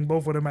wielding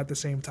both of them at the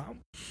same time.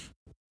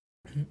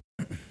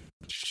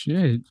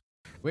 Shit.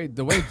 Wait,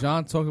 the way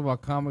John talked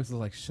about comics is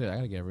like shit.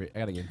 I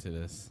gotta get into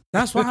this.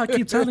 That's why I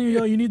keep telling you,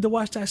 yo, you need to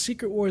watch that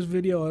Secret Wars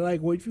video.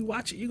 Like, well, if you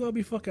watch it, you're gonna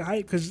be fucking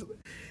hyped because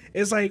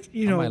it's like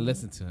I might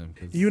listen to him.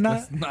 You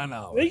not 9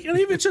 hours.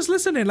 Even just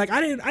listening. Like I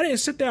didn't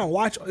sit there and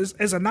watch. It's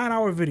a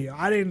 9-hour video.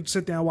 I didn't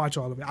sit there and watch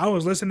all of it. I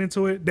was listening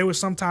to it. There was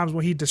some times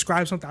when he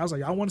described something, I was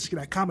like, I want to see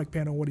that comic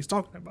panel, what he's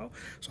talking about.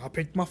 So I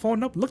picked my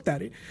phone up, looked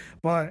at it.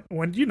 But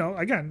when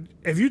again,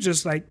 if you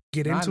just like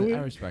get into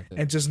it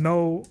and just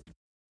know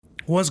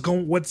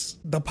what's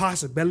the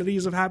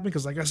possibilities of happening,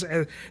 because like I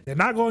said, they're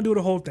not going to do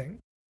the whole thing.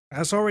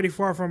 That's already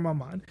far from my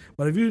mind.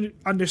 But if you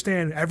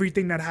understand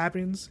everything that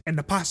happens and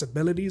the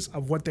possibilities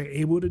of what they're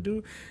able to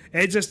do,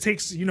 it just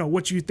takes,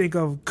 what you think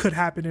of could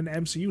happen in the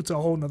MCU to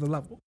a whole nother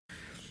level.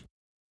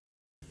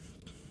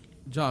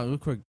 John, real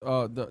quick,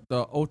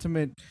 the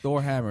ultimate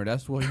Thor hammer,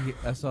 that's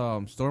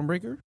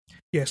Stormbreaker?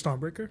 Yeah,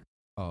 Stormbreaker.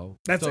 Oh.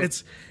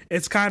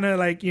 It's kind of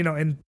like,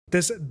 in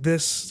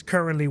this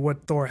currently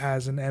what Thor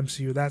has in the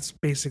MCU, that's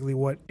basically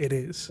what it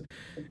is.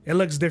 It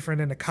looks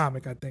different in the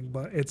comic, I think,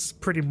 but it's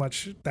pretty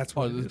much that's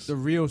what it is. The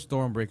real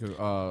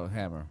Stormbreaker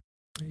hammer.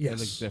 Yes. It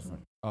looks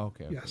different. Oh,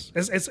 okay. Yes.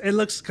 It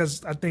looks,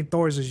 because I think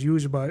Thor's is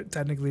huge, but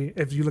technically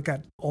if you look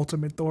at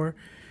Ultimate Thor,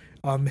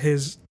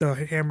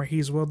 the hammer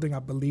he's wielding, I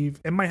believe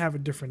it might have a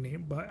different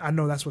name, but I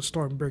know that's what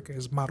Stormbreaker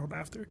is modeled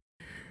after.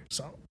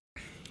 So.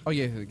 Oh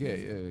yeah,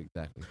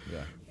 exactly.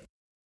 Yeah.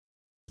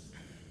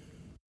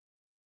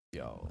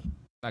 Yo,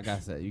 like I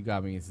said, you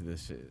got me into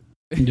this shit.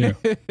 Yeah.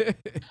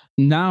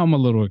 Now I'm a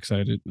little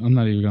excited. I'm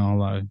not even gonna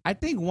lie. I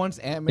think once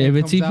Ant-Man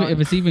if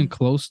it's even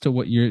close to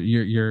what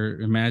you're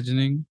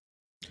imagining.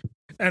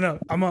 And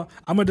I'm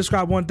gonna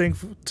describe one thing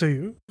to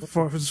you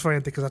for Anthony,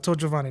 because I told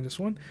Giovanni this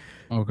one.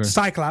 Okay.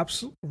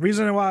 Cyclops.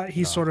 Reason why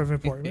he's sort of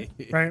important,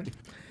 right?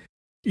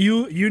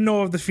 You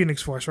know of the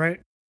Phoenix Force, right?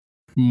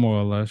 More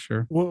or less,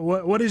 sure.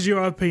 What is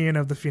your opinion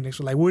of the Phoenix?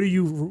 Like, what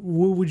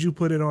would you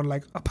put it on,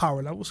 like a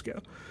power level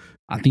scale?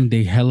 I think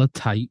they hella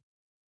tight.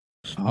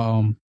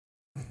 Nah,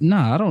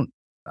 I don't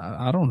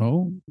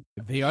know.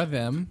 They are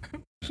them.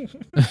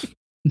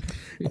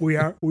 we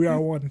are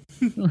one.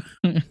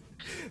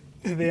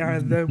 They are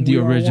them. The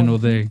original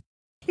they.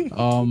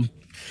 I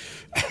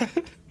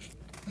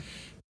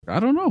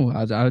don't know.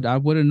 I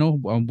wouldn't know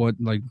what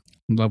like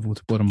level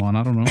to put them on.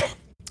 I don't know.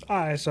 All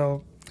right,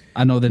 so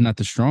I know they're not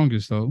the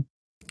strongest though,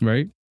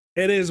 right?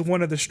 It is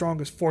one of the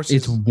strongest forces.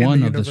 It's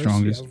one of the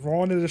strongest. Yeah,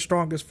 one of the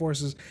strongest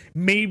forces,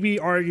 maybe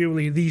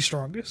arguably the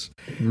strongest.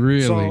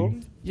 Really? So,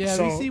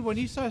 yeah. You see, when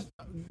you start,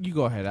 you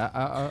go ahead.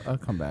 I'll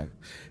come back.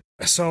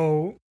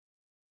 So,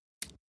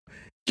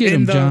 get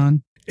him,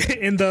 John.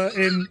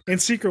 In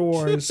Secret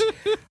Wars,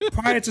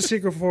 prior to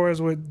Secret Wars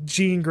with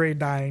Jean Grey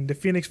dying, the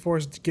Phoenix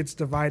Force gets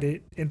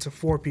divided into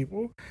 4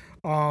 people.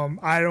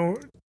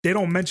 They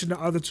don't mention the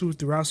other 2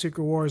 throughout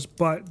Secret Wars,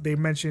 but they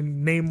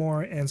mention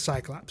Namor and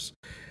Cyclops.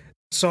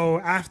 So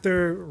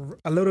after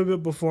a little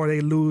bit before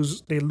they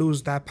lose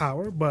that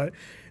power, but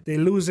they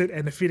lose it,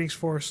 and the Phoenix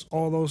Force,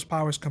 all those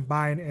powers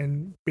combine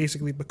and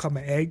basically become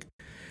an egg,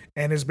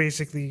 and it's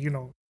basically,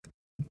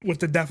 with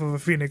the death of a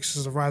phoenix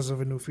is the rise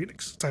of a new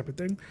phoenix type of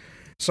thing.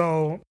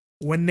 So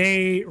when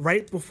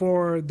right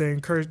before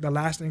the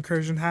last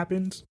incursion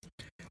happens,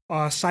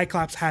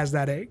 Cyclops has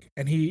that egg,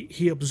 and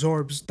he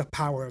absorbs the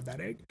power of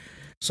that egg.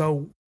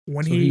 So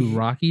he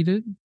Rockied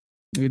it,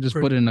 you just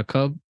put it in a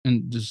cup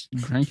and just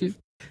drank it.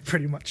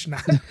 Pretty much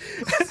not.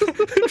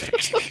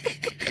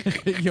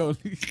 Yo.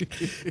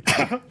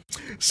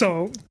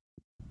 So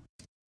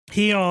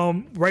he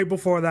right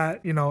before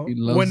that,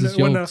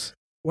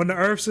 when the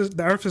earth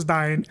is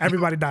dying,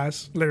 everybody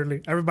dies.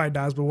 Literally, everybody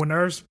dies. But when the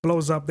earth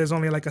blows up, there's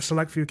only like a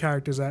select few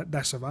characters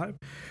that survive.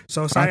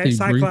 So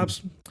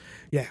Cyclops,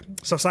 yeah.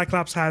 So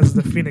Cyclops has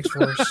the Phoenix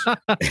Force.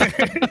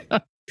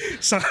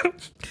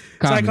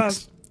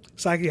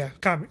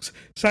 Comics.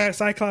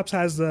 Cyclops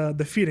has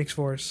the Phoenix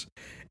Force.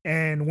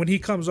 And when he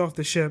comes off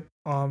the ship,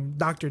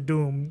 Doctor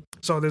Doom.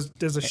 So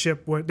there's a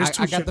ship where there's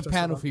 2 ships. I got the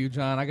panel for you,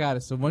 John. I got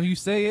it. So when you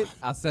say it,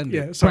 I'll send it.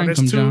 Yeah. So there's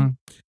 2. John.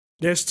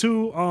 There's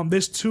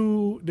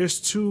two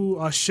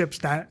ships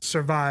that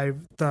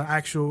survive the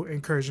actual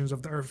incursions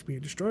of the Earth being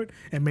destroyed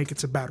and make it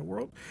to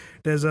Battleworld.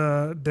 There's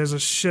a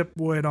ship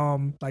with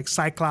like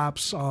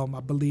Cyclops,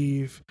 I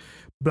believe,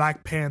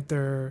 Black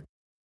Panther,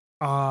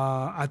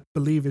 I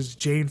believe is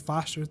Jane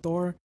Foster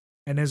Thor,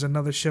 and there's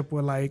another ship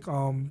with like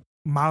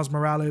Miles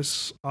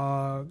Morales,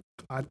 I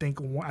think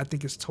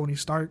it's Tony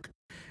Stark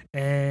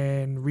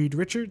and Reed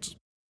Richards.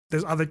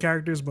 there's other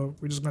characters, but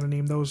we're just gonna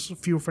name those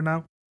few for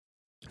now.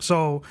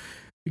 So,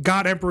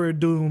 God Emperor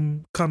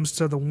Doom comes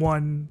to the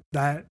one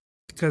that,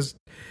 because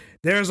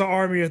there's an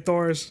army of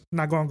Thors.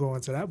 Not gonna go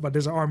into that, but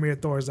there's an army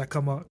of Thors that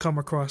come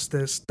across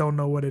this. Don't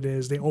know what it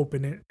is. They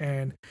open it,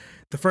 and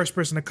the first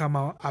person to come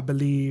out, I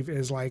believe,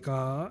 is like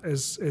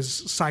is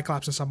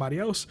Cyclops and somebody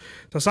else.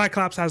 So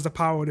Cyclops has the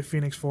power of the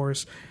Phoenix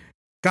Force.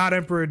 God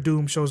Emperor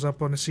Doom shows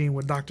up on the scene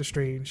with Doctor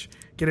Strange.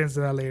 Get into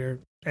that later,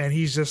 and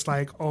he's just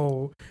like,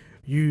 "Oh,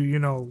 you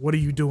know, what are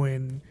you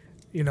doing?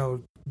 You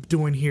know,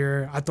 doing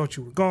here? I thought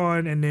you were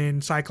gone." And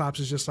then Cyclops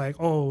is just like,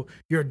 "Oh,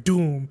 you're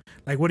Doom.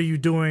 Like, what are you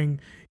doing?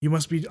 You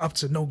must be up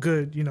to no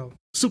good, you know,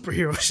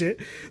 superhero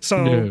shit."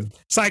 So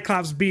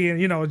Cyclops being,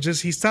 you know,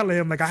 just he's telling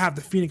him like, "I have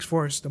the Phoenix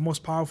Force, the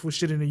most powerful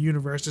shit in the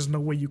universe. There's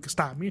no way you can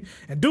stop me."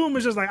 And Doom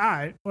is just like, "All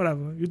right,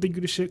 whatever. You think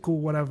you're the shit, cool,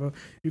 whatever.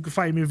 You can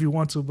fight me if you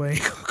want to, but it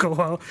ain't gonna go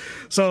well."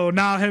 So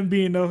now him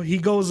being though, he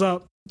goes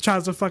up,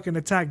 tries to fucking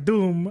attack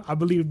Doom. I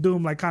believe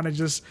Doom like kind of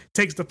just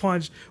takes the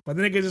punch, but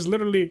the nigga just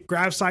literally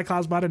grabs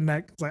Cyclops by the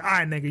neck. It's like, "All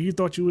right, nigga, you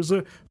thought you was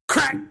a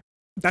crack."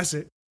 That's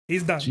it.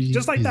 He's done. Jesus.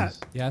 Just like that.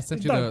 Yeah, I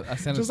sent He's you done. the. I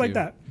sent it Just to like you.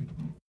 that.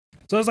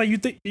 So it's like you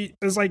think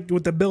it's like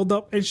with the build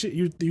up and shit.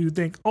 You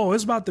think, oh,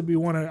 it's about to be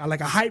one of like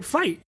a hype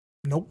fight.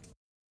 Nope.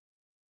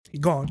 He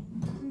gone.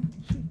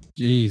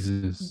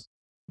 Jesus.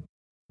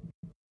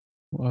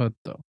 What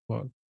the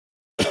fuck?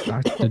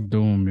 Dr.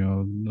 Doom,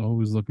 yo.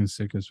 Always looking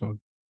sick as fuck.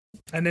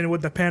 And then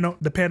with the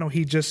panel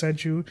he just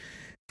sent you,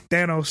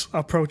 Thanos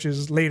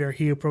approaches later.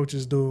 He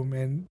approaches Doom,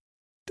 and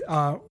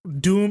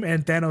Doom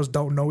and Thanos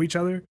don't know each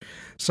other.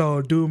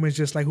 So Doom is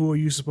just like, "Who are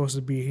you supposed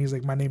to be?" He's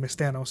like, "My name is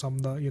Thanos. I'm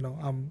the, you know,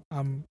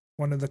 I'm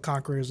one of the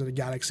conquerors of the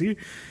galaxy,"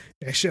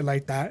 and shit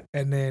like that.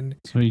 And then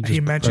So he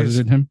just mentions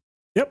credited him?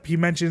 Yep,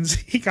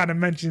 he kind of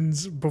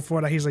mentions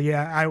before that he's like,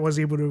 "Yeah, I was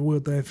able to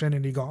wield the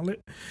Infinity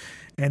Gauntlet,"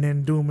 and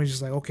then Doom is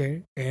just like,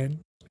 "Okay," and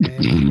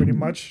pretty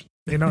much,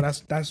 you know,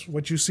 that's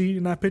what you see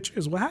in that picture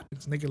is what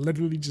happens. Nigga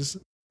literally just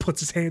puts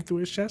his hand through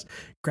his chest,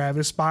 grab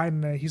his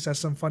spine, and he says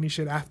some funny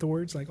shit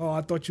afterwards, like, "Oh,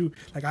 I thought you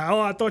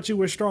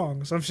were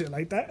strong," some shit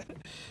like that.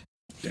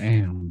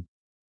 Damn.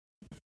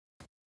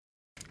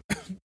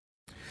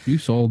 You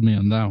sold me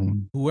on that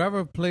one.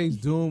 Whoever plays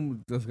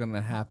Doom is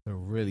gonna have to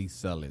really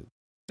sell it.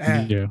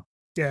 Yeah.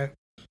 Yeah.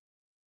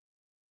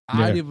 I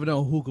Yeah. didn't even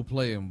know who could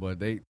play him, but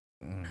they.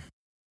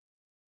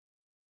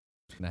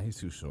 Nah, he's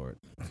too short.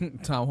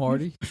 Tom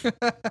Hardy,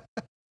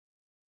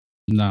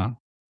 Nah.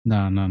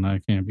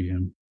 It can't be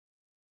him.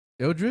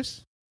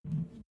 Idris.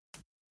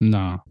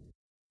 Nah.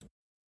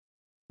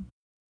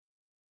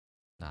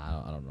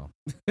 Nah, I don't know.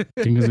 I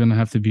think it's gonna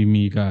have to be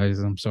me, guys.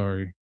 I'm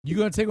sorry. You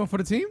gonna take one for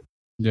the team?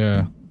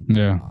 Yeah.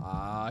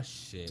 Ah,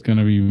 shit. It's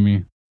gonna be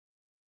me.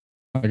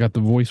 I got the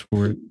voice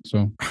for it,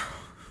 so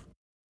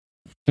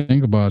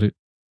think about it.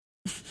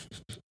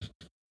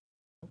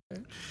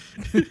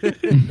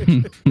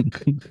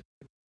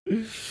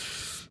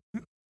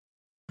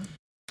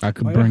 I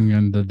could bring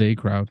in the day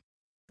crowd.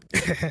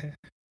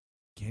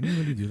 Can you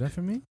really do that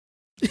for me?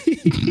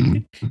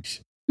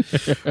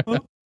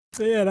 Well,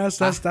 so yeah,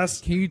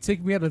 that's. Can you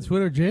take me out of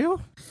Twitter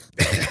jail?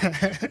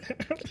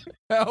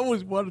 I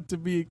always wanted to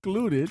be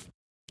included.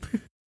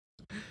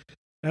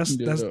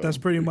 That's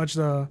pretty much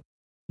the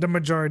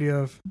majority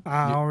of.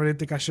 I don't really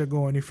think I should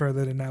go any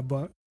further than that,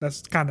 but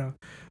that's kind of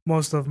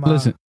most of my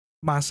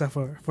mindset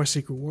for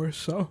Secret Wars.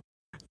 So,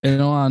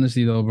 in all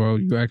honesty, though, bro,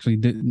 you actually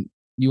didn't.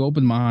 You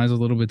opened my eyes a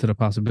little bit to the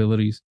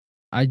possibilities.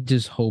 I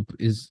just hope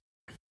is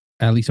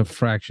at least a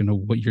fraction of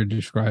what you're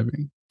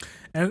describing.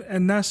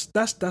 And that's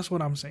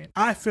what I'm saying.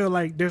 I feel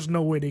like there's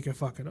no way they can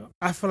fuck it up.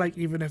 I feel like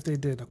even if they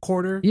did a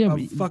quarter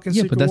of fucking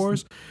Secret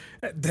Wars,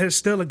 there's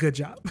still a good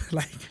job.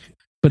 Like,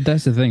 but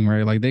that's the thing,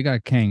 right? Like they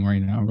got Kang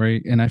right now,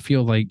 right? And I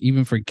feel like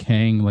even for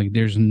Kang, like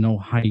there's no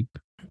hype.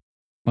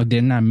 Like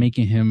they're not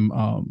making him.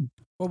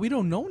 Well, we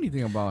don't know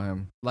anything about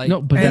him. Like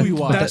no, but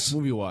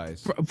movie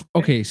wise.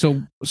 Okay,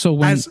 so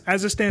when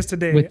as it stands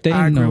today, with Thanos,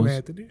 I agree with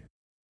Anthony.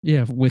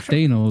 Yeah, with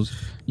Thanos,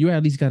 you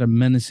at least got a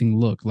menacing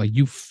look. Like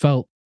you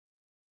felt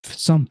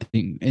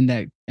something in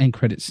that end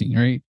credit scene,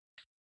 right?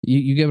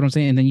 You get what I'm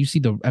saying? And then you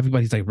see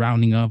everybody's like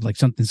rounding up, like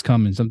something's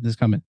coming.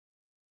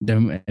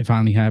 Then it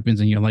finally happens,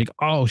 and you're like,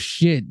 oh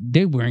shit,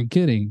 they weren't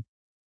kidding.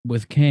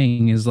 With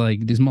Kang is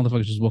like these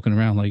motherfuckers just walking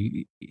around. Like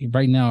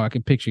right now, I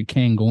can picture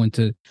Kang going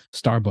to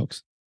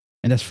Starbucks,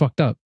 and that's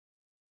fucked up.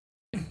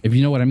 If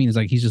you know what I mean, it's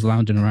like he's just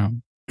lounging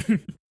around.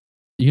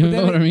 You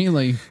know what I mean?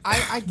 Like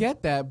I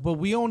get that, but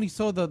we only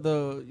saw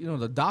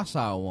the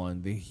docile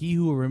one, the He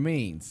Who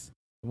Remains,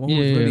 the one who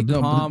was really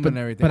calm and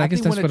everything. But I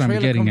guess that's what I'm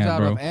getting at,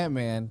 bro.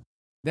 Ant-Man,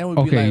 then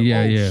we'd be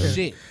like,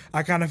 shit.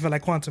 I kind of feel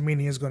like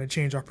Quantumania is going to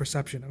change our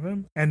perception of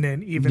him, and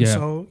then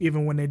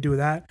even when they do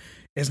that,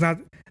 it's not.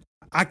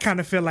 I kind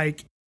of feel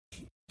like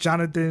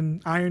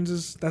Jonathan Irons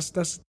is that's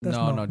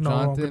no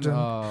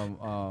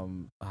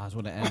Jonathan. That's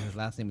what his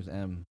last name is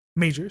M.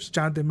 Majors,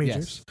 Jonathan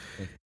Majors.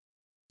 Yes.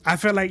 I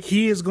feel like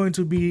he is going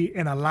to be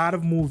in a lot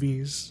of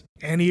movies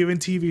and even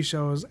TV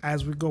shows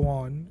as we go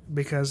on,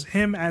 because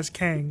him as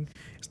Kang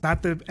is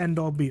not the end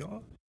all be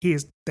all.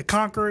 the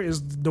conqueror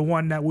is the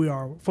one that we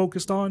are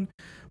focused on,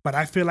 but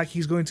I feel like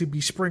he's going to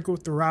be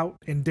sprinkled throughout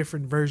in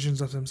different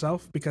versions of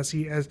himself, because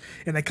he is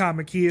in the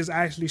comic, he is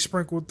actually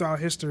sprinkled throughout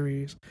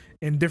histories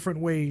in different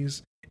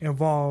ways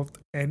involved.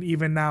 And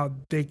even now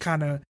it's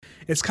kind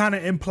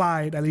of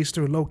implied, at least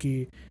through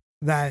Loki,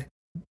 that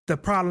the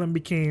problem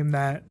became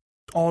that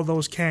all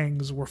those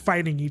Kangs were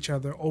fighting each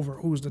other over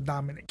who's the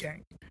dominant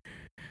Kang.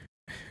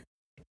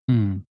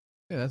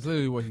 Yeah, that's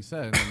literally what he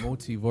said in the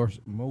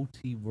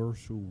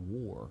multiversal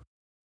war.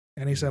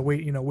 And he said,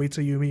 wait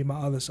till you meet my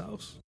other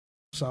selves.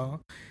 So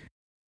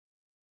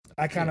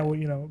I kind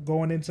of,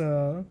 going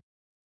into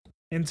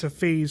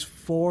phase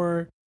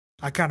 4,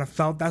 I kind of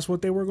felt that's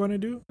what they were going to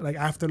do. Like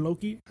after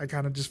Loki, I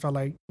kind of just felt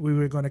like we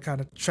were going to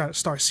kind of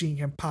start seeing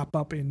him pop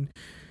up in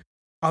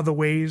other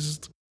ways,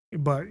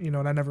 but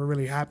that never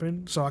really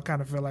happened. So I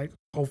kind of feel like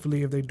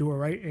hopefully if they do it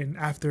right, and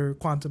after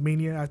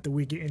Quantumania, after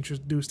we get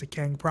introduced to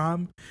Kang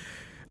Prime,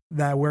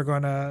 that we're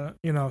gonna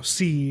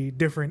see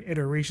different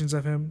iterations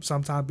of him,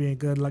 sometimes being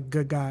good, like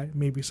good guy,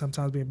 maybe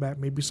sometimes being bad,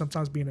 maybe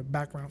sometimes being a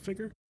background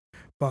figure.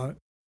 But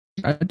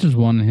I just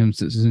wanted him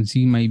to, since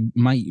he might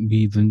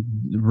be the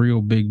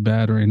real big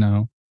bad right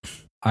now,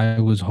 I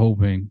was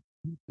hoping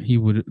he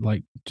would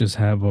like just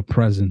have a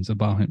presence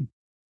about him.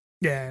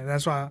 Yeah,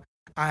 that's why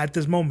at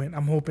this moment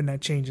I'm hoping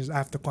that changes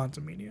after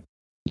Quantumania.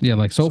 Yeah,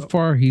 like so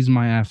far he's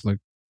my Affleck.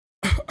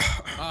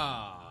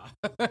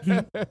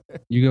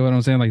 You get what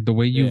I'm saying? Like the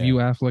way you view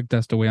Affleck,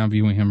 that's the way I'm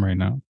viewing him right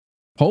now.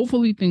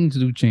 Hopefully things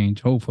do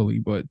change. Hopefully,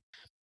 but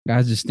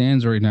as it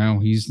stands right now,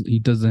 he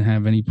doesn't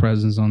have any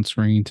presence on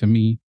screen to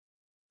me.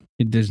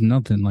 There's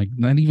nothing, like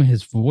not even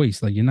his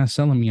voice. Like you're not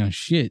selling me on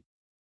shit.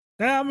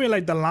 Yeah, I mean,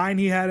 like the line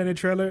he had in the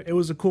trailer, it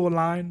was a cool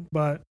line,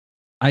 but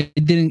I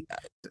didn't.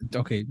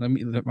 Okay, let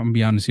me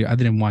be honest here. I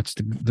didn't watch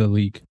the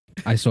leak.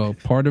 I saw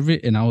part of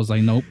it and I was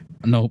like, nope.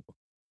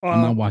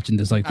 I'm not watching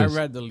this like this. I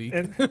read the leak.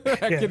 I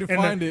couldn't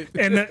find it.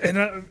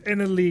 In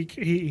the leak,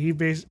 he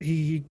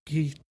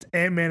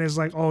Ant-Man is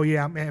like, oh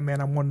yeah, I'm Ant-Man,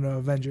 I'm one of the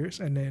Avengers.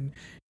 And then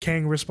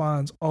Kang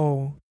responds,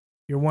 oh,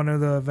 you're one of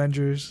the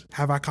Avengers.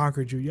 Have I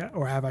conquered you yet?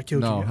 Or have I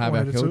killed you yet? No, have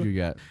I killed you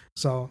yet?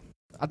 So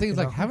I think it's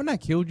like, haven't I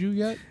killed you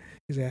yet?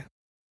 Yeah.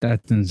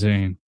 That's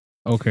insane.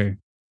 Okay.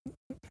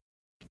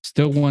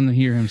 Still want to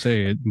hear him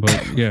say it,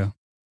 but yeah.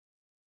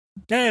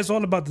 Yeah, it's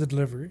all about the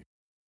delivery.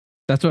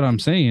 That's what I'm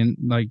saying.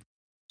 Like,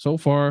 so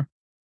far,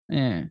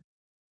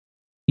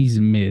 he's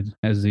mid,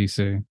 as they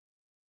say.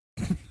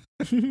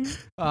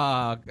 That's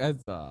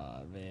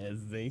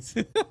man,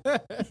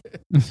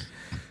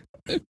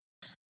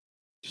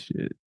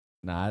 Shit.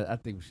 Nah, I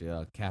think we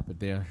should cap it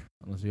there.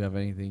 Unless you have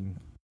anything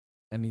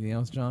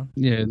else, John.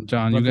 Yeah,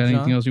 John, you got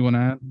anything else you want to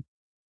add?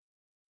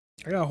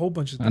 I got a whole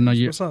bunch of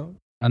things. What's up?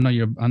 I know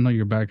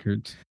your back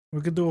hurts.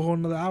 We could do a whole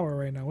another hour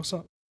right now. What's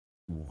up?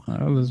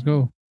 Let's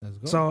go.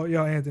 So,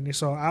 yo, Anthony.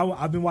 So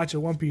I've been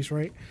watching One Piece,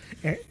 right?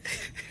 Hey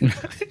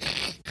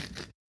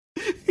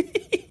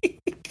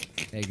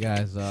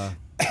guys, you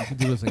can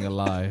do this thing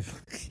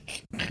live.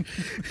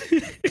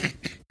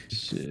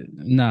 Shit.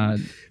 Nah,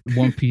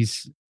 One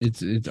Piece.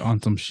 It's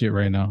on some shit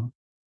right now.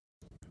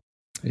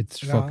 It's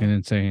fucking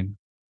insane.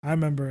 I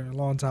remember a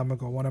long time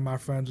ago, one of my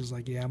friends was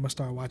like, "Yeah, I'm gonna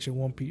start watching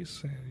One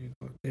Piece," and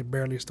they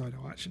barely started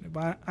watching it.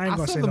 But I ain't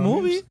gonna say no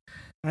names.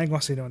 I ain't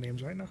gonna say no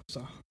names right now.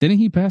 So didn't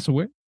he pass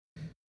away?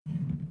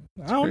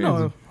 I don't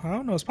know.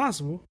 It's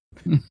possible.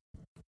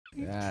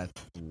 That's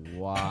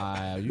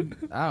wild.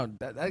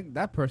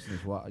 That person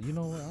is wild. You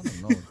know what? I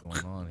don't know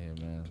what's going on here,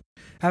 man.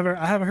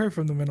 I haven't heard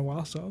from them in a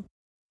while, so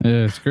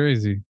yeah, it's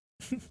crazy.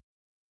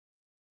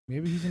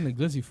 Maybe he's in the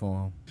glizzy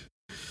form.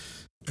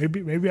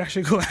 Maybe I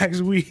should go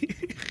ask we.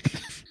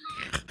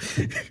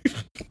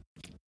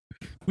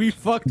 We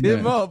fucked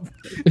him up.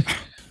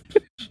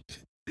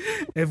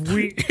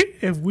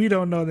 If we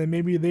don't know, then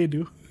maybe they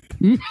do.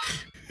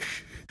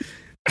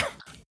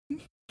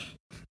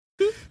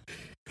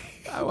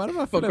 Why do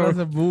I feel like that's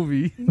a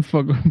movie?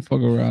 Fuck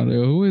around there.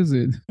 Who is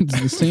it? It's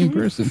the same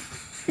person.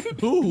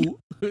 Who?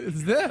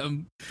 It's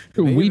them.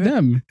 We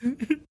them.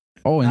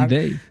 Oh, and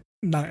they.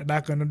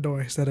 Knock on the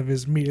door instead of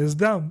it's me. It's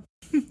them.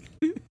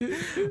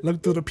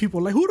 Look through the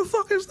people like, who the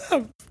fuck is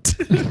them?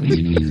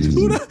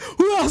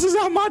 Who else is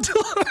at my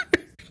door?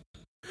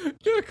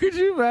 Yo, could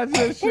you imagine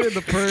that shit in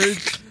The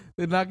Purge?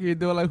 They knock on your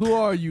door like, who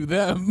are you?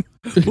 Them.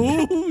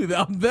 Who?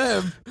 I'm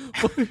them.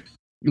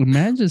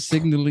 Imagine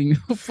signaling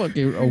a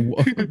fucking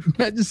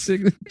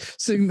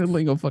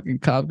signaling a fucking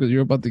cop because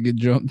you're about to get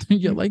jumped.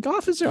 You're like,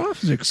 officer,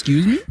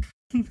 excuse me.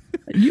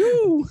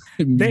 You.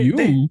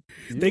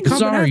 They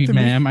sorry,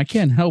 ma'am. I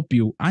can't help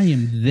you. I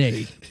am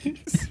they.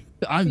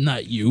 I'm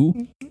not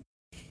you.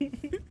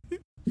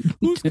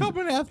 Who's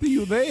coming after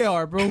you? They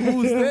are, bro.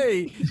 Who's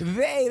they?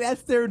 They.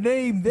 That's their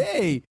name.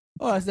 They.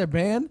 Oh, that's their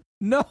band?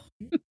 No.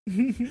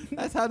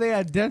 That's how they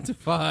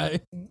identify.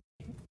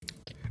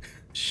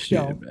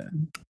 Shit,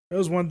 man. It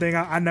was one thing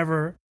I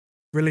never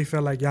really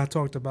felt like y'all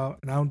talked about,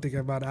 and I don't think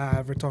I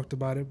ever talked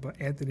about it,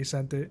 but Anthony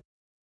sent it.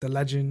 The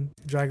Legend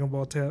Dragon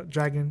Ball Tale,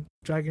 Dragon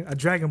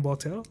Ball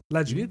Tale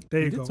Legend.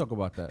 There you go. Did talk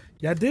about that.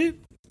 Yeah, I did.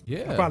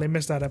 Yeah, I probably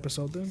missed that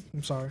episode then.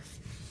 I'm sorry.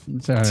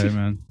 It's all right,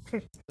 man.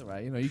 All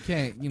right, you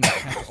can't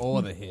catch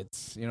all the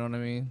hits. You know what I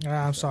mean?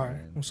 I'm So, sorry.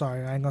 man. I'm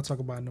sorry. I ain't gonna talk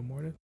about it no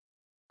more. Then.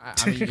 I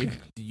mean,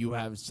 do you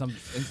have some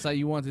insight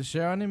you want to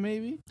share on it?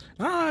 Maybe.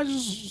 Nah,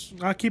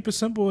 I keep it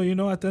simple.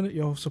 At the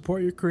end,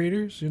 support your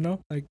creators.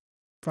 Like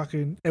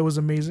fucking, it was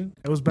amazing.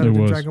 It was better It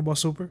than was. Dragon Ball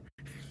Super.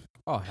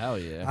 Oh hell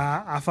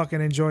yeah! I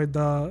fucking enjoyed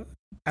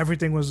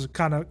everything was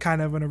kind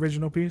of an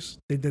original piece.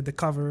 They did the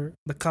cover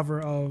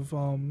of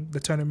the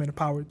Tournament of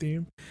Power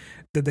theme,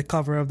 did the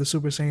cover of the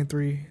Super Saiyan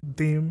 3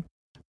 theme.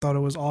 Thought it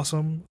was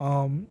awesome.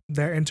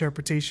 Their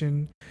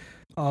interpretation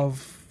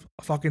of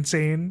fucking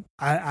Saiyan.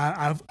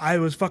 I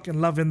was fucking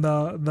loving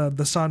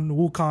the Son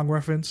Wukong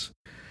reference.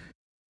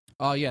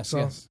 Oh yes,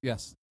 So-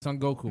 yes. Son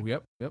Goku.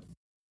 Yep.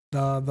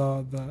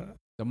 The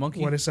The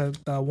monkey. what it said,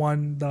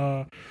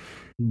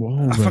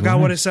 Whoa, I forgot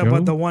what it relax, said,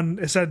 yo.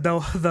 but it said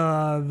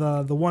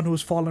the one who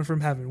was fallen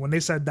from heaven. When they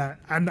said that,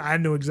 I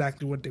knew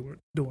exactly what they were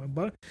doing.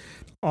 But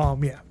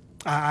yeah,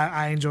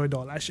 I enjoyed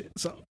all that shit.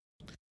 So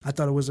I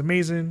thought it was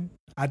amazing.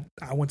 I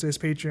went to his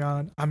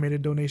Patreon. I made a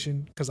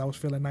donation because I was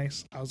feeling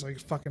nice. I was like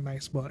fucking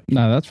nice, but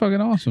Nah, that's fucking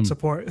awesome.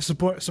 support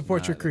Nah,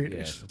 your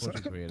creators. Yeah,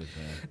 support your creators,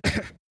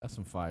 man. That's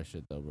some fire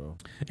shit, though, bro.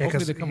 Yeah, Hopefully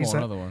 'cause they come he on said-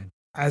 another one.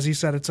 As he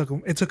said, it took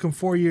him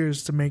 4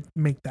 years to make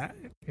that.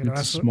 It's a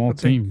what small I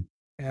think. team.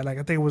 Yeah, like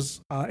I think it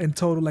was in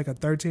total like a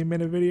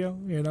 13-minute video.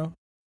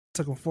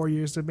 Took him 4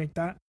 years to make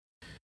that,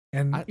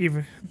 and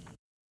even.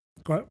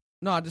 Go ahead.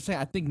 No, I'm just saying.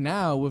 I think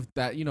now with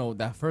that,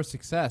 that first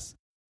success,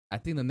 I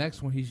think the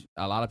next one,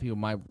 a lot of people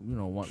might,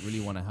 really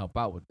want to help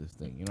out with this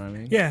thing. You know what I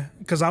mean? Yeah,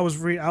 because I was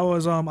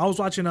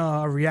watching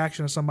a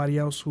reaction of somebody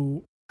else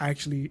who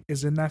actually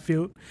is in that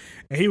field,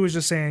 and he was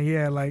just saying,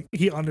 yeah, like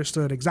he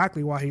understood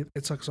exactly why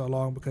it took so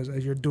long because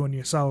as you're doing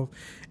yourself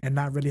and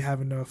not really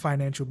having the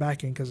financial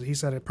backing, because he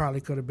said it probably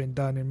could have been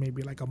done in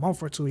maybe like a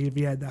month or two if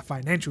he had that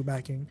financial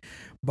backing,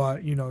 but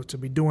to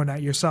be doing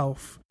that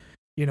yourself,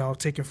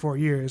 taking 4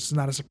 years is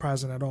not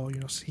surprising at all.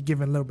 He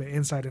giving a little bit of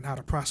insight in how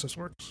the process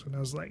works, and I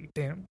was like,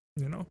 damn.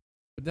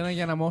 But then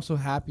again, I'm also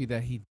happy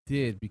that he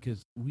did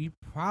because we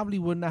probably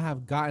would not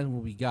have gotten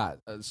what we got.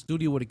 A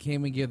studio would have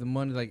came and gave the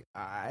money. Like,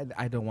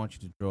 I don't want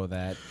you to draw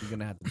that. You're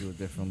gonna have to do it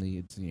differently.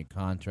 It's in your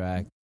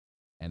contract,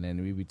 and then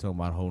we'd be talking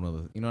about a whole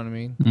nother. You know what I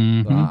mean?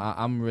 Mhm. So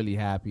I'm really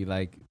happy.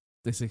 Like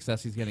the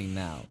success he's getting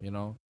now.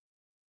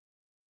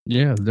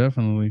 Yeah,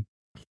 definitely.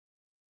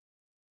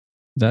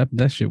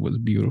 That shit was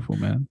beautiful,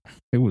 man.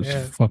 It was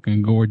Yeah.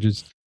 fucking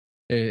gorgeous.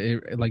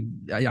 Like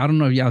I don't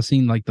know if y'all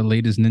seen like the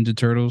latest Ninja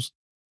Turtles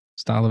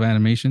style of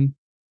animation.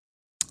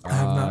 I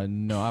have not.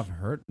 No, I've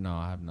heard. No,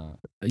 I have not.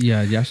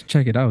 Yeah, y'all should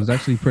check it out. It's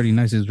actually pretty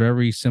nice. It's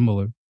very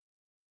similar,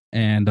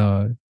 and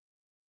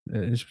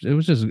it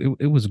was just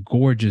it was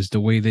gorgeous the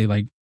way they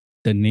like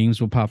the names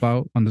will pop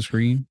out on the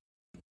screen.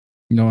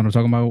 You know what I'm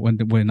talking about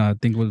when I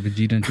think was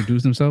Vegeta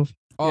introduced himself.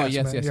 Oh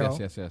Yes, yes. man, yo.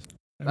 That's Let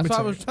me what I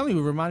tell was you. telling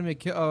you. It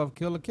reminded me of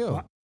Kill la Kill.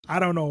 What? I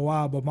don't know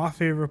why, but my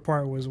favorite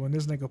part was when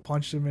this nigga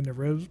punched him in the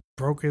ribs,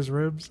 broke his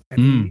ribs, and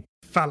he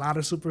fell out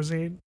of Super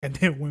Saiyan and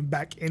then went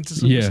back into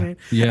Super Saiyan.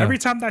 Yeah. Every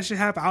time that shit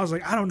happened, I was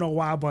like, I don't know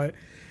why, but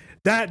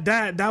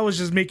that was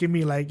just making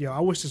me like, yo, I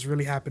wish this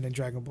really happened in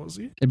Dragon Ball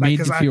Z. It Like, made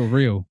 'cause you feel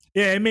real.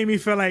 Yeah, it made me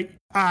feel like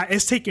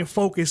it's taking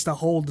focus to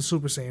hold the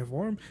Super Saiyan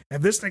form.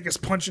 If this nigga's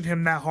punching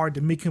him that hard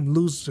to make him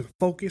lose the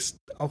focus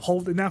of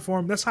holding that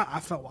form, that's how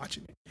I felt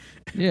watching it.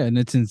 Yeah, and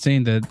it's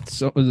insane that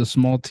the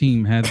small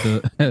team had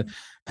the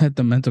had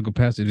the mental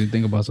capacity to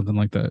think about something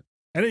like that.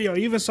 And then,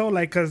 even so,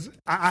 like, because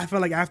I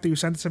feel like after you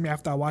sent it to me,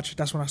 after I watched it,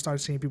 that's when I started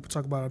seeing people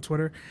talk about it on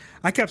Twitter.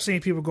 I kept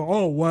seeing people go,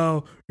 oh,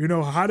 well,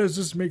 how does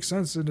this make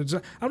sense?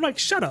 I'm like,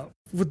 shut up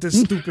with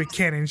this stupid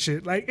canon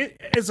shit. Like,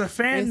 it's a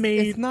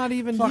fan-made. It's not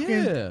even fucking.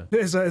 yeah.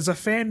 It's a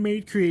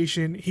fan-made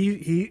creation.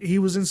 He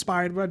was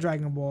inspired by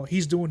Dragon Ball.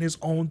 He's doing his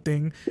own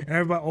thing. And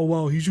everybody, oh,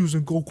 well, he's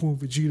using Goku and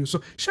Vegeta.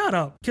 So shut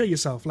up. Kill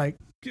yourself. Like,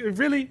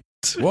 really?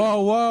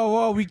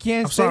 Whoa. We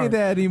can't I'm say sorry.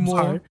 that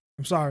anymore.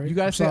 I'm sorry. You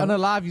gotta say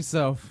unalive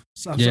yourself.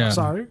 Yeah.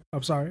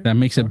 I'm sorry. That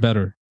makes it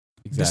better.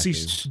 Exactly.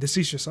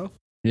 Decease yourself.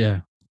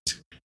 Yeah.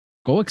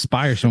 Go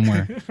expire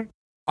somewhere.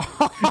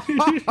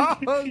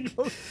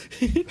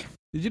 Did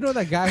you know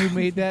that guy who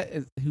made that?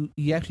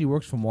 He actually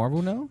works for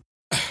Marvel now?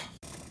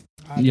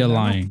 You're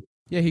lying.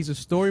 Yeah, he's a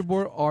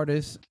storyboard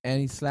artist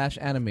and he's /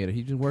 animator.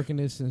 He's been working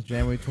this since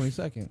January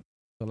 22nd,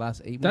 the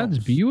last 8 months.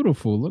 That's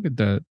beautiful. Look at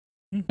that.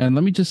 And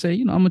let me just say,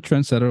 I'm a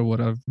trendsetter or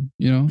whatever.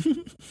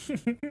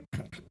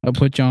 I'll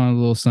put you on a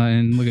little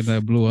something. Look at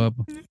that, blew up.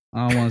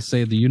 I don't want to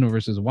say the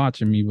universe is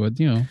watching me, but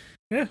Yeah.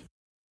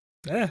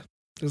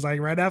 It's like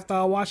right after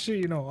I watched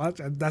it,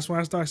 that's when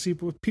I started seeing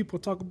people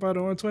talk about it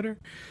on Twitter.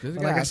 This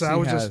Like guy I said, I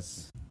actually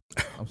was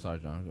I'm sorry,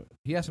 John.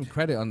 He has some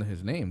credit under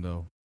his name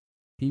though.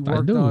 He I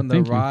worked do, on the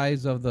thank you.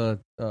 rise of the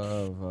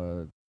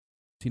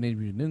Teenage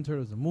Mutant Ninja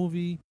Turtles, the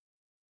movie.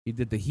 He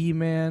did the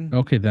He-Man.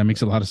 okay, that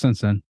makes a lot of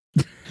sense then.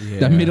 Yeah.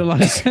 That made a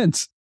lot of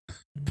sense.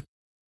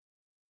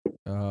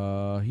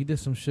 He did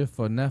some shit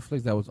for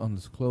Netflix that was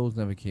undisclosed,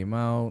 never came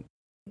out.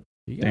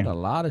 He got Damn. a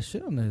lot of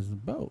shit under his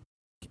belt.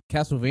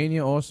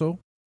 Castlevania also.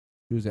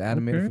 He was an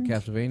animator for Okay.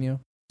 Castlevania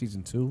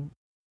season 2.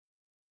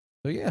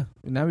 So yeah,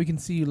 now we can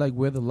see like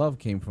where the love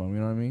came from. You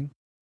know what I mean?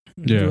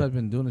 Yeah. Dude has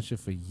been doing this shit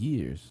for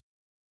years.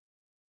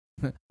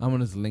 I'm gonna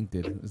just linked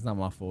it. It's not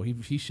my fault.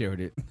 He shared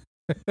it.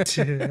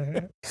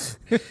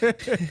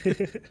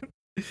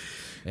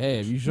 Hey,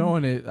 if you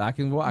showing it, I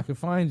can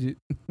find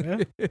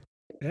it.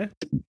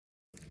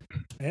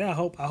 Yeah, I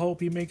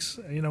hope he makes,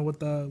 you know, with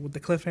the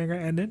cliffhanger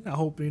ending. I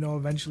hope, you know,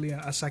 eventually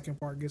a second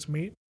part gets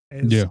made.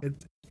 Yeah.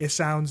 It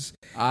sounds.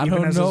 I even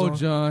don't as know, his own-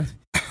 John.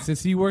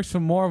 Since he works for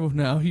Marvel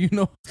now, you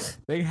know,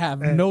 they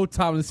have no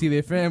time to see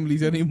their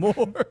families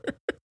anymore.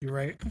 You're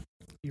right.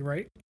 You're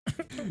right.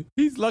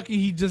 He's lucky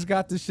he just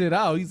got the shit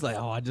out. He's like,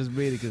 oh, I just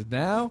made it. Because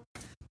now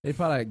they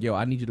probably like, yo,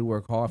 I need you to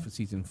work hard for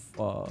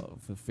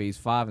for phase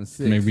 5 and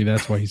 6. Maybe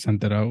that's why he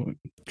sent it out.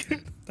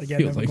 Like, you're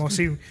Feels never like- gonna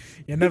see.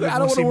 You're never I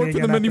don't gonna want see to me work for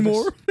again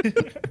them after this.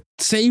 anymore.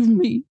 Save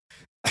me.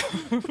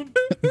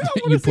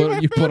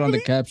 you put on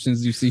the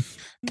captions. You see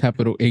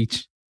capital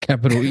H,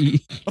 capital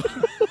E.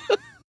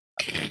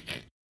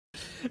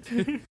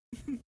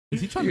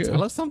 Is he trying to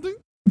tell us something?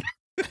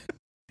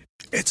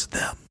 It's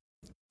them.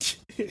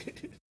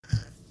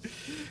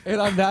 And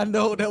on that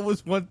note, that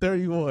was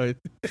 131.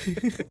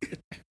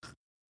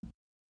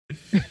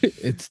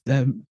 It's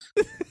them.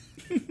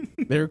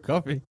 They're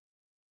coming.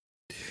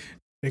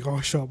 They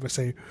gonna show up and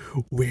say,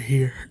 "We're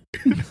here."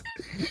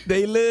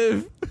 They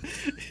live.